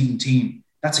conceding team,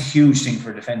 that's a huge thing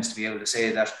for defence, to be able to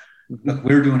say that, look,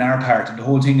 we're doing our part. And the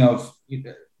whole thing of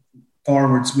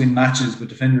forwards win matches, but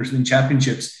defenders win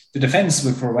championships. The defence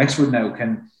for Wexford now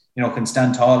can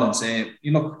stand tall and say,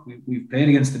 look, we've played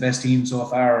against the best teams so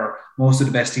far, or most of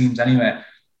the best teams anyway,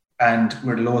 and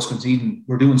we're the lowest conceding.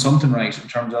 We're doing something right in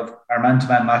terms of our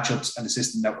man-to-man matchups and the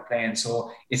system that we're playing.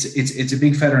 So it's a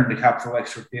big feather in the cap for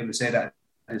Wexford to be able to say that at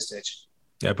this stage.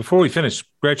 Yeah, before we finish,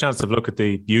 great chance to have a look at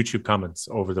the YouTube comments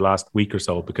over the last week or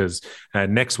so, because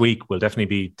next week we'll definitely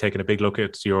be taking a big look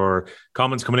at your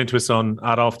comments coming into us on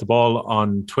 @OffTheBall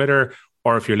on Twitter,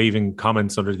 or if you're leaving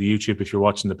comments under the YouTube, if you're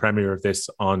watching the premiere of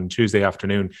this on Tuesday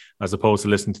afternoon, as opposed to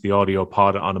listening to the audio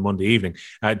pod on a Monday evening.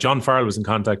 John Farrell was in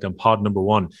contact on pod number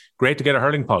 1. Great to get a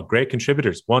hurling pod, great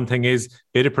contributors. One thing is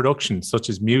bit of production, such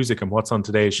as music and what's on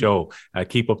today's show.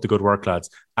 Keep up the good work, lads.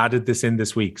 Added this in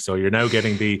this week, so you're now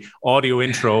getting the audio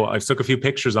intro. I've stuck a few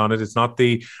pictures on it. It's not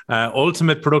the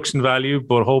ultimate production value,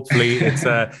 but hopefully it's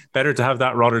better to have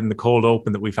that rather than the cold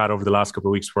open that we've had over the last couple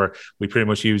of weeks, where we pretty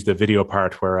much use the video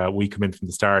part where we come in from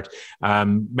the start.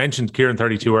 Mentioned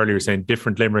Kieran32 earlier saying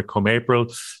different Limerick come April.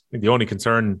 I think the only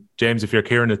concern, James, if you're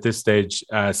Kieran at this stage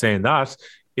saying that,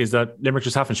 is that Limerick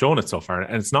just haven't shown it so far.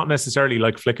 And it's not necessarily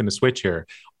like flicking a switch here.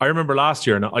 I remember last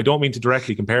year, and I don't mean to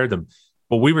directly compare them,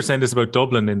 but we were saying this about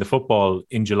Dublin in the football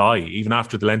in July, even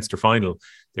after the Leinster final.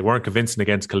 They weren't convincing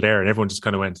against Kildare, and everyone just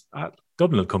kind of went,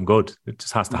 Dublin will come good. It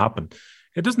just has to happen.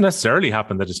 It doesn't necessarily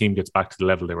happen that a team gets back to the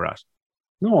level they were at.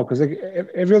 No, because like,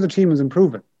 every other team is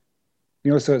improving.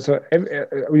 You know, so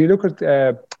when you look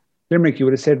at Limerick, you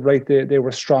would have said, right, they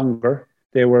were stronger,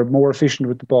 they were more efficient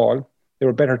with the ball, they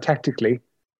were better tactically,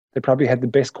 they probably had the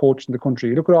best coach in the country.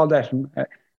 You look at all that,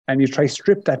 and you try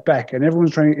strip that back, and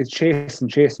everyone's trying to chase.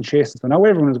 So now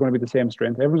everyone is going to be the same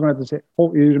strength. Everyone's going to have the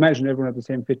same. You'd imagine everyone had the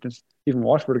same fitness. Even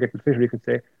Washford are getting fitter, you could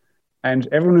say. And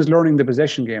everyone is learning the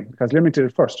possession game, because Limerick did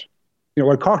it first. You know,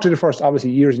 well, Cork did it first,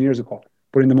 obviously years and years ago.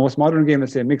 But in the most modern game,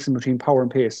 let's say, mixing between power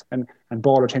and pace and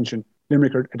ball retention,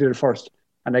 Limerick did it first.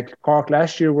 And like Cork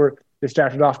last year, where they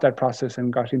started off that process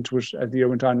and got into it as the year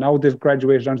went on. Now they've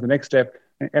graduated on to the next step,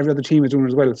 and every other team is doing it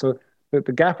as well. So the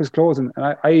gap is closing.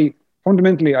 And I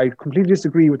fundamentally, I completely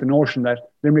disagree with the notion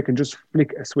that Limerick can just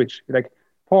flick a switch. Like,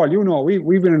 Paul, you know,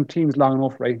 we've been in teams long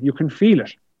enough, right? You can feel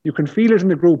it. You can feel it in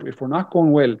the group. If we're not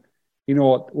going well, you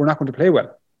know, we're not going to play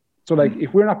well. So like,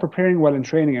 if we're not preparing well in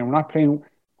training and we're not playing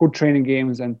good training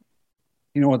games, and,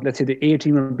 you know, let's say the A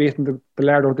team are beating the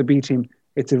lard out the B team,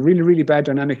 it's a really, really bad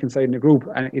dynamic inside in the group,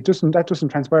 and that doesn't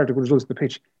transpire to good results on the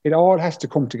pitch. It all has to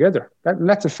come together.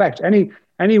 That's a fact.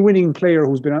 Any winning player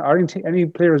who's been on, or any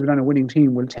player who's been on a winning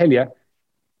team will tell you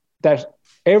that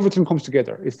everything comes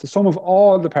together. It's the sum of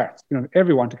all the parts. You know,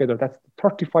 everyone together. That's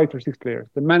 35 to 36 players,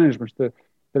 the management, the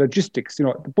logistics. You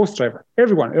know, the bus driver,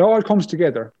 everyone. It all comes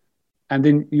together, and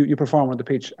then you perform on the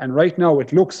pitch. And right now,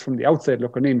 it looks from the outside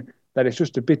looking in that it's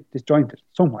just a bit disjointed,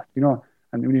 somewhat. You know.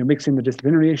 And when you mix in the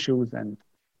disciplinary issues and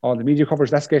all the media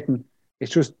coverage that's getting,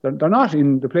 it's just, they're not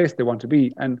in the place they want to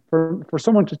be. And for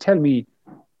someone to tell me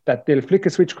that they'll flick a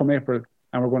switch come April,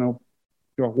 and we're going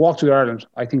to walk through Ireland,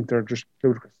 I think they're just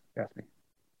ludicrous. Definitely.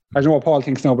 I don't know what Paul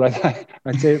thinks now, but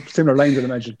I'd say similar lines, I'd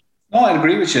imagine. No, I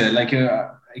agree with you. Like,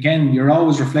 again, you're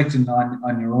always reflecting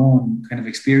on your own kind of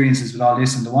experiences with all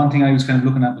this. And the one thing I was kind of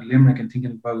looking at with Limerick and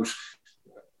thinking about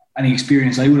any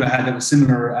experience I would have had that was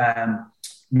similar,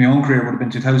 my own career would have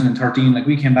been 2013. Like,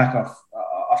 we came back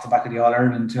off the back of the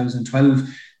All-Ireland in 2012.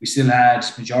 We still had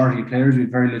majority of players. We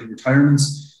had very little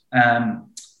retirements.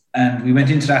 And we went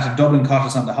into that, and Dublin caught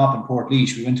us on the hop in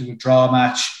Portlaoise. We went to a draw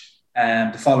match.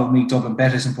 The following week, Dublin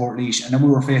bet us in Portlaoise, and then we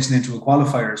were facing into a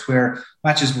qualifiers where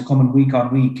matches were coming week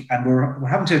on week, and we're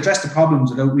having to address the problems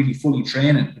without really fully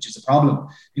training, which is a problem.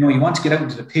 You want to get out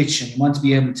into the pitch and you want to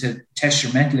be able to test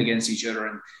your mental against each other,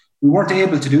 and we weren't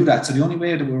able to do that. So the only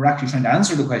way that we were actually trying to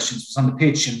answer the questions was on the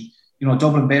pitch. And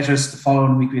Dublin bet us. The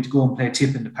following week we had to go and play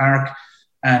Tip in the park,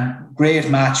 and great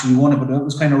match. We won it, but it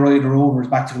was kind of rider over,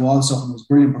 back to the wall stuff, and it was a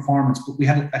brilliant performance. But we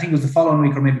had, I think it was the following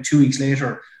week or maybe 2 weeks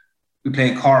later, we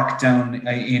played Cork down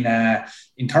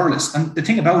in Thurles. And the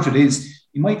thing about it is,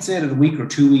 you might say that a week or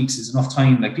 2 weeks is enough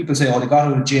time. Like, people say, they got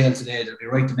out of jail today, they'll be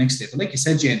right the next day. But like you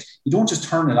said, James, you don't just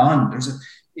turn it on.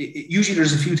 Usually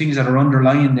there's a few things that are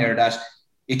underlying there that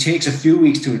it takes a few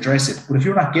weeks to address it. But if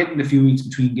you're not getting the few weeks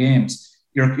between games,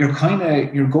 you're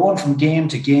going from game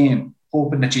to game,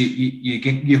 hoping that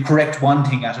you correct one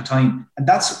thing at a time. And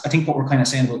that's, I think, what we're kind of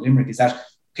saying about Limerick is that,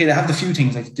 okay, they have the few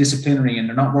things like the disciplinary, and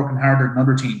they're not working harder than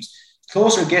other teams.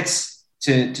 Closer it gets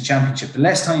to championship, the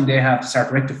less time they have to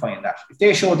start rectifying that. If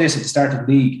they show this at the start of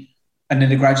the league and then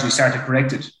they gradually start to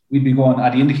correct it, we'd be going,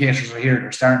 the indicators are here,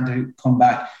 they're starting to come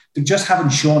back. They just haven't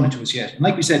shown it to us yet. And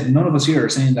like we said, none of us here are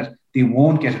saying that they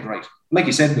won't get it right. Like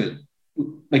you said, Will,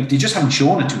 like, they just haven't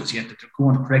shown it to us yet that they're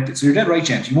going to correct it. So you're dead right,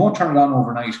 James. You won't turn it on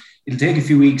overnight. It'll take a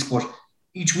few weeks, but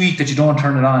each week that you don't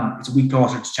turn it on, it's a week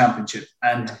closer to championship.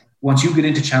 And once you get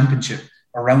into championship,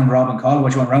 or round robin, call it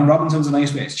what you want. Round robin sounds a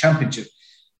nice way. It's championship.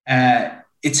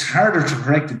 It's harder to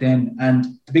correct it then. And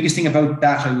the biggest thing about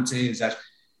that, I would say, is that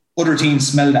other teams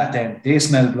smell that then. They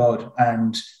smell blood.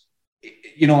 And,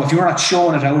 if you're not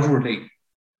showing it outwardly,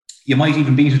 you might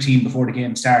even beat a team before the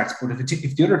game starts. But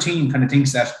if the other team kind of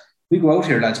thinks that, we go out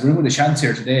here, lads, we're in with a chance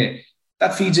here today,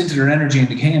 that feeds into their energy in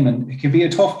the game. And it can be a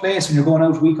tough place when you're going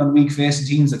out week on week facing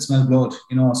teams that smell blood.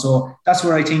 So that's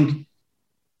where I think,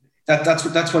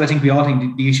 That's what I think we all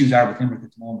think the issues are with Limerick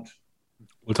at the moment.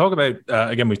 We'll talk about,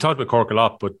 again, we've talked about Cork a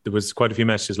lot, but there was quite a few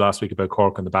messages last week about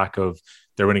Cork on the back of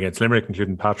their win against Limerick,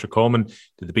 including Patrick Coleman.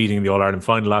 Did the beating in the All-Ireland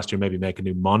final last year maybe make a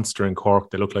new monster in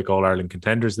Cork? They look like All-Ireland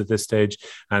contenders at this stage.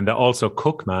 And also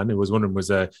Cookman, who was wondering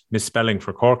was a misspelling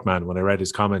for Corkman when I read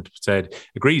his comment, said,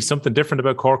 agrees, something different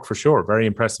about Cork for sure. Very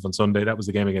impressive on Sunday. That was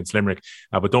the game against Limerick.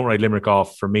 But don't write Limerick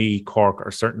off. For me, Cork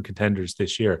are certain contenders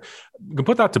this year. We can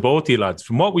put that to both of you lads.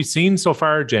 From what we've seen so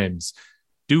far, James,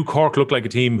 do Cork look like a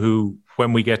team who,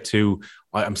 when we get to,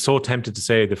 I'm so tempted to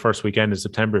say the first weekend in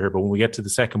September here, but when we get to the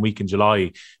second week in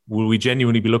July, will we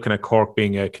genuinely be looking at Cork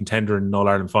being a contender in an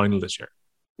All-Ireland final this year?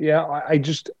 Yeah, I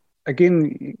just,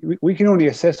 again, we can only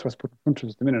assess what's put in front of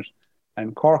us at the minute.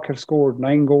 And Cork have scored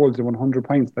 9 goals and 100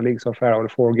 points in the league so far out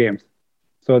of 4 games.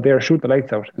 So they're shooting the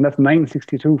lights out. And that's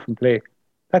 962 from play.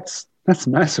 That's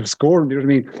massive scoring, you know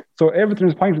what I mean? So everything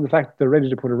is pointing to the fact that they're ready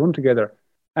to put a run together.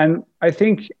 And I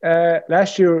think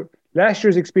last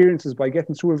year's experiences by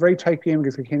getting through a very tight game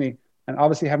against Kilkenny and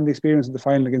obviously having the experience of the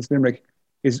final against Limerick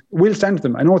will stand to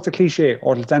them. I know it's a cliche,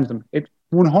 or it'll stand to them. It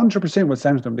 100% will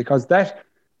stand to them, because that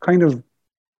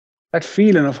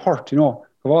feeling of hurt, of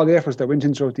all the efforts that went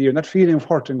in throughout the year, and that feeling of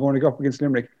hurt and going to go up against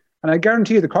Limerick. And I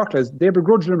guarantee you the Cork lads, they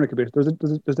begrudge Limerick a bit.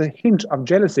 There's a hint of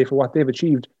jealousy for what they've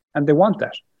achieved, and they want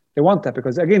that. They want that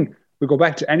because, again, we go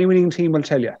back to any winning team will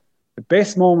tell you, the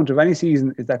best moment of any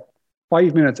season is that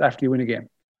 5 minutes after you win a game.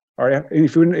 Or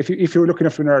if you're looking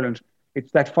at in Ireland,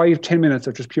 it's that 5-10 minutes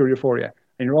of just pure euphoria,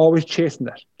 and you're always chasing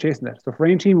that. So for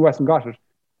any team who hasn't got it,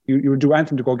 you would do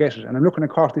anything to go get it. And I'm looking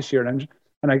at Cork this year, and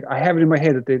I have it in my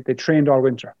head that they trained all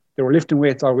winter. They were lifting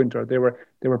weights all winter. They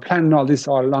were planning all this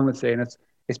all along, let's say, and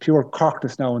it's pure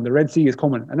Corkness now, and the Red Sea is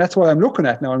coming. And that's what I'm looking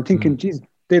at now. I'm thinking, geez,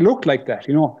 they look like that,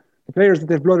 The players that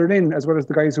they've blooded in, as well as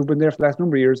the guys who've been there for the last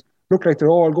number of years, look like they're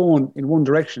all going in one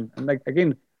direction. And like,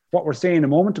 again, what we're saying a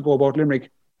moment ago about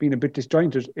Limerick being a bit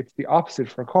disjointed, it's the opposite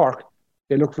for Cork.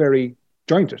 They look very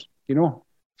jointed,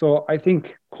 So I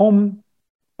think I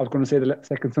was going to say the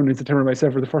second Sunday in September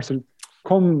myself, or the first one,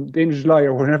 come the end of July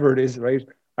or whenever it is, right?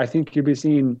 I think you'll be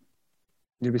seeing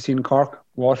Cork,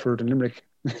 Waterford and Limerick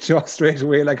just straight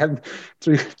away, like having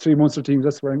three months of teams.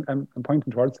 That's where I'm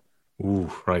pointing towards.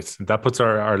 Ooh, right. That puts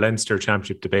our Leinster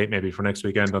Championship debate maybe for next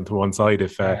weekend onto one side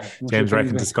if James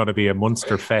reckons it's going to be a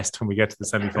Munster fest when we get to the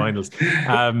semi-finals.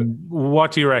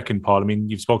 What do you reckon, Paul? I mean,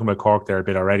 you've spoken about Cork there a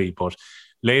bit already, but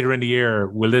later in the year,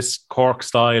 will this Cork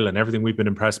style and everything we've been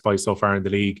impressed by so far in the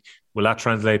league, will that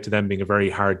translate to them being a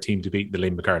very hard team to beat, the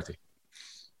Liam McCarthy?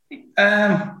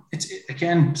 It's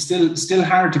again still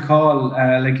hard to call.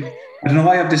 I don't know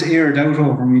why I have this air of doubt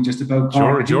over me just about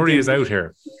Cork. Jury is out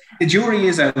here. The jury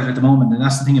is out at the moment, and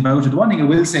that's the thing about it. The one thing I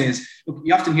will say is, look,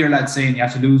 you often hear lads saying you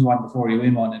have to lose one before you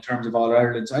win one in terms of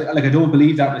All-Ireland. So I don't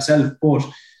believe that myself, but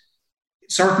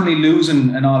certainly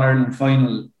losing an All-Ireland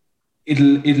final,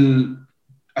 it'll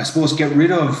I suppose get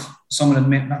rid of some of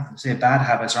the, not to say bad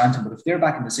habits or anything, but if they're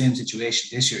back in the same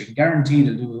situation this year, you can guarantee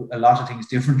they'll do a lot of things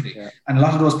differently. Yeah. And a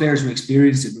lot of those players who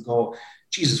experienced it will go,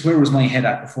 Jesus, where was my head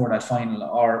at before that final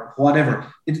or whatever?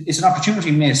 It's an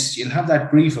opportunity missed. You'll have that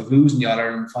grief of losing the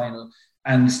All-Ireland final.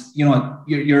 And, you know,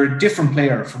 you're a different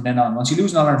player from then on. Once you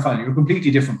lose an All-Ireland final, you're a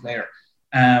completely different player.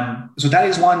 So that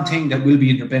is one thing that will be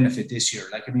in their benefit this year.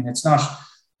 Like, I mean, it's not,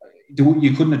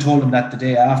 you couldn't have told them that the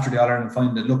day after the All-Ireland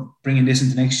final that, look, bringing this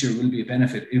into next year will be a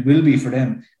benefit. It will be for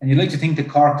them. And you'd like to think that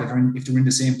Cork, if they're in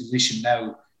the same position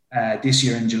now this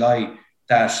year in July,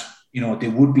 that, you know, they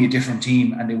would be a different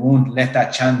team and they won't let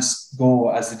that chance go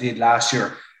as they did last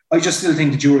year. I just still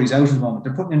think the jury's out at the moment.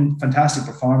 They're putting in fantastic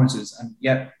performances and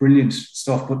brilliant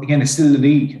stuff. But again, it's still the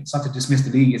league. It's not to dismiss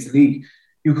the league, it's the league.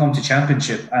 You come to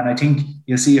championship and I think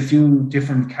you'll see a few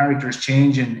different characters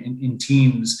change in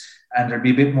teams and there'll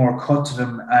be a bit more cut to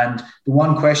them. And the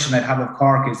one question I'd have of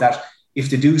Cork is that if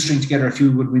they do string together a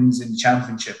few good wins in the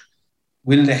championship,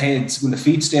 will the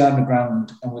feet stay on the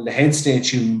ground and will the heads stay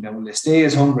tuned and will they stay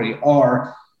as hungry,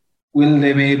 or will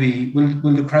they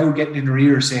will the crowd get in their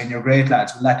ears saying you're great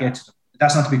lads? Will that get to them?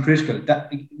 That's not to be critical.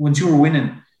 That once you were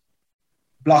winning,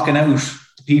 blocking out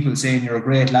the people saying you're a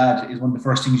great lad is one of the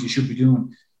first things you should be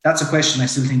doing. That's a question I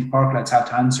still think the Cork lads have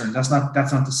to answer, and that's not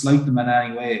to slight them in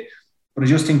any way. But I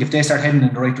just think if they start heading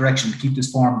in the right direction to keep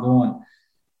this form going,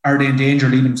 are they in danger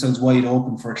of leaving themselves wide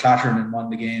open for a clattering in one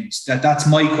of the games? That's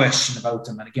my question about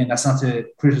them. And again, that's not to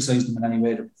criticise them in any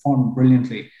way. They're performing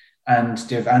brilliantly and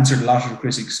they've answered a lot of the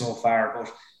critics so far.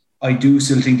 But I do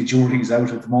still think the jury is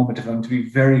out at the moment, if I'm to be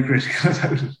very critical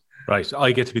about it. Right.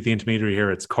 I get to be the intermediary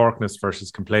here. It's Corkness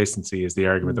versus complacency is the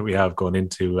argument that we have going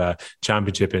into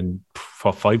championship in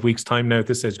 5 weeks' time now. At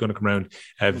this stage is going to come around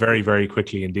very, very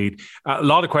quickly indeed. A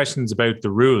lot of questions about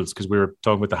the rules because we were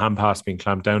talking about the hand pass being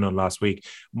clamped down on last week.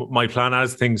 My plan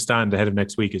as things stand ahead of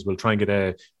next week is we'll try and get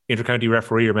a intercounty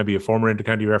referee or maybe a former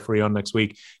intercounty referee on next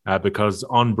week because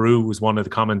On Brew was one of the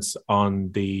comments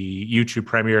on the YouTube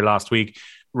premiere last week,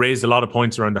 raised a lot of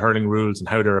points around the hurling rules and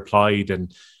how they're applied.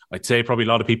 And I'd say probably a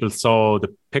lot of people saw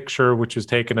the picture which was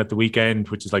taken at the weekend,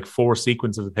 which is like 4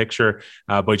 sequence of the picture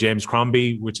by James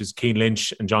Crombie, which is Cian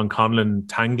Lynch and John Conlon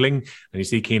tangling. And you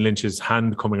see Cian Lynch's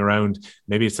hand coming around.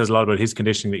 Maybe it says a lot about his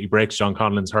conditioning that he breaks John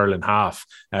Conlon's hurl in half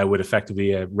with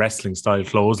effectively a wrestling-style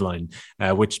clothesline,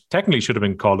 which technically should have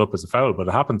been called up as a foul, but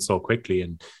it happened so quickly.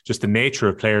 And just the nature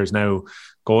of players now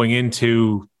going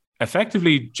into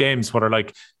effectively, James, what are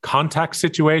like contact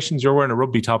situations? You're wearing a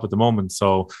rugby top at the moment,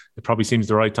 so it probably seems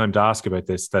the right time to ask about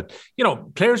this, that, you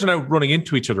know, players are now running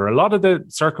into each other. A lot of the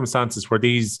circumstances where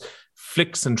these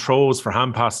flicks and throws for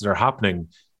hand passes are happening,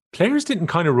 players didn't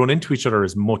kind of run into each other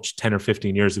as much 10 or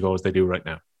 15 years ago as they do right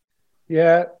now.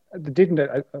 Yeah, they didn't.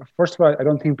 First of all, I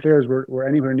don't think players were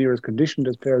anywhere near as conditioned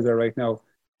as players are right now.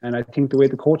 And I think the way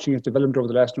the coaching has developed over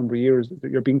the last number of years, that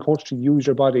you're being coached to use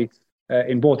your body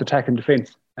in both attack and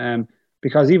defence.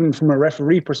 Because even from a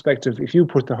referee perspective, if you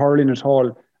put the hurl in at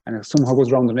all and it somehow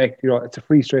goes around the neck, you know, it's a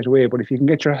free straight away. But if you can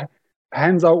get your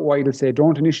hands out wide and say,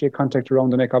 don't initiate contact around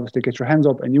the neck, obviously get your hands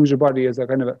up and use your body as a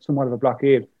kind of somewhat of a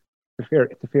blockade,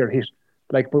 it's a fair hit.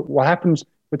 Like, but what happens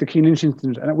with the Cian Lynch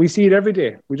incident, and we see it every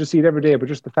day, we just see it every day, but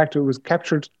just the fact that it was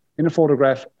captured in a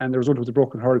photograph and the result was a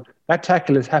broken hurl, that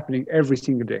tackle is happening every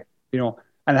single day, you know,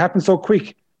 and it happens so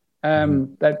quick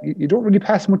that you don't really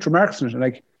pass much remarks on it. And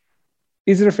like,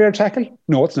 is it a fair tackle?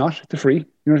 No, it's not. It's a free. You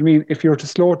know what I mean? If you were to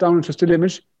slow it down into a still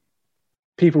image,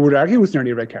 people would argue it's nearly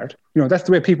a red card. You know, that's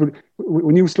the way people,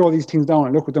 when you slow these things down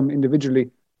and look at them individually,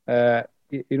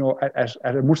 you know, at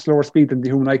a much slower speed than the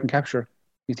human eye can capture,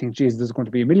 you think, geez, there's going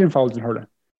to be a million fouls in hurling.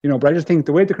 You know, but I just think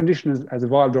the way the condition has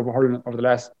evolved over hurling over the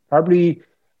last, probably,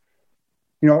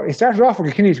 you know, it started off with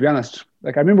Kilkenny, to be honest.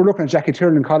 Like, I remember looking at Jackie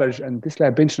Tyrrell in college and this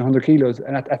lad benching 100 kilos.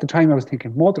 And at the time I was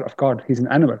thinking, mother of God, he's an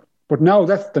animal. But now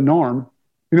that's the norm,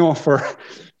 you know, for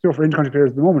in-country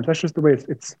players at the moment. That's just the way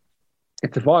it's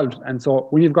evolved. And so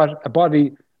when you've got a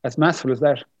body as massive as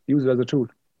that, use it as a tool.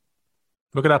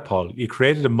 Look at that, Paul. You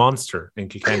created a monster in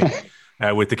Kilkenny.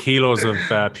 With the kilos of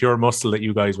pure muscle that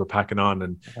you guys were packing on,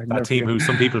 and that team who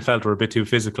some people felt were a bit too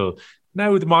physical.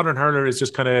 Now the modern hurler is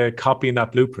just kind of copying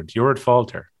that blueprint. You're at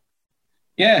fault here.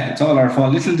 Yeah, it's all our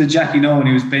fault. Little did Jackie know when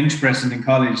he was bench pressing in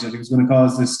college that he was going to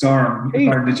cause this storm,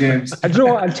 according to James.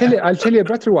 I'll tell you a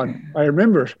better one. I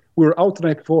remember we were out the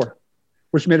night before,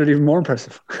 which made it even more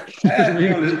impressive. So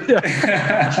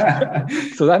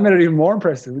that made it even more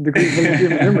impressive.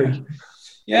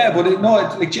 Yeah, but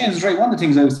like James is right. One of the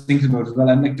things I was thinking about as well,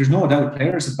 and like there's no doubt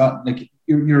players have got like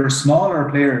your smaller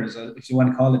players, if you want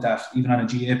to call it that, even on a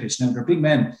GA pitch. Now they're big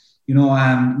men.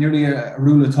 Nearly a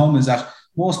rule of thumb is that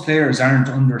most players aren't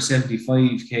under 75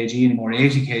 kg anymore,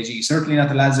 80 kg. Certainly not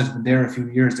the lads that have been there a few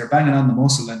years. They're banging on the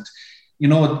muscle, and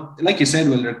like you said,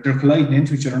 well, they're colliding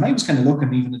into each other. And I was kind of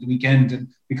looking even at the weekend, and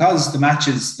because the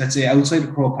matches, let's say outside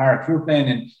of Croke Park, if you're playing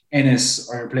in Ennis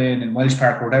or you're playing in Welsh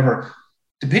Park or whatever,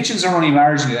 the pitches are only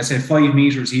marginally, let's say 5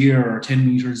 metres here or 10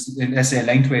 metres, let's say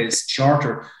lengthways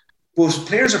shorter. But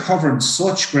players are covering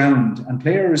such ground and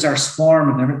players are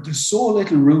swarming. There's so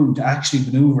little room to actually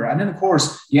manoeuvre. And then, of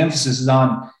course, the emphasis is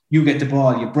on you get the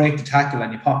ball, you break the tackle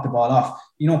and you pop the ball off.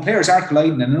 Players are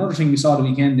colliding. And another thing we saw the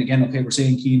weekend, again, okay, we're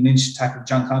saying Cian Lynch tackled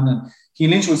John Conlon. Cian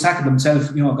Lynch was tackled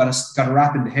himself, got a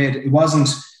rap in the head. It wasn't,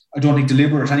 I don't think,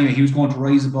 deliberate anyway. He was going to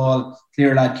rise the ball.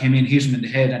 Clear lad came in, hit him in the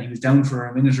head, and he was down for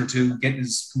a minute or two, getting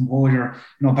his composure.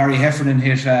 Barry Heffernan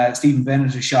hit Stephen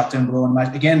Bennett, a shot down below in the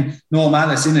match. Again, no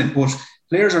malice in it, but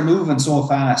players are moving so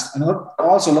fast. And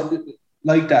also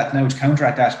like that, now to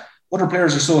counteract that, other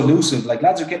players are so elusive. Like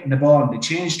lads are getting the ball and they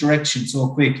change direction so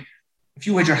quick. If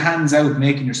you had your hands out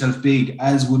making yourself big,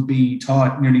 as would be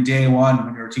taught nearly day one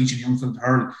when you're teaching young folk to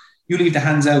hurl, you leave the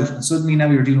hands out and suddenly now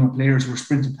you're dealing with players who are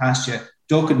sprinting past you,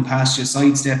 ducking past you,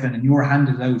 sidestepping, and you're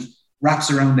handed out,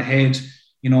 wraps around the head.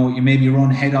 You maybe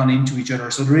run head on into each other.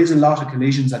 So there is a lot of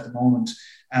collisions at the moment.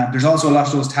 There's also a lot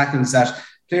of those tackles that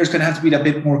players kind of have to be a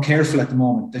bit more careful at the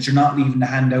moment, that you're not leaving the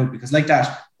hand out, because like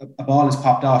that, a ball is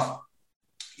popped off.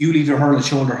 You leave your hurl at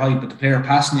shoulder height, but the player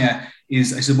passing you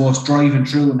is, I suppose, driving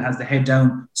through and has the head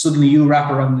down. Suddenly you wrap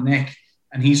around the neck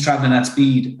and he's travelling at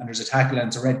speed and there's a tackle and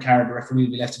it's a red card. The referee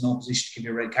will be left in no position to give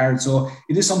you a red card. So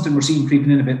it is something we're seeing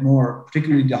creeping in a bit more,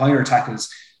 particularly the higher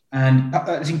tackles. And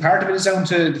I think part of it is down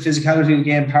to the physicality of the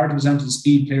game. Part of it is down to the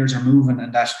speed players are moving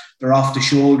and that they're off the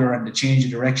shoulder and the change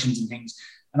of directions and things.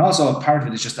 And also part of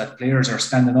it is just that players are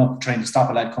standing up, trying to stop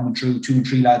a lad coming through, 2 and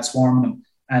 3 lads swarming them.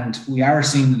 And we are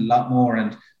seeing a lot more.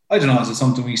 And I don't know, is it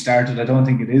something we started? I don't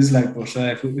think it is, but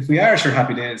if we are, sure,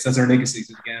 happy days. That's our legacy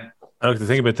to the game. I like to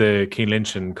think about the Cian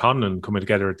Lynch and Conlon coming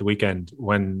together at the weekend.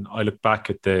 When I look back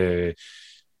at the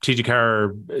TG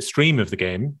Carr stream of the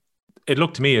game, it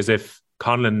looked to me as if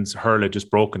Conlon's hurl had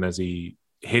just broken as he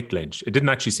hit Lynch. It didn't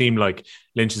actually seem like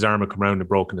Lynch's arm had come around and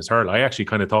broken his hurl. I actually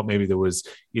kind of thought maybe there was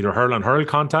either hurl on hurl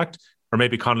contact or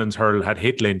maybe Conlon's hurl had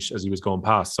hit Lynch as he was going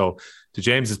past. So to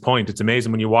James's point, it's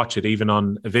amazing when you watch it, even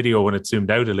on a video when it's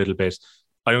zoomed out a little bit.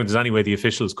 I don't think there's any way the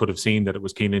officials could have seen that it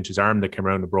was Cian Lynch's arm that came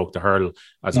around and broke the hurl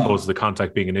as opposed to the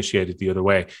contact being initiated the other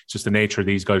way. It's just the nature of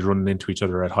these guys running into each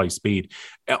other at high speed.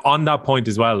 On that point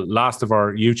as well, last of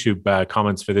our YouTube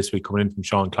comments for this week coming in from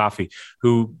Sean Claffey,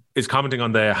 who is commenting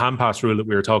on the hand pass rule that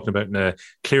we were talking about, and a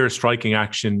clear striking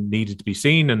action needed to be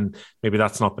seen, and maybe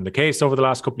that's not been the case over the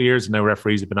last couple of years, and now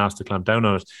referees have been asked to clamp down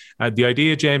on it. The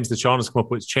idea, James, that Sean has come up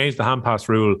with is change the hand pass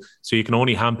rule so you can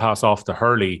only hand pass off the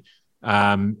hurley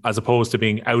as opposed to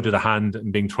being out of the hand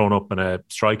and being thrown up in a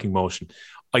striking motion.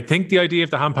 I think the idea of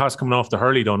the hand pass coming off the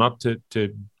hurley, though, not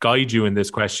to guide you in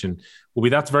this question, will be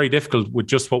that's very difficult with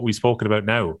just what we've spoken about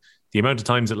now. The amount of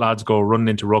times that lads go running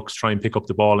into rucks, try and pick up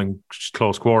the ball in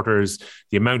close quarters,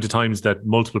 the amount of times that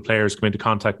multiple players come into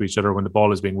contact with each other when the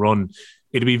ball is being run,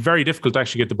 it'd be very difficult to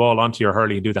actually get the ball onto your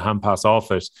hurley and do the hand pass off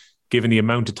it, given the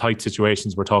amount of tight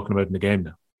situations we're talking about in the game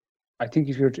now. I think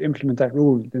if you're to implement that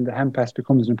rule, then the hand pass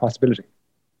becomes an impossibility.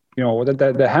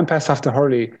 The hand pass off the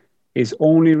hurley is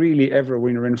only really ever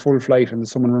when you're in full flight and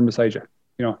there's someone running beside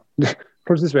you.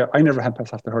 Put it this way, I never hand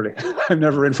pass off the hurley. I'm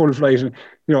never in full flight and,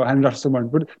 hand it off to someone.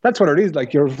 But that's what it is.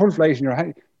 Like, you're in full flight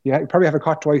and you probably have a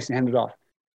caught twice and you hand it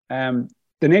off.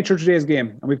 The nature of today's game,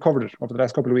 and we've covered it over the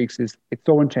last couple of weeks, is it's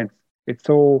so intense. It's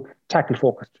so tackle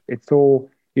focused. It's so,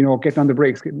 getting on the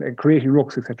breaks, creating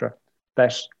rucks, etc.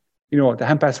 that, the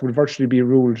hand pass would virtually be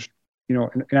ruled,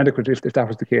 inadequate if that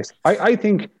was the case. I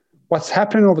think what's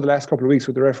happening over the last couple of weeks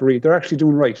with the referee, they're actually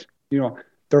doing right.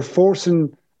 They're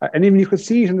forcing, and even you could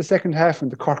see it in the second half in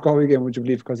the Cork Galway game, would you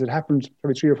believe, because it happened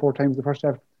probably 3 or 4 times in the first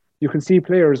half. You can see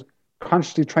players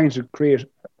constantly trying to create,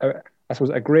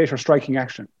 a greater striking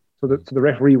action so that the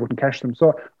referee wouldn't catch them.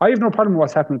 So I have no problem with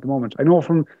what's happening at the moment. I know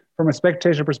from from a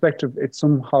spectator perspective, it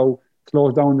somehow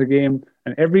slows down the game.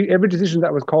 And every decision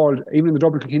that was called, even in the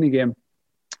Dublin-Kilkenny game,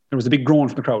 there was a big groan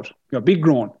from the crowd. Big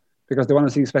groan, because they want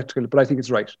to see a spectacle. But I think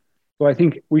it's right. So I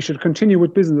think we should continue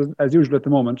with business as usual at the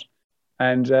moment,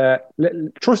 and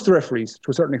trust the referees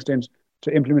to a certain extent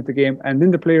to implement the game. And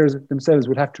then the players themselves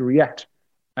would have to react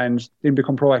and then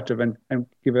become proactive and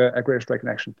give a greater strike in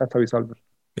action. That's how we solve it.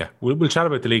 Yeah, we'll chat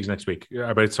about the leagues next week.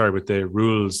 With the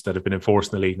rules that have been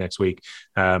enforced in the league next week.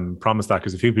 Promise that,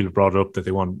 because a few people have brought it up that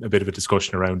they want a bit of a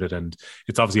discussion around it, and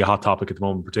it's obviously a hot topic at the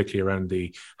moment, particularly around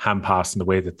the hand pass and the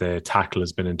way that the tackle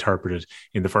has been interpreted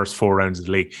in the first 4 rounds of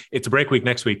the league. It's a break week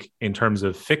next week in terms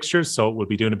of fixtures, so we'll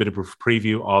be doing a bit of a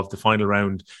preview of the final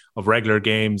round of regular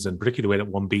games, and particularly the way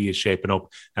that 1B is shaping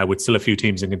up, with still a few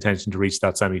teams in contention to reach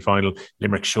that semi-final.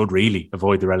 Limerick should really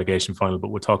avoid the relegation final,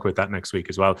 but we'll talk about that next week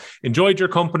as well. Enjoyed your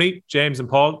company, James and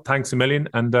Paul. Thanks a million,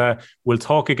 and we'll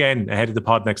talk again ahead of the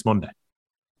pod next Monday.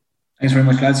 Thanks very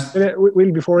much, lads.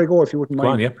 Will, before I go, if you wouldn't mind,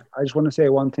 go on, yeah. I just want to say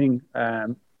one thing,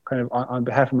 kind of on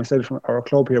behalf of myself and our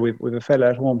club here. We've a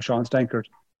fella at home, Sean Stankert,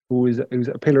 who's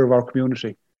a pillar of our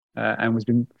community, and has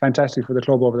been fantastic for the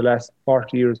club over the last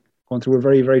 40 years, going through a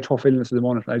very, very tough illness at the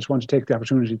moment. I just want to take the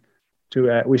opportunity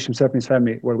to wish himself and his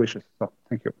family well wishes. So,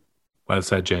 thank you. Well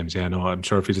said, James. Yeah, no, I'm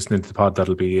sure if you listen into the pod,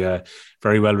 that'll be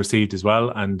very well received as well,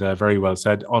 and very well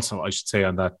said. Also, I should say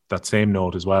on that same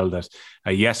note as well, that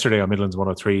yesterday on Midlands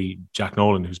 103, Jack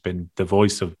Nolan, who's been the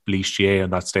voice of Laois GA on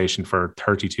that station for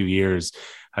 32 years,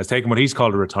 has taken what he's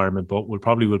called a retirement, but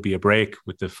will be a break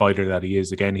with the fighter that he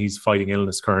is. Again, he's fighting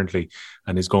illness currently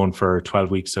and is going for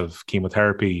 12 weeks of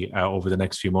chemotherapy over the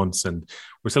next few months. And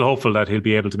we're still hopeful that he'll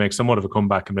be able to make somewhat of a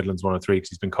comeback in Midlands 103, because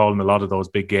he's been calling a lot of those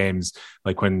big games,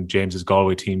 like when James's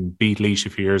Galway team beat Laois a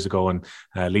few years ago, and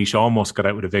Laois almost got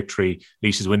out with a victory.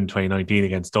 Laois's win in 2019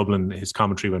 against Dublin, his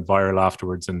commentary went viral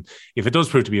afterwards. And if it does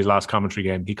prove to be his last commentary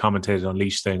game, he commentated on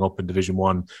Laois staying up in Division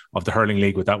 1 of the Hurling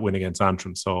League with that win against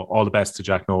Antrim. So all the best to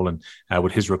Jack Nolan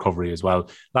with his recovery as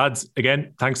well. Lads,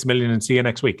 again, thanks a million, and see you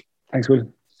next week. Thanks,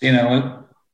 Will. See you now, Will.